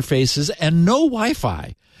 Ethernet interfaces and no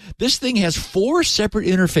Wi-Fi. This thing has 4 separate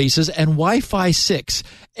interfaces and Wi-Fi 6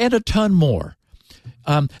 and a ton more.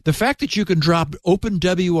 The fact that you can drop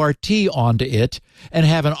OpenWRT onto it and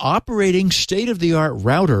have an operating state-of-the-art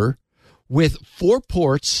router with 4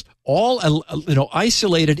 ports, all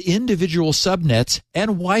isolated individual subnets,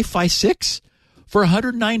 and Wi-Fi 6 for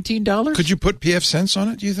 $119? Could you put pfSense on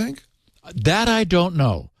it, do you think? That I don't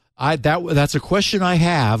know. That's a question I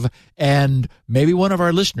have, and maybe one of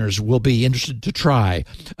our listeners will be interested to try.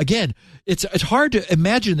 Again, it's hard to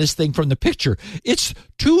imagine this thing from the picture. It's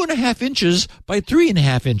 2.5 inches by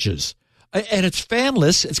 3.5 inches, and it's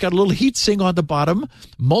fanless. It's got a little heat sink on the bottom,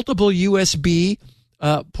 multiple USB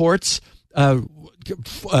ports, 4K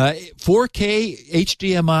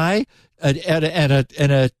HDMI, and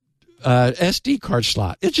a SD card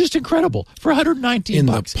slot. It's just incredible for $119. In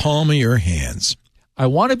the palm of your hands. I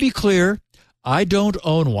want to be clear, I don't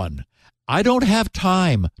own one. I don't have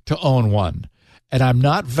time to own one. And I'm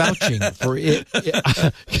not vouching for it.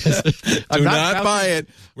 Do not buy it.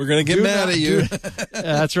 We're going to get mad at you.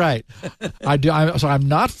 That's right. So I'm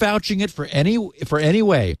not vouching it for any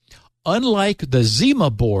way. Unlike the Zima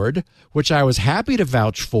board, which I was happy to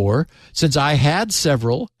vouch for since I had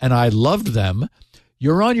several and I loved them,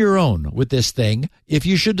 you're on your own with this thing if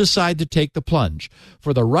you should decide to take the plunge.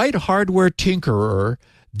 For the right hardware tinkerer,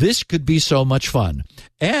 this could be so much fun.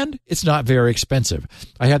 And it's not very expensive.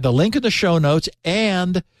 I had the link in the show notes,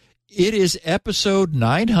 and it is episode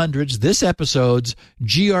 900's, this episode's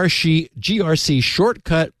GRC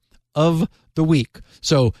shortcut of the week.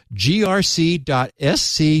 So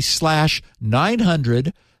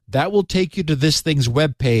grc.sc/900, that will take you to this thing's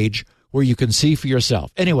webpage where you can see for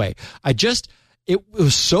yourself. Anyway, it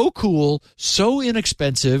was so cool, so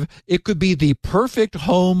inexpensive. It could be the perfect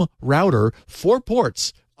home router, 4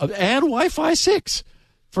 ports, and Wi-Fi 6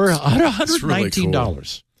 for $119. Really cool.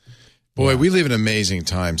 Boy, we live in amazing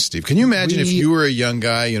times, Steve. Can you imagine if you were a young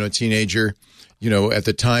guy, teenager, at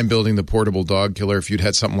the time building the portable dog killer, if you'd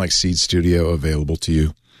had something like Seed Studio available to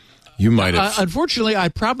you? You might have. Unfortunately,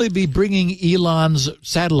 I'd probably be bringing Elon's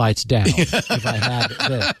satellites down if I had it.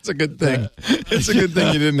 That's a good thing. It's a good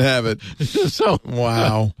thing you didn't have it.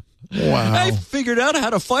 Wow. I figured out how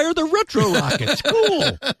to fire the retro rockets.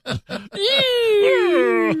 Cool.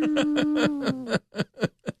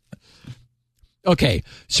 Okay,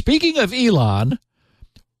 speaking of Elon,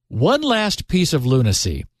 one last piece of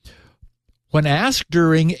lunacy. When asked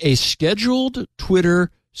during a scheduled Twitter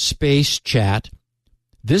space chat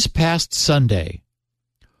this past Sunday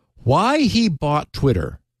why he bought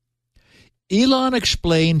Twitter, Elon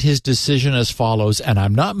explained his decision as follows, and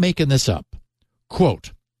I'm not making this up.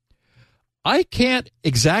 Quote, I can't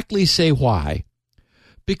exactly say why,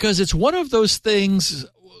 because it's one of those things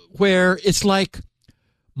where it's like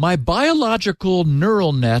my biological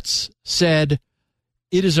neural nets said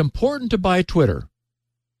it is important to buy Twitter.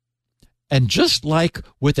 And just like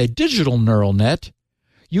with a digital neural net,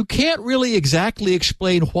 you can't really exactly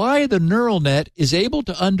explain why the neural net is able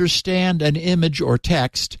to understand an image or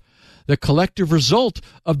text. The collective result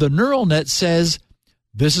of the neural net says,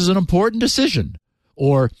 this is an important decision,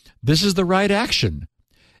 or this is the right action.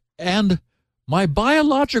 And my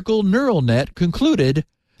biological neural net concluded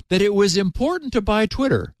that it was important to buy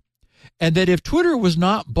Twitter, and that if Twitter was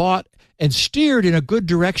not bought and steered in a good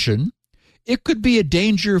direction, it could be a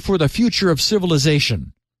danger for the future of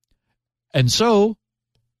civilization. And so,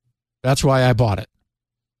 that's why I bought it.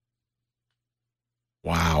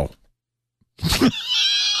 Wow.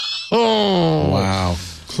 Wow.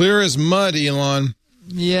 Clear as mud, Elon.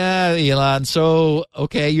 Yeah, Elon. So,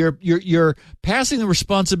 okay, you're passing the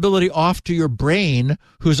responsibility off to your brain,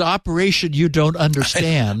 whose operation you don't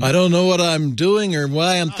understand. I don't know what I'm doing or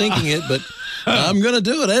why I'm thinking it, but I'm going to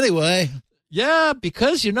do it anyway. Yeah,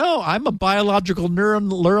 because, I'm a biological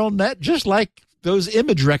neural net, just like those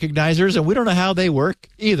image recognizers, and we don't know how they work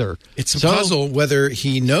either. It's a puzzle whether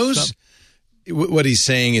he knows what he's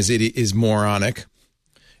saying is moronic,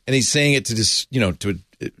 and he's saying it to just, to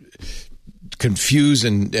confuse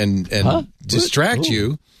and distract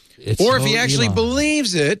you. Or if he actually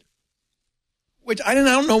believes it, which I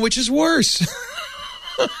don't know which is worse.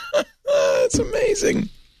 It's amazing.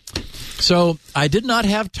 So I did not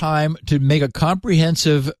have time to make a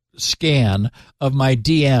comprehensive scan of my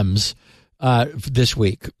DMs this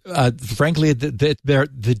week. Frankly, the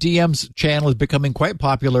DMs channel is becoming quite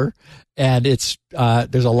popular, and there's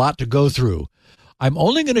a lot to go through. I'm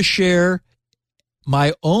only going to share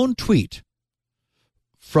my own tweet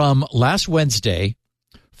from last Wednesday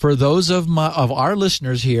for those of our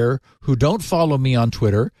listeners here who don't follow me on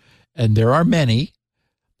Twitter, and there are many.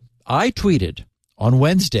 I tweeted on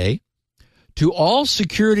Wednesday, to all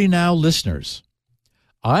Security Now listeners,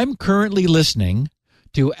 I'm currently listening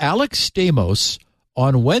to Alex Stamos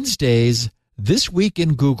on Wednesdays This Week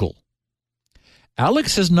in Google.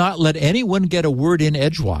 Alex has not let anyone get a word in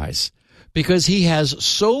edgewise because he has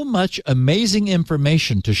so much amazing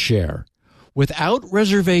information to share. Without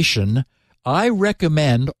reservation, I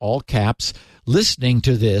recommend, all caps, listening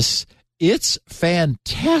to this. It's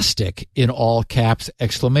fantastic, in all caps,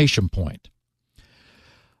 exclamation point.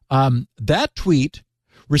 That tweet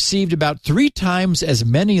received about 3 times as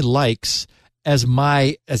many likes as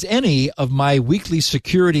any of my weekly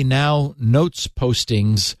Security Now notes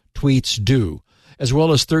postings tweets do, as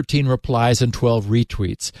well as 13 replies and 12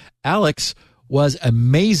 retweets. Alex was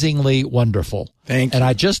amazingly wonderful. Thank you. And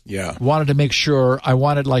I just wanted to make sure,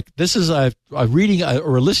 this is a reading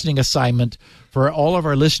or a listening assignment for all of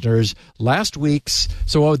our listeners. Last week's,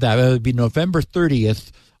 so what would that? It would be November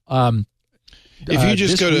 30th. If you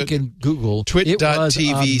just go to Google,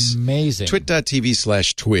 twit.tv, amazing.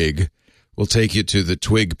 Twit.tv/twig will take you to the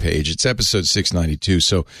Twig page. It's episode 692,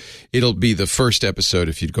 so it'll be the first episode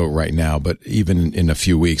if you'd go right now, but even in a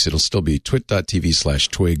few weeks, it'll still be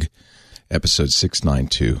twit.tv/twig, episode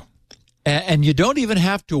 692. And you don't even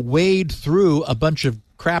have to wade through a bunch of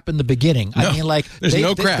crap in the beginning. No, I mean, there's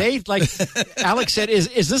no crap. Alex said,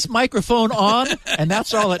 is this microphone on? And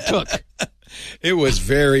that's all it took. It was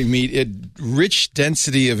very rich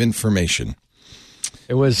density of information.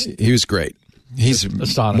 He was great. He's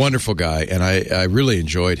a wonderful guy, and I really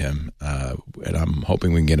enjoyed him, and I'm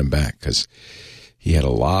hoping we can get him back because he had a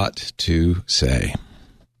lot to say.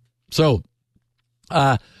 So,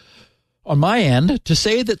 on my end, to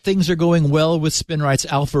say that things are going well with SpinRight's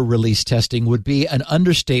alpha release testing would be an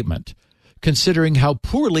understatement, considering how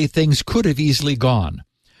poorly things could have easily gone.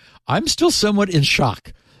 I'm still somewhat in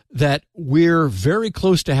shock that we're very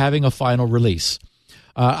close to having a final release.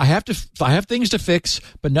 I have things to fix,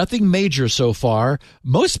 but nothing major so far.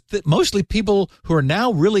 Mostly people who are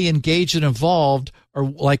now really engaged and involved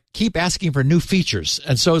are keep asking for new features,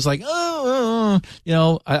 and so it's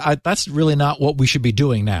that's really not what we should be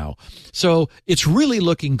doing now. So it's really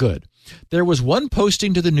looking good. There was one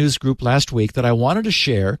posting to the news group last week that I wanted to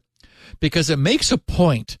share because it makes a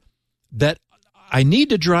point that I need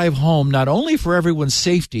to drive home, not only for everyone's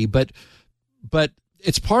safety, but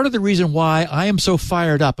it's part of the reason why I am so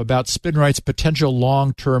fired up about SpinRight's potential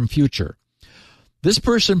long-term future. This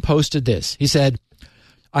person posted this. He said,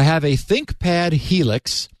 I have a ThinkPad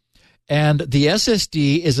Helix, and the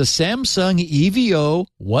SSD is a Samsung EVO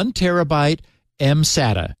 1 terabyte M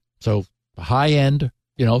SATA. So high-end,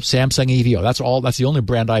 Samsung EVO. That's the only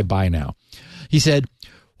brand I buy now. He said,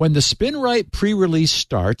 when the SpinRight pre-release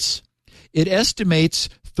starts, it estimates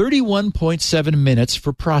 31.7 minutes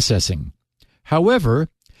for processing. However,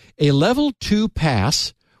 a level 2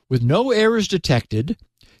 pass with no errors detected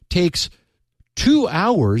takes 2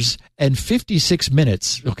 hours and 56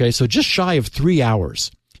 minutes. Okay, so just shy of 3 hours.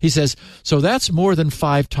 He says, so that's more than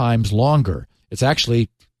 5 times longer. It's actually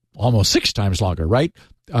almost 6 times longer, right?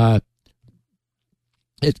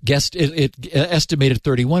 It estimated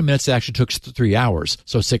 31 minutes. It actually took 3 hours,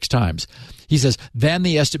 so 6 times. He says, than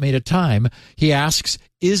the estimated time. He asks,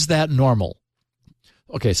 is that normal?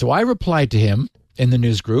 Okay, so I replied to him in the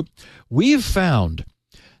news group, we've found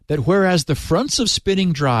that whereas the fronts of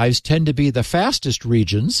spinning drives tend to be the fastest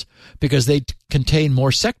regions because they contain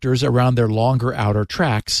more sectors around their longer outer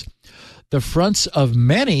tracks, the fronts of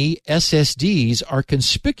many SSDs are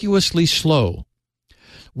conspicuously slow.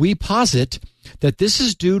 We posit that this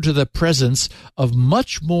is due to the presence of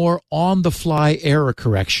much more on-the-fly error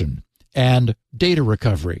correction and data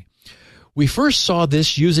recovery. We first saw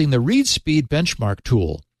this using the read speed benchmark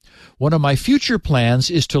tool. One of my future plans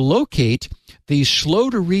is to locate these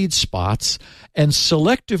slow-to-read spots and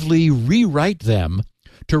selectively rewrite them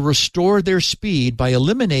to restore their speed by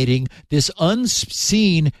eliminating this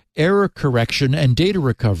unseen error correction and data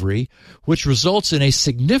recovery, which results in a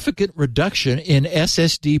significant reduction in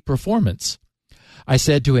SSD performance. I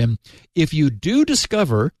said to him, if you do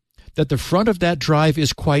discover that the front of that drive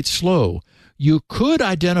is quite slow, you could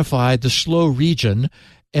identify the slow region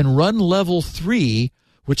and run level 3,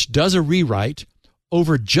 which does a rewrite,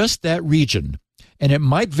 over just that region, and it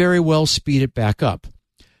might very well speed it back up.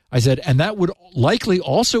 I said, and that would likely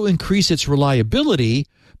also increase its reliability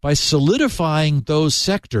by solidifying those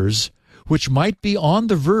sectors which might be on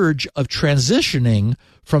the verge of transitioning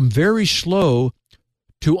from very slow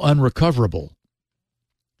to unrecoverable.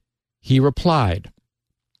 He replied,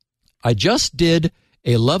 I just did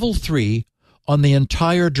a level 3 on the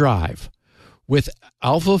entire drive with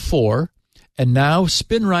Alpha 4, and now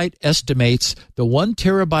SpinRite estimates the 1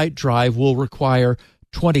 terabyte drive will require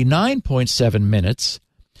 29.7 minutes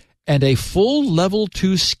and a full level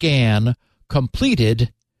 2 scan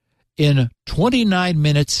completed in 29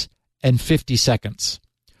 minutes and 50 seconds,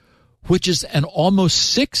 which is an almost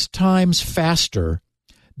 6 times faster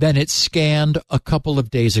than it scanned a couple of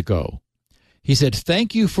days ago. He said,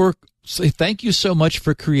 thank you so much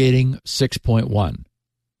for creating 6.1.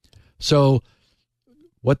 So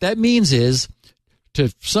what that means is,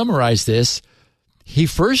 to summarize this, he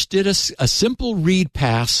first did a simple read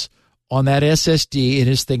pass on that SSD in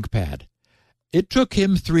his ThinkPad. It took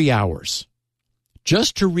him 3 hours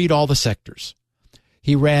just to read all the sectors.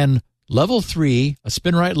 He ran level 3, a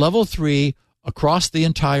SpinRite level 3, across the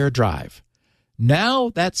entire drive. Now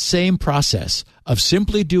that same process of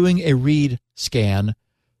simply doing a read scan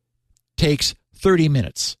takes 30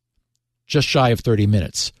 minutes, just shy of 30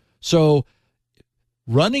 minutes. So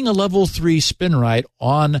running a level 3 SpinRite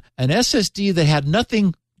on an SSD that had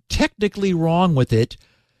nothing technically wrong with it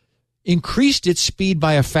increased its speed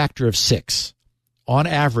by a factor of 6 on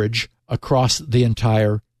average across the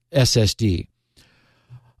entire SSD.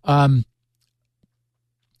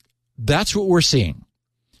 That's what we're seeing.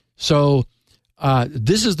 So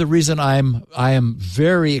this is the reason I am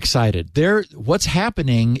very excited. What's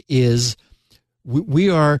happening is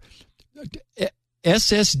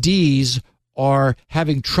SSDs are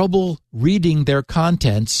having trouble reading their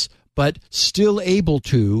contents, but still able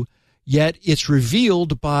to, yet it's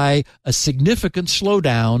revealed by a significant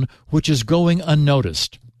slowdown, which is going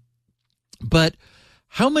unnoticed. But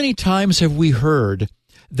how many times have we heard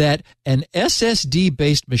that an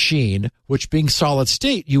SSD-based machine, which being solid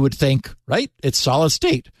state, you would think, right, it's solid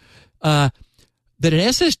state, that an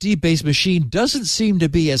SSD-based machine doesn't seem to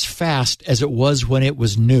be as fast as it was when it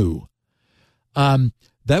was new?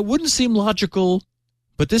 That wouldn't seem logical,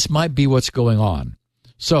 but this might be what's going on.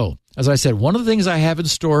 So, as I said, one of the things I have in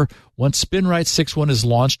store once SpinRite 6.1 is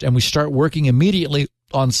launched and we start working immediately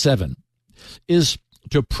on 7 is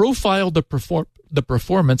to profile the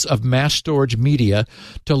performance of mass storage media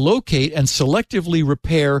to locate and selectively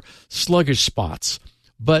repair sluggish spots.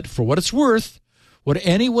 But for what it's worth, what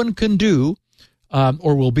anyone can do,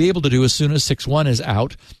 or will be able to do as soon as 6.1 is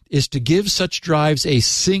out, is to give such drives a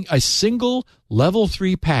single level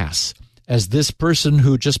 3 pass, as this person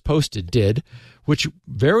who just posted did, which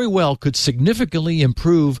very well could significantly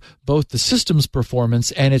improve both the system's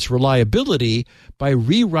performance and its reliability by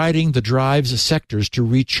rewriting the drive's sectors to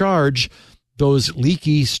recharge those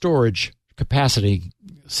leaky storage capacity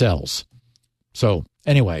cells. So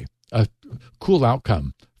anyway, a cool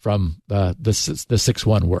outcome from the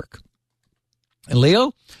 6.1 work. And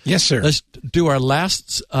Leo? Yes, sir. Let's do our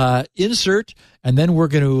last insert, and then we're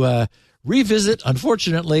going to revisit,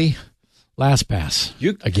 unfortunately, LastPass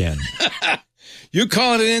again. You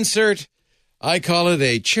call it an insert. I call it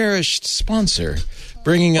a cherished sponsor,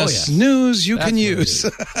 bringing us news you can use.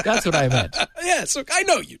 That's what I meant. Yes, I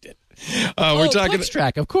know you did. We're talking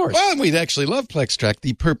PlexTrack, of course. Well, we'd actually love PlexTrack,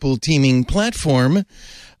 the purple teaming platform.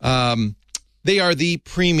 They are the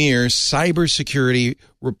premier cybersecurity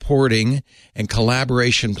reporting and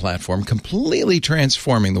collaboration platform, completely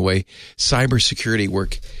transforming the way cybersecurity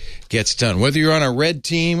work gets done. Whether you're on a red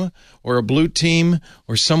team or a blue team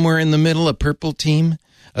or somewhere in the middle, a purple team,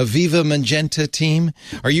 a Viva Magenta team,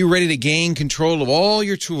 are you ready to gain control of all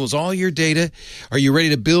your tools, all your data? Are you ready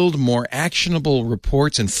to build more actionable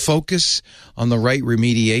reports and focus on the right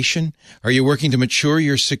remediation? Are you working to mature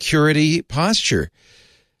your security posture?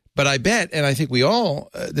 But I bet, and I think we all,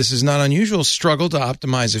 this is not unusual, struggle to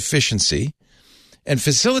optimize efficiency and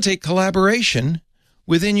facilitate collaboration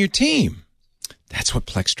within your team. That's what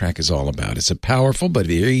PlexTrack is all about. It's a powerful but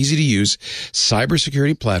very easy to use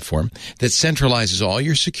cybersecurity platform that centralizes all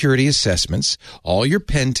your security assessments, all your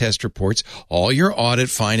pen test reports, all your audit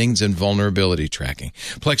findings, and vulnerability tracking.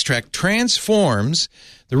 PlexTrack transforms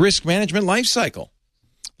the risk management lifecycle,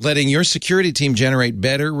 letting your security team generate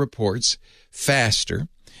better reports faster,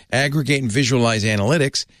 aggregate and visualize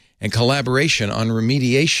analytics, and collaboration on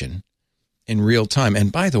remediation in real time.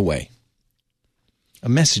 And by the way, a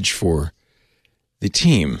message for the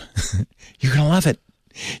team. You're going to love it.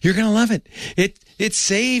 You're going to love it. It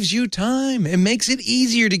saves you time. It makes it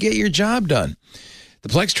easier to get your job done. The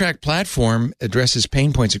PlexTrack platform addresses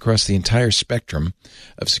pain points across the entire spectrum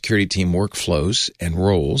of security team workflows and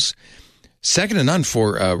roles. Second to none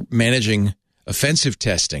for managing offensive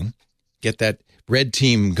testing. Get that red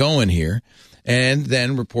team going here. And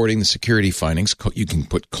then reporting the security findings. You can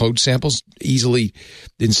put code samples easily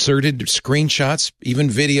inserted, screenshots, even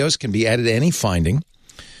videos can be added to any finding.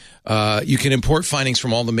 You can import findings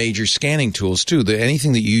from all the major scanning tools, too.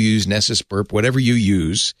 Anything that you use, Nessus, Burp, whatever you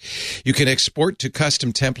use. You can export to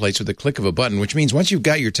custom templates with a click of a button, which means once you've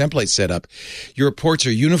got your template set up, your reports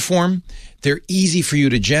are uniform. They're easy for you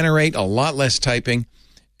to generate, a lot less typing.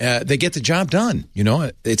 They get the job done. You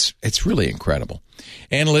know, it's really incredible.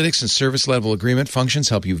 Analytics and service level agreement functions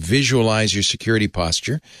help you visualize your security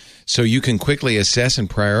posture so you can quickly assess and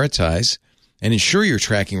prioritize and ensure you're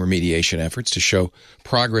tracking remediation efforts to show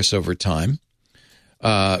progress over time.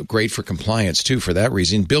 Great for compliance, too, for that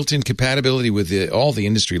reason. Built-in compatibility with all the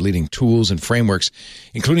industry-leading tools and frameworks,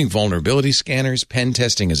 including vulnerability scanners, pen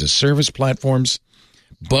testing as a service platforms,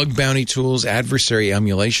 bug bounty tools, adversary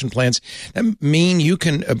emulation plans. That mean you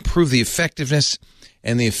can improve the effectiveness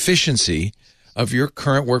and the efficiency of your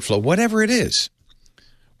current workflow, whatever it is.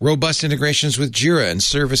 Robust integrations with Jira and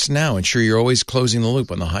ServiceNow ensure you're always closing the loop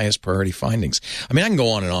on the highest priority findings. I mean, I can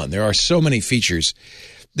go on and on. There are so many features.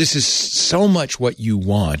 This is so much what you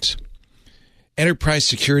want. Enterprise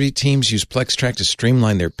security teams use PlexTrack to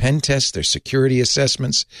streamline their pen tests, their security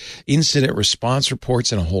assessments, incident response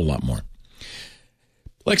reports, and a whole lot more.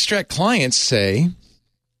 PlexTrack clients say,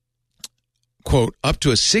 quote, up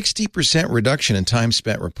to a 60% reduction in time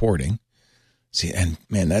spent reporting. See, and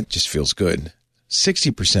man, that just feels good.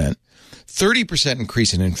 60%, 30%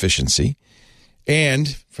 increase in efficiency,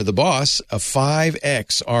 and for the boss, a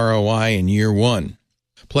 5x ROI in year one.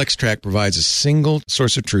 PlexTrack provides a single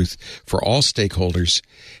source of truth for all stakeholders,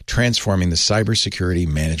 transforming the cybersecurity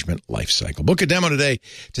management lifecycle. Book a demo today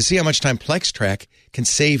to see how much time PlexTrack can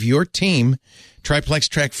save your team. Try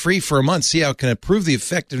PlexTrack free for a month. See how it can improve the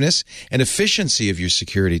effectiveness and efficiency of your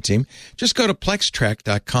security team. Just go to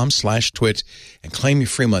plextrack.com/twit and claim your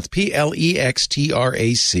free month.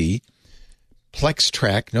 PLEXTRAC.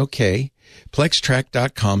 PlexTrack, no K.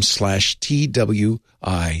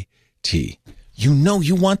 Plextrack.com/TWIT. You know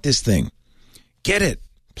you want this thing. Get it.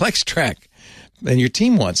 PlexTrack. And your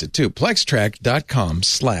team wants it too.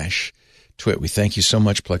 Plextrack.com/twit. We thank you so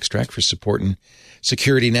much, PlexTrack, for supporting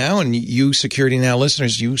Security Now, and you Security Now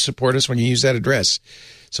listeners, you support us when you use that address.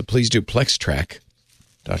 So please do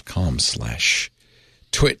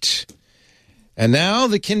plextrack.com/twit. And now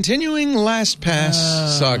the continuing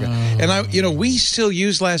LastPass saga. And we still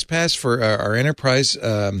use LastPass for our enterprise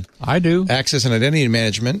I do. access and identity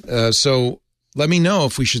management. So let me know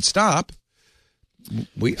if we should stop.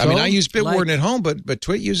 I use Bitwarden at home, but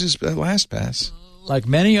Twit uses LastPass. Like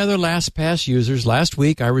many other LastPass users, last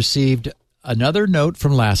week I received another note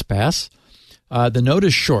from LastPass. The note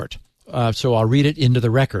is short, so I'll read it into the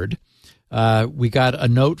record. We got a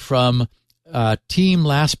note from Team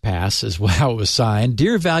LastPass, is how it was signed.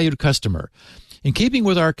 Dear valued customer, in keeping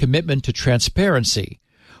with our commitment to transparency,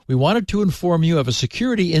 we wanted to inform you of a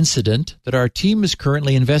security incident that our team is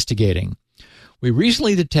currently investigating. We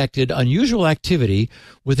recently detected unusual activity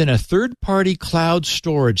within a third-party cloud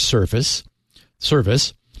storage service,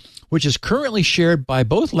 which is currently shared by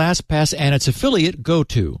both LastPass and its affiliate,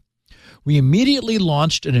 GoTo. We immediately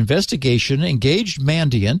launched an investigation, engaged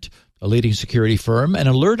Mandiant, a leading security firm, and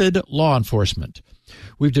alerted law enforcement.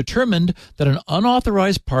 We've determined that an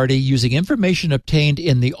unauthorized party using information obtained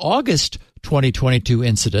in the August 2022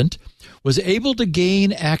 incident was able to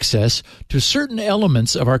gain access to certain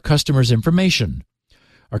elements of our customers' information.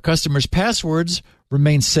 Our customers' passwords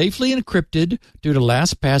remain safely encrypted due to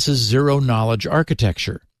LastPass's zero-knowledge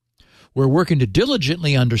architecture. We're working to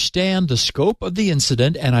diligently understand the scope of the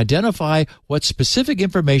incident and identify what specific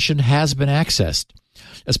information has been accessed.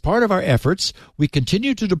 As part of our efforts, we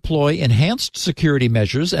continue to deploy enhanced security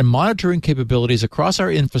measures and monitoring capabilities across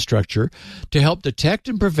our infrastructure to help detect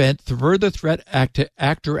and prevent further threat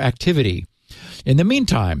actor activity. In the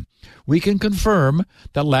meantime, we can confirm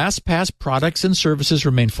that LastPass products and services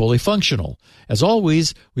remain fully functional. As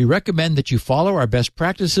always, we recommend that you follow our best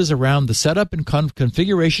practices around the setup and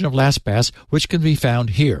configuration of LastPass, which can be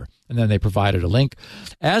found here. And then they provided a link.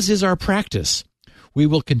 As is our practice, we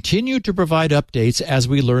will continue to provide updates as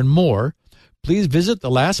we learn more. Please visit the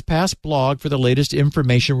LastPass blog for the latest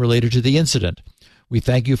information related to the incident. We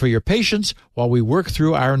thank you for your patience while we work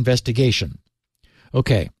through our investigation.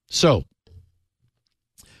 Okay, so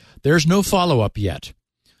There's no follow-up yet.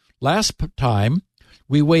 Last time,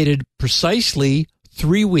 we waited precisely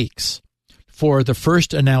 3 weeks for the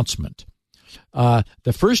first announcement.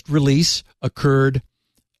 The first release occurred.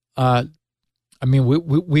 We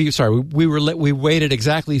waited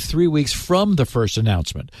exactly 3 weeks from the first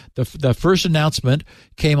announcement. The first announcement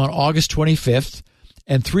came on August 25th,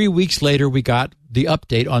 and 3 weeks later we got the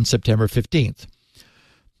update on September 15th.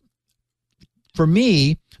 For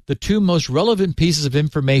me, the two most relevant pieces of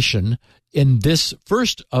information in this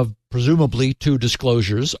first of presumably two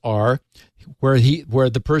disclosures are where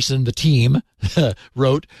the person, the team,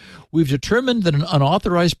 wrote, "We've determined that an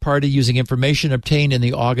unauthorized party using information obtained in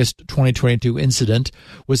the August 2022 incident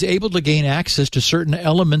was able to gain access to certain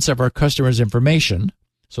elements of our customers' information,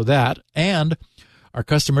 so that, and our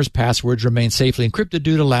customers' passwords remain safely encrypted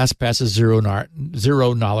due to LastPass's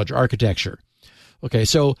zero knowledge architecture." Okay,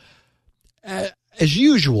 so as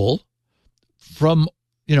usual, from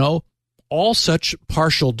all such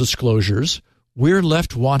partial disclosures, we're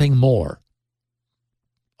left wanting more.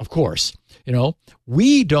 Of course,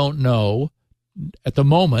 we don't know at the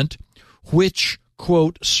moment which,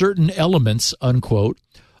 quote, certain elements, unquote,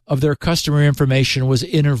 of their customer information was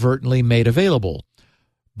inadvertently made available.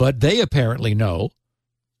 But they apparently know.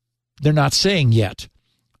 They're not saying yet.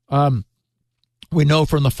 We know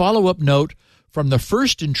from the follow-up note from the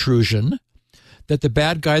first intrusion that the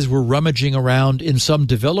bad guys were rummaging around in some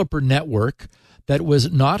developer network that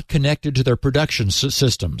was not connected to their production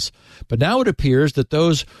systems. But now it appears that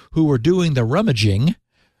those who were doing the rummaging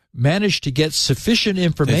managed to get sufficient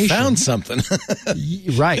information. They found something.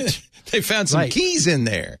 Right. They found some keys in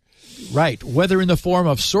there. Right. Whether in the form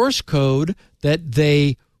of source code that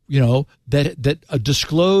they, that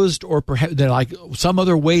disclosed, or perhaps like some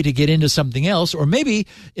other way to get into something else, or maybe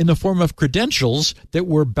in the form of credentials that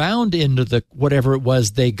were bound into the whatever it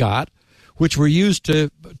was they got, which were used to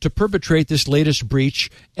perpetrate this latest breach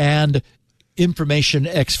and information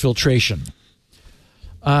exfiltration.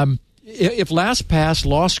 If LastPass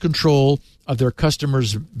lost control of their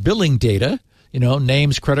customers' billing data,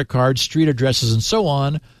 names, credit cards, street addresses, and so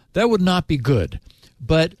on, that would not be good.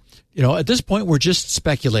 But, at this point, we're just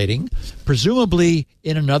speculating. Presumably,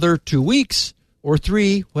 in another 2 weeks or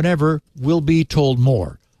 3, whenever, we'll be told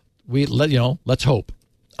more. Let's hope.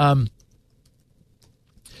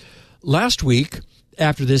 Last week,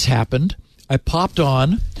 after this happened, I popped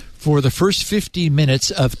on for the first 15 minutes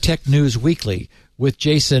of Tech News Weekly with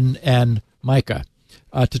Jason and Micah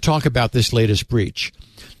to talk about this latest breach.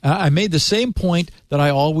 I made the same point that I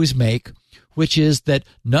always make, which is that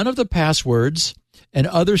none of the passwords and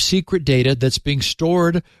other secret data that's being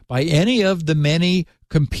stored by any of the many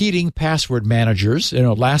competing password managers,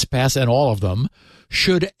 LastPass and all of them,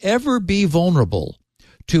 should ever be vulnerable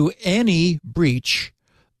to any breach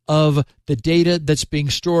of the data that's being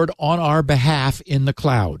stored on our behalf in the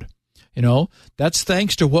cloud. That's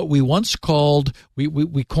thanks to what we once called,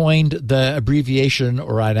 we coined the abbreviation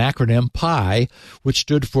or an acronym PI, which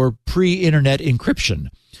stood for pre-internet encryption,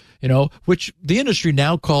 which the industry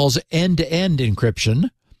now calls end-to-end encryption,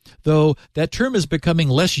 though that term is becoming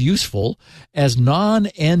less useful as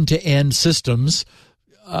non-end-to-end systems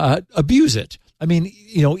abuse it. I mean,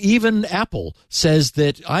 even Apple says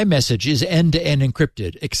that iMessage is end-to-end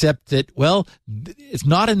encrypted, except that, it's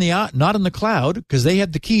not in the cloud because they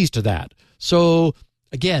have the keys to that. So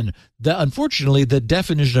again, unfortunately, the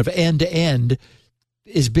definition of end-to-end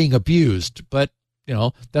is being abused. But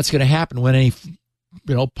that's going to happen when any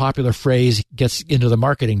popular phrase gets into the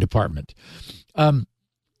marketing department. But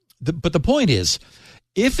the point is,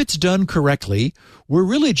 if it's done correctly, we're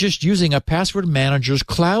really just using a password manager's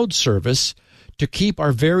cloud service to keep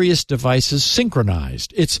our various devices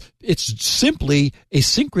synchronized. It's simply a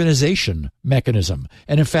synchronization mechanism.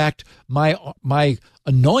 And in fact, my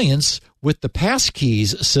annoyance with the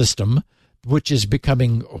passkeys system, which is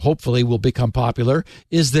hopefully will become popular,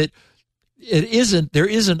 is that there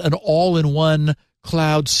isn't an all-in-one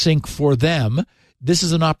cloud sync for them. This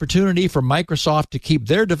is an opportunity for Microsoft to keep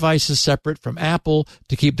their devices separate from Apple,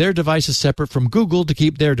 to keep their devices separate from Google, to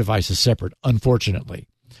keep their devices separate, unfortunately.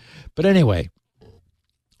 But anyway,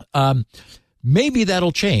 maybe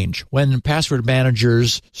that'll change when password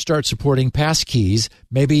managers start supporting passkeys.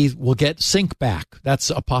 Maybe we'll get sync back.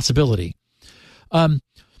 That's a possibility. The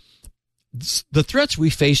threats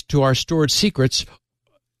we face to our stored secrets,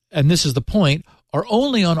 and this is the point, are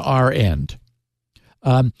only on our end.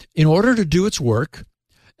 In order to do its work,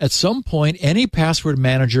 at some point, any password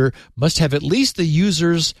manager must have at least the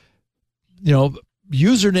user's,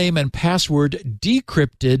 username and password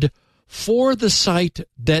decrypted for the site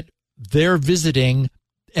that they're visiting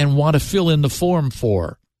and want to fill in the form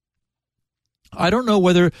for. I don't know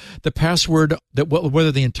whether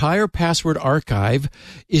whether the entire password archive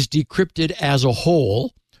is decrypted as a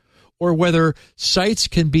whole, or whether sites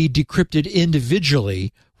can be decrypted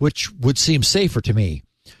individually, which would seem safer to me.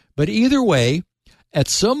 But either way, at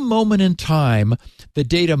some moment in time, the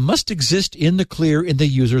data must exist in the clear in the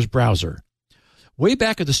user's browser. Way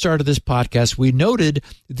back at the start of this podcast, we noted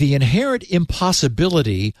the inherent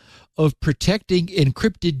impossibility of protecting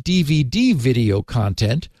encrypted DVD video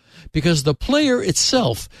content because the player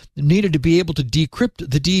itself needed to be able to decrypt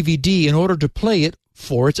the DVD in order to play it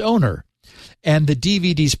for its owner. And the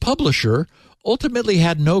DVD's publisher ultimately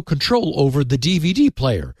had no control over the DVD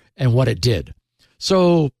player and what it did.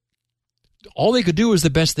 So all they could do was the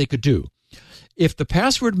best they could do. If the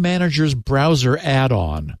Password Manager's browser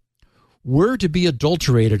add-on were to be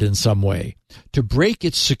adulterated in some way to break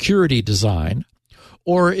its security design,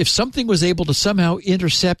 or if something was able to somehow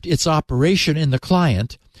intercept its operation in the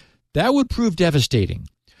client, that would prove devastating.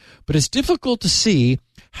 But it's difficult to see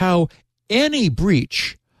how any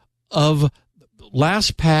breach of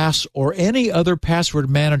LastPass or any other password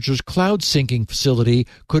manager's cloud syncing facility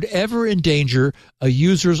could ever endanger a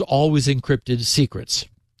user's always encrypted secrets.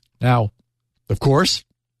 Now, of course,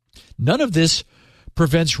 none of this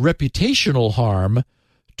prevents reputational harm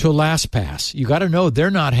to LastPass. You got to know they're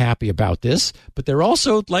not happy about this, but they're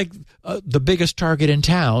also like the biggest target in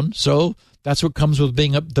town, so that's what comes with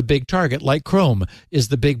being the big target, like Chrome is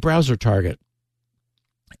the big browser target.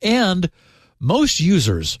 And most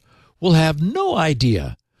users will have no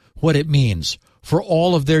idea what it means for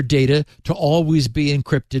all of their data to always be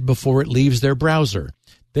encrypted before it leaves their browser.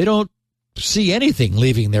 They don't see anything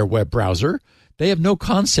leaving their web browser. They have no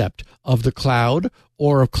concept of the cloud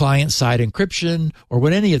or of client-side encryption or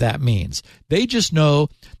what any of that means. They just know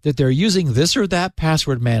that they're using this or that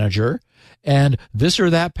password manager, and this or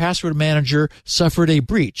that password manager suffered a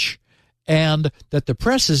breach, and that the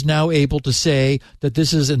press is now able to say that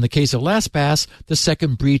this is, in the case of LastPass, the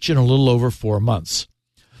second breach in a little over 4 months.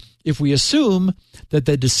 If we assume that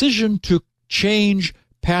the decision to change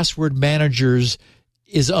password managers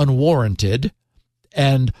is unwarranted,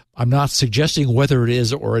 and I'm not suggesting whether it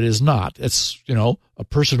is or it is not, it's, a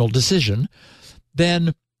personal decision,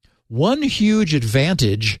 then one huge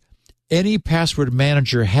advantage any password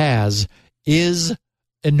manager has is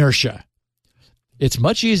inertia. It's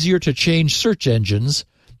much easier to change search engines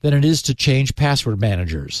than it is to change password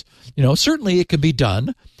managers. Certainly it can be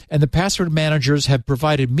done, and the password managers have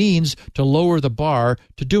provided means to lower the bar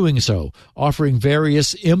to doing so, offering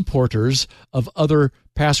various importers of other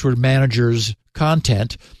password managers'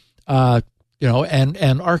 content, and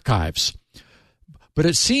archives. But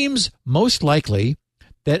it seems most likely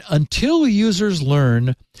that until users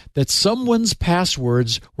learn that someone's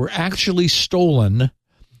passwords were actually stolen,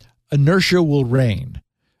 inertia will reign.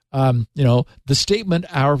 The statement,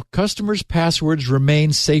 our customers' passwords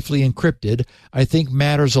remain safely encrypted, I think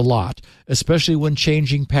matters a lot, especially when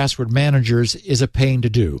changing password managers is a pain to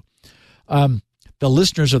do. The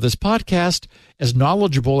listeners of this podcast, as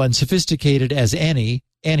knowledgeable and sophisticated as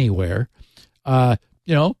anywhere,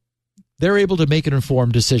 they're able to make an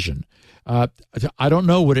informed decision. I don't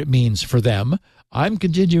know what it means for them. I'm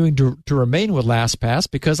continuing to remain with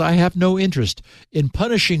LastPass because I have no interest in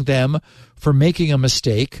punishing them for making a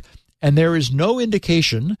mistake, and there is no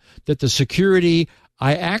indication that the security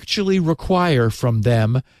I actually require from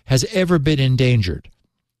them has ever been endangered.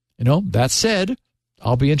 That said,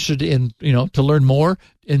 I'll be interested in, to learn more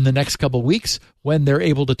in the next couple of weeks when they're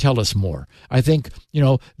able to tell us more. I think,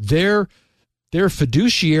 their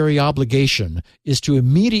fiduciary obligation is to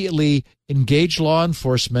immediately engage law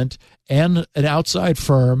enforcement and an outside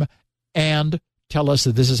firm and tell us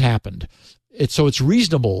that this has happened. So it's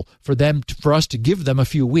reasonable for us to give them a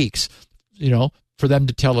few weeks, for them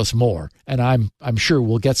to tell us more. And I'm sure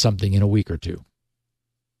we'll get something in a week or two.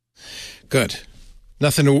 Good.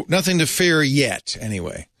 Nothing to fear yet,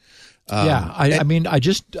 anyway.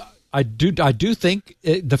 I do think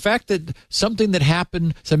the fact that something that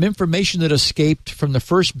happened, some information that escaped from the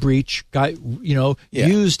first breach got,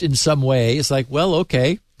 used in some way, it's like, well,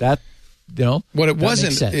 okay, what it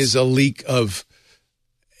wasn't is a leak of,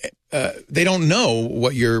 they don't know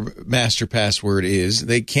what your master password is.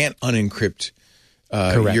 They can't unencrypt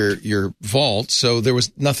your vault. So there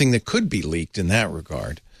was nothing that could be leaked in that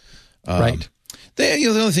regard. Right. The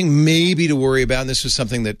only thing maybe to worry about, and this was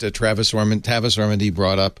something that Tavis Ormandy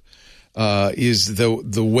brought up, is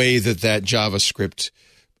the way that JavaScript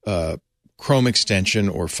Chrome extension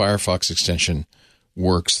or Firefox extension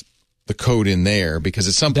works, the code in there, because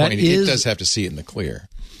at some point it does have to see it in the clear.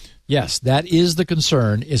 Yes, that is the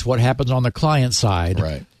concern, is what happens on the client side,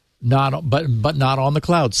 right? But not on the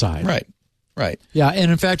cloud side, right? Right. Yeah,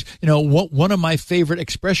 and in fact, one of my favorite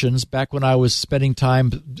expressions back when I was spending time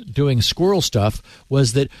doing squirrel stuff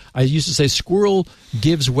was that I used to say, "Squirrel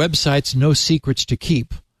gives websites no secrets to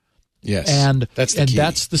keep." Yes, and that's the key.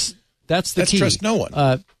 That's the key. Trust no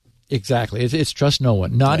one. Exactly, it's trust no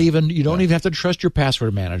one. Not even you don't even have to trust your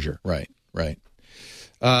password manager. Right.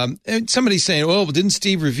 And somebody's saying, "Well, didn't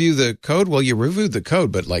Steve review the code?" Well, you reviewed the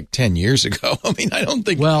code, but like 10 years ago. I mean, I don't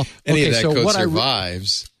think any of that code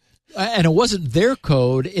survives. And it wasn't their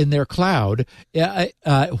code in their cloud.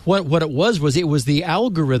 What it was the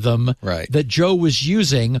algorithm that Joe was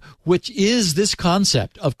using, which is this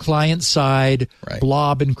concept of client-side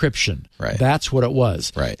blob encryption. Right. That's what it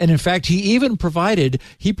was. Right. And in fact, he provided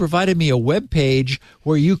me a web page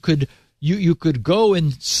where you could go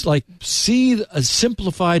and see a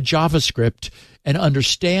simplified JavaScript and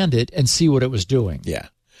understand it and see what it was doing. Yeah.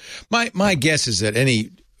 My guess is that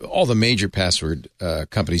all the major password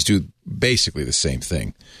companies do basically the same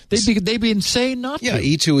thing. They'd be insane not to. Yeah,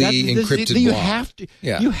 E2E encrypted blob.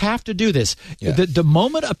 You have to do this. Yeah. The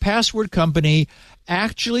moment a password company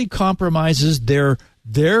actually compromises their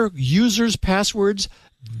users' passwords,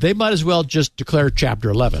 they might as well just declare Chapter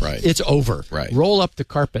 11. Right. It's over. Right. Roll up the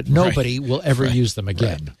carpet. Nobody will ever use them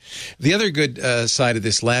again. Right. The other good side of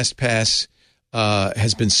this LastPass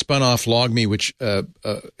has been spun off LogMe, which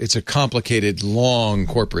it's a complicated, long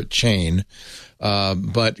corporate chain.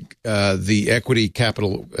 But the equity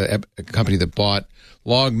capital company that bought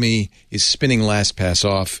LogMe is spinning LastPass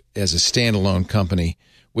off as a standalone company,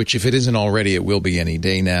 which if it isn't already, it will be any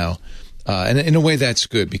day now. And in a way, that's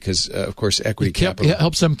good because, of course, equity capital it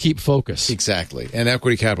helps them keep focus. Exactly. And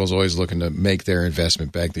equity capital is always looking to make their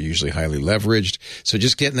investment back. They're usually highly leveraged. So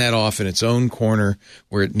just getting that off in its own corner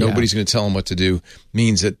where nobody's going to tell them what to do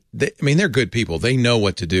means that, they're good people. They know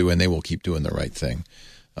what to do, and they will keep doing the right thing.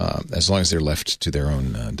 As long as they're left to their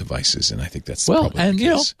own devices, and I think that's probably and the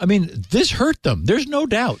case. This hurt them. There's no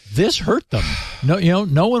doubt this hurt them.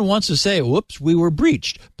 No one wants to say, "Whoops, we were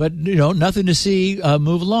breached," but nothing to see.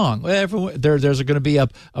 Move along. There's going to be a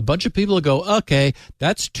bunch of people who go, "Okay,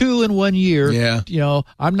 that's 2 in 1 year." Yeah.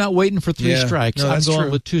 I'm not waiting for 3 strikes. No, I'm going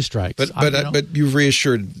true. with 2 strikes. But you've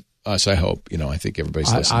reassured us, I hope. I think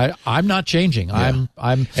everybody's listening. I'm not changing. Yeah.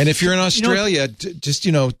 I'm. And if you're in Australia,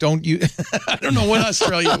 don't you? I don't know what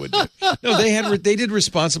Australia would do. No, they did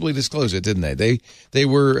responsibly disclose it, didn't they? They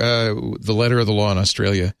were the letter of the law in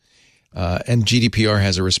Australia, and GDPR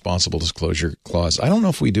has a responsible disclosure clause. I don't know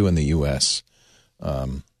if we do in the U.S.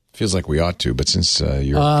 Feels like we ought to, but since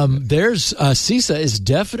you're there's CISA is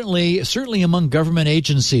certainly among government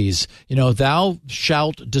agencies. Thou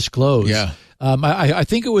shalt disclose. Yeah. I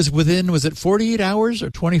think it was was it 48 hours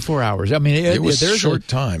or 24 hours? I mean, it was a short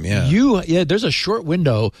time. Yeah. There's a short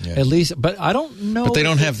window at least, but I don't know. But they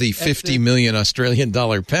don't have the 50 million Australian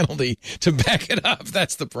dollar penalty to back it up.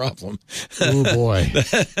 That's the problem. Oh boy,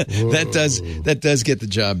 that does get the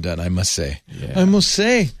job done. I must say. Yeah. I must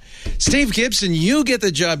say. Steve Gibson, you get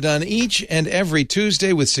the job done each and every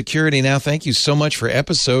Tuesday with Security Now. Thank you so much for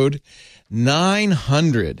episode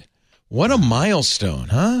 900. What a milestone,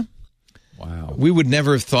 huh? Wow. We would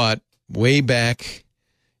never have thought way back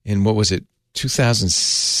in,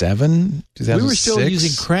 2007, 2006? We were still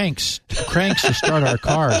using cranks to start our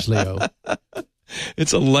cars, Leo.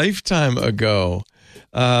 It's a lifetime ago.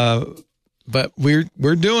 But we're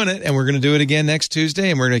doing it, and we're going to do it again next Tuesday,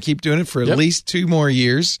 and we're going to keep doing it for at least 2 more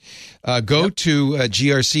years. Go to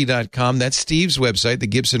grc.com. That's Steve's website, the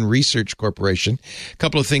Gibson Research Corporation. A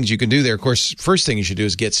couple of things you can do there. Of course, first thing you should do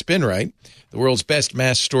is get SpinRite, the world's best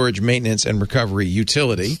mass storage, maintenance, and recovery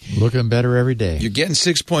utility. Looking better every day. You're getting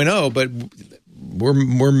 6.0, but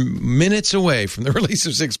we're minutes away from the release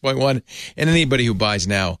of 6.1, and anybody who buys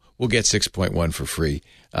now will get 6.1 for free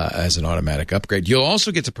as an automatic upgrade. You'll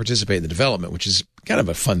also get to participate in the development, which is kind of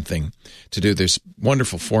a fun thing to do. There's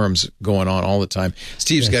wonderful forums going on all the time.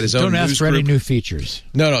 Steve's got his own news group. Don't ask for any new features.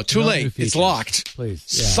 No, too late. It's locked. Please.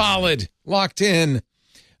 Yeah. Solid. Locked in.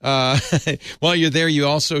 While you're there, you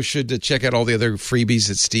also should check out all the other freebies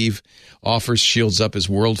that Steve offers. Shields Up his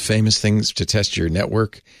world-famous things to test your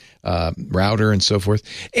network, router, and so forth.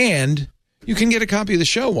 And you can get a copy of the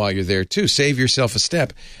show while you're there, too. Save yourself a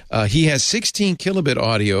step. He has 16 kilobit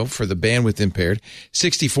audio for the bandwidth impaired,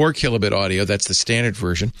 64 kilobit audio, that's the standard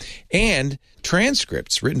version, and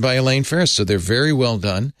transcripts written by Elaine Ferris. So they're very well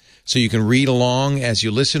done. So you can read along as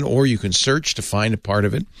you listen, or you can search to find a part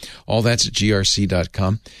of it. All that's at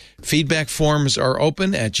grc.com. Feedback forms are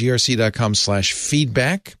open at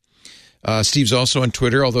grc.com/feedback. Steve's also on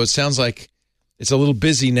Twitter, although it sounds like it's a little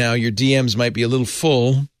busy now. Your DMs might be a little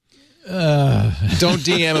full. Don't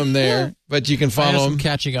DM him there, but you can follow him.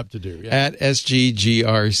 Catching up to do at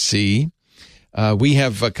SGGRC. We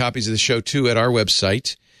have copies of the show, too, at our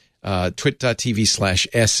website,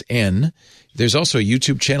 twit.tv/SN. There's also a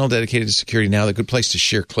YouTube channel dedicated to security now, a good place to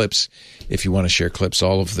share clips if you want to share clips.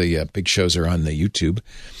 All of the big shows are on the YouTube.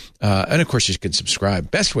 And, of course, you can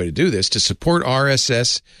subscribe. Best way to do this, to support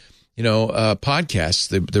RSS, podcasts,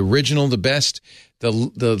 the original, the best,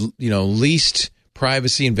 the least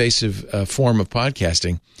privacy invasive form of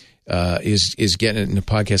podcasting is getting it in a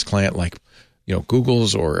podcast client like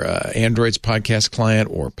Google's or Android's podcast client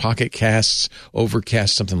or Pocket Casts,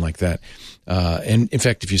 Overcast, something like that. And in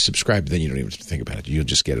fact, if you subscribe, then you don't even think about it. You'll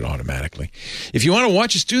just get it automatically. If you want to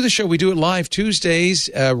watch us do the show, we do it live Tuesdays,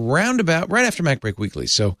 right after Mac Break Weekly.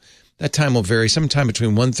 So that time will vary, sometime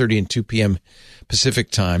between 1:30 and 2 p.m. Pacific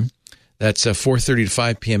time. That's 4:30 to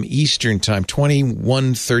 5 p.m. Eastern time,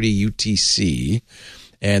 21:30 UTC.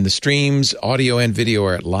 And the streams, audio and video,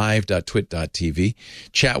 are at live.twit.tv.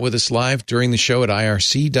 Chat with us live during the show at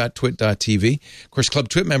irc.twit.tv. Of course, Club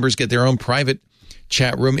Twit members get their own private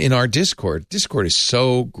chat room in our Discord. Discord is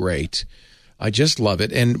so great. I just love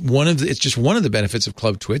it. And it's just one of the benefits of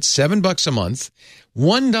Club Twit. $7 a month,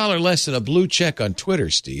 $1 less than a blue check on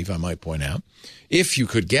Twitter, Steve, I might point out. If you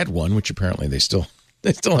could get one, which apparently they still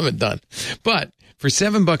haven't done. But for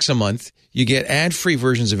 $7 a month, you get ad-free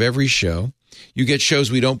versions of every show. You get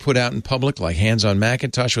shows we don't put out in public, like Hands on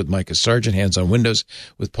Macintosh with Micah Sargent, Hands on Windows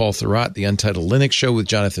with Paul Thurrott, the Untitled Linux Show with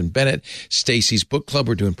Jonathan Bennett, Stacy's Book Club.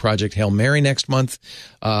 We're doing Project Hail Mary next month.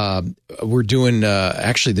 We're doing,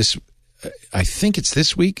 actually, I think it's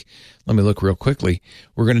this week. Let me look real quickly.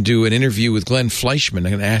 We're going to do an interview with Glenn Fleischman.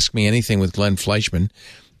 I'm going to Ask Me Anything with Glenn Fleischman.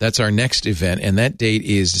 That's our next event, and that date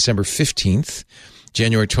is December 15th.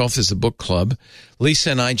 January 12th is the book club.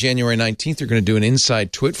 Lisa and I, January 19th, are going to do an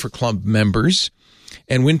Inside Twit for club members.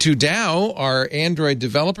 And Wintu Dow, our Android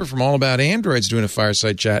developer from All About Android, is doing a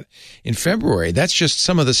fireside chat in February. That's just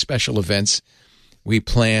some of the special events we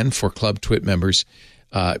plan for Club Twit members.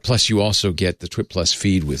 Plus, you also get the Twit Plus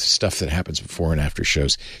feed with stuff that happens before and after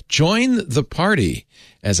shows. Join the party,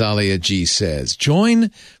 as Alia G says. Join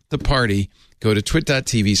the party. Go to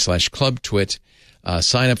twit.tv/clubtwit.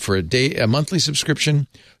 Sign up for a monthly subscription.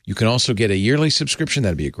 You can also get a yearly subscription.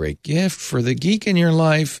 That'd be a great gift for the geek in your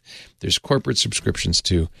life. There's corporate subscriptions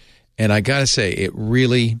too. And I got to say, it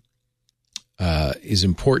really is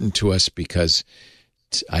important to us because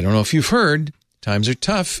I don't know if you've heard, times are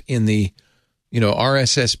tough in the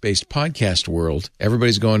RSS-based podcast world.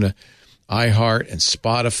 Everybody's going to iHeart and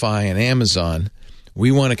Spotify and Amazon.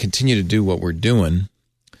 We want to continue to do what we're doing.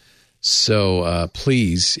 So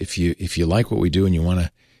please, if you like what we do and you want to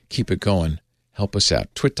keep it going, help us out.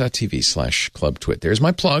 Twit.tv/clubtwit. There's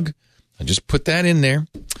my plug. I just put that in there.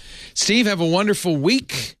 Steve, have a wonderful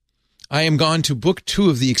week. I am gone to book 2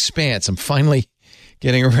 of The Expanse. I'm finally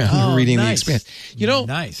getting around to reading The Expanse.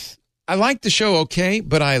 Nice. I like the show okay,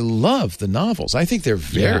 but I love the novels. I think they're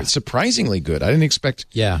very surprisingly good. I didn't expect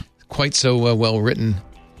quite so well written.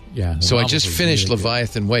 Yeah. So I just finished really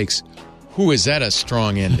Leviathan Wakes. Who is that a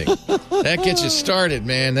strong ending? That gets you started,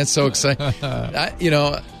 man. That's so exciting.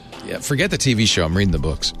 Forget the TV show. I'm reading the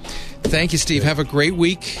books. Thank you, Steve. Have a great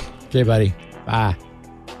week. Okay, buddy. Bye.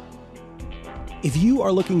 If you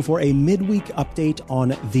are looking for a midweek update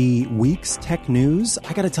on the week's tech news,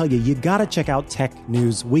 I got to tell you got to check out Tech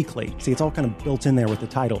News Weekly. See, it's all kind of built in there with the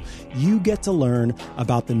title. You get to learn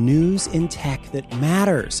about the news in tech that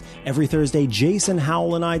matters. Every Thursday, Jason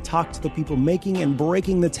Howell and I talk to the people making and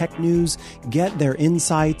breaking the tech news, get their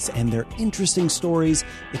insights and their interesting stories.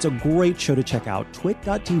 It's a great show to check out.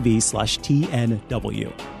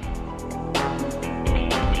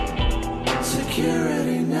 twit.tv/TNW. Security.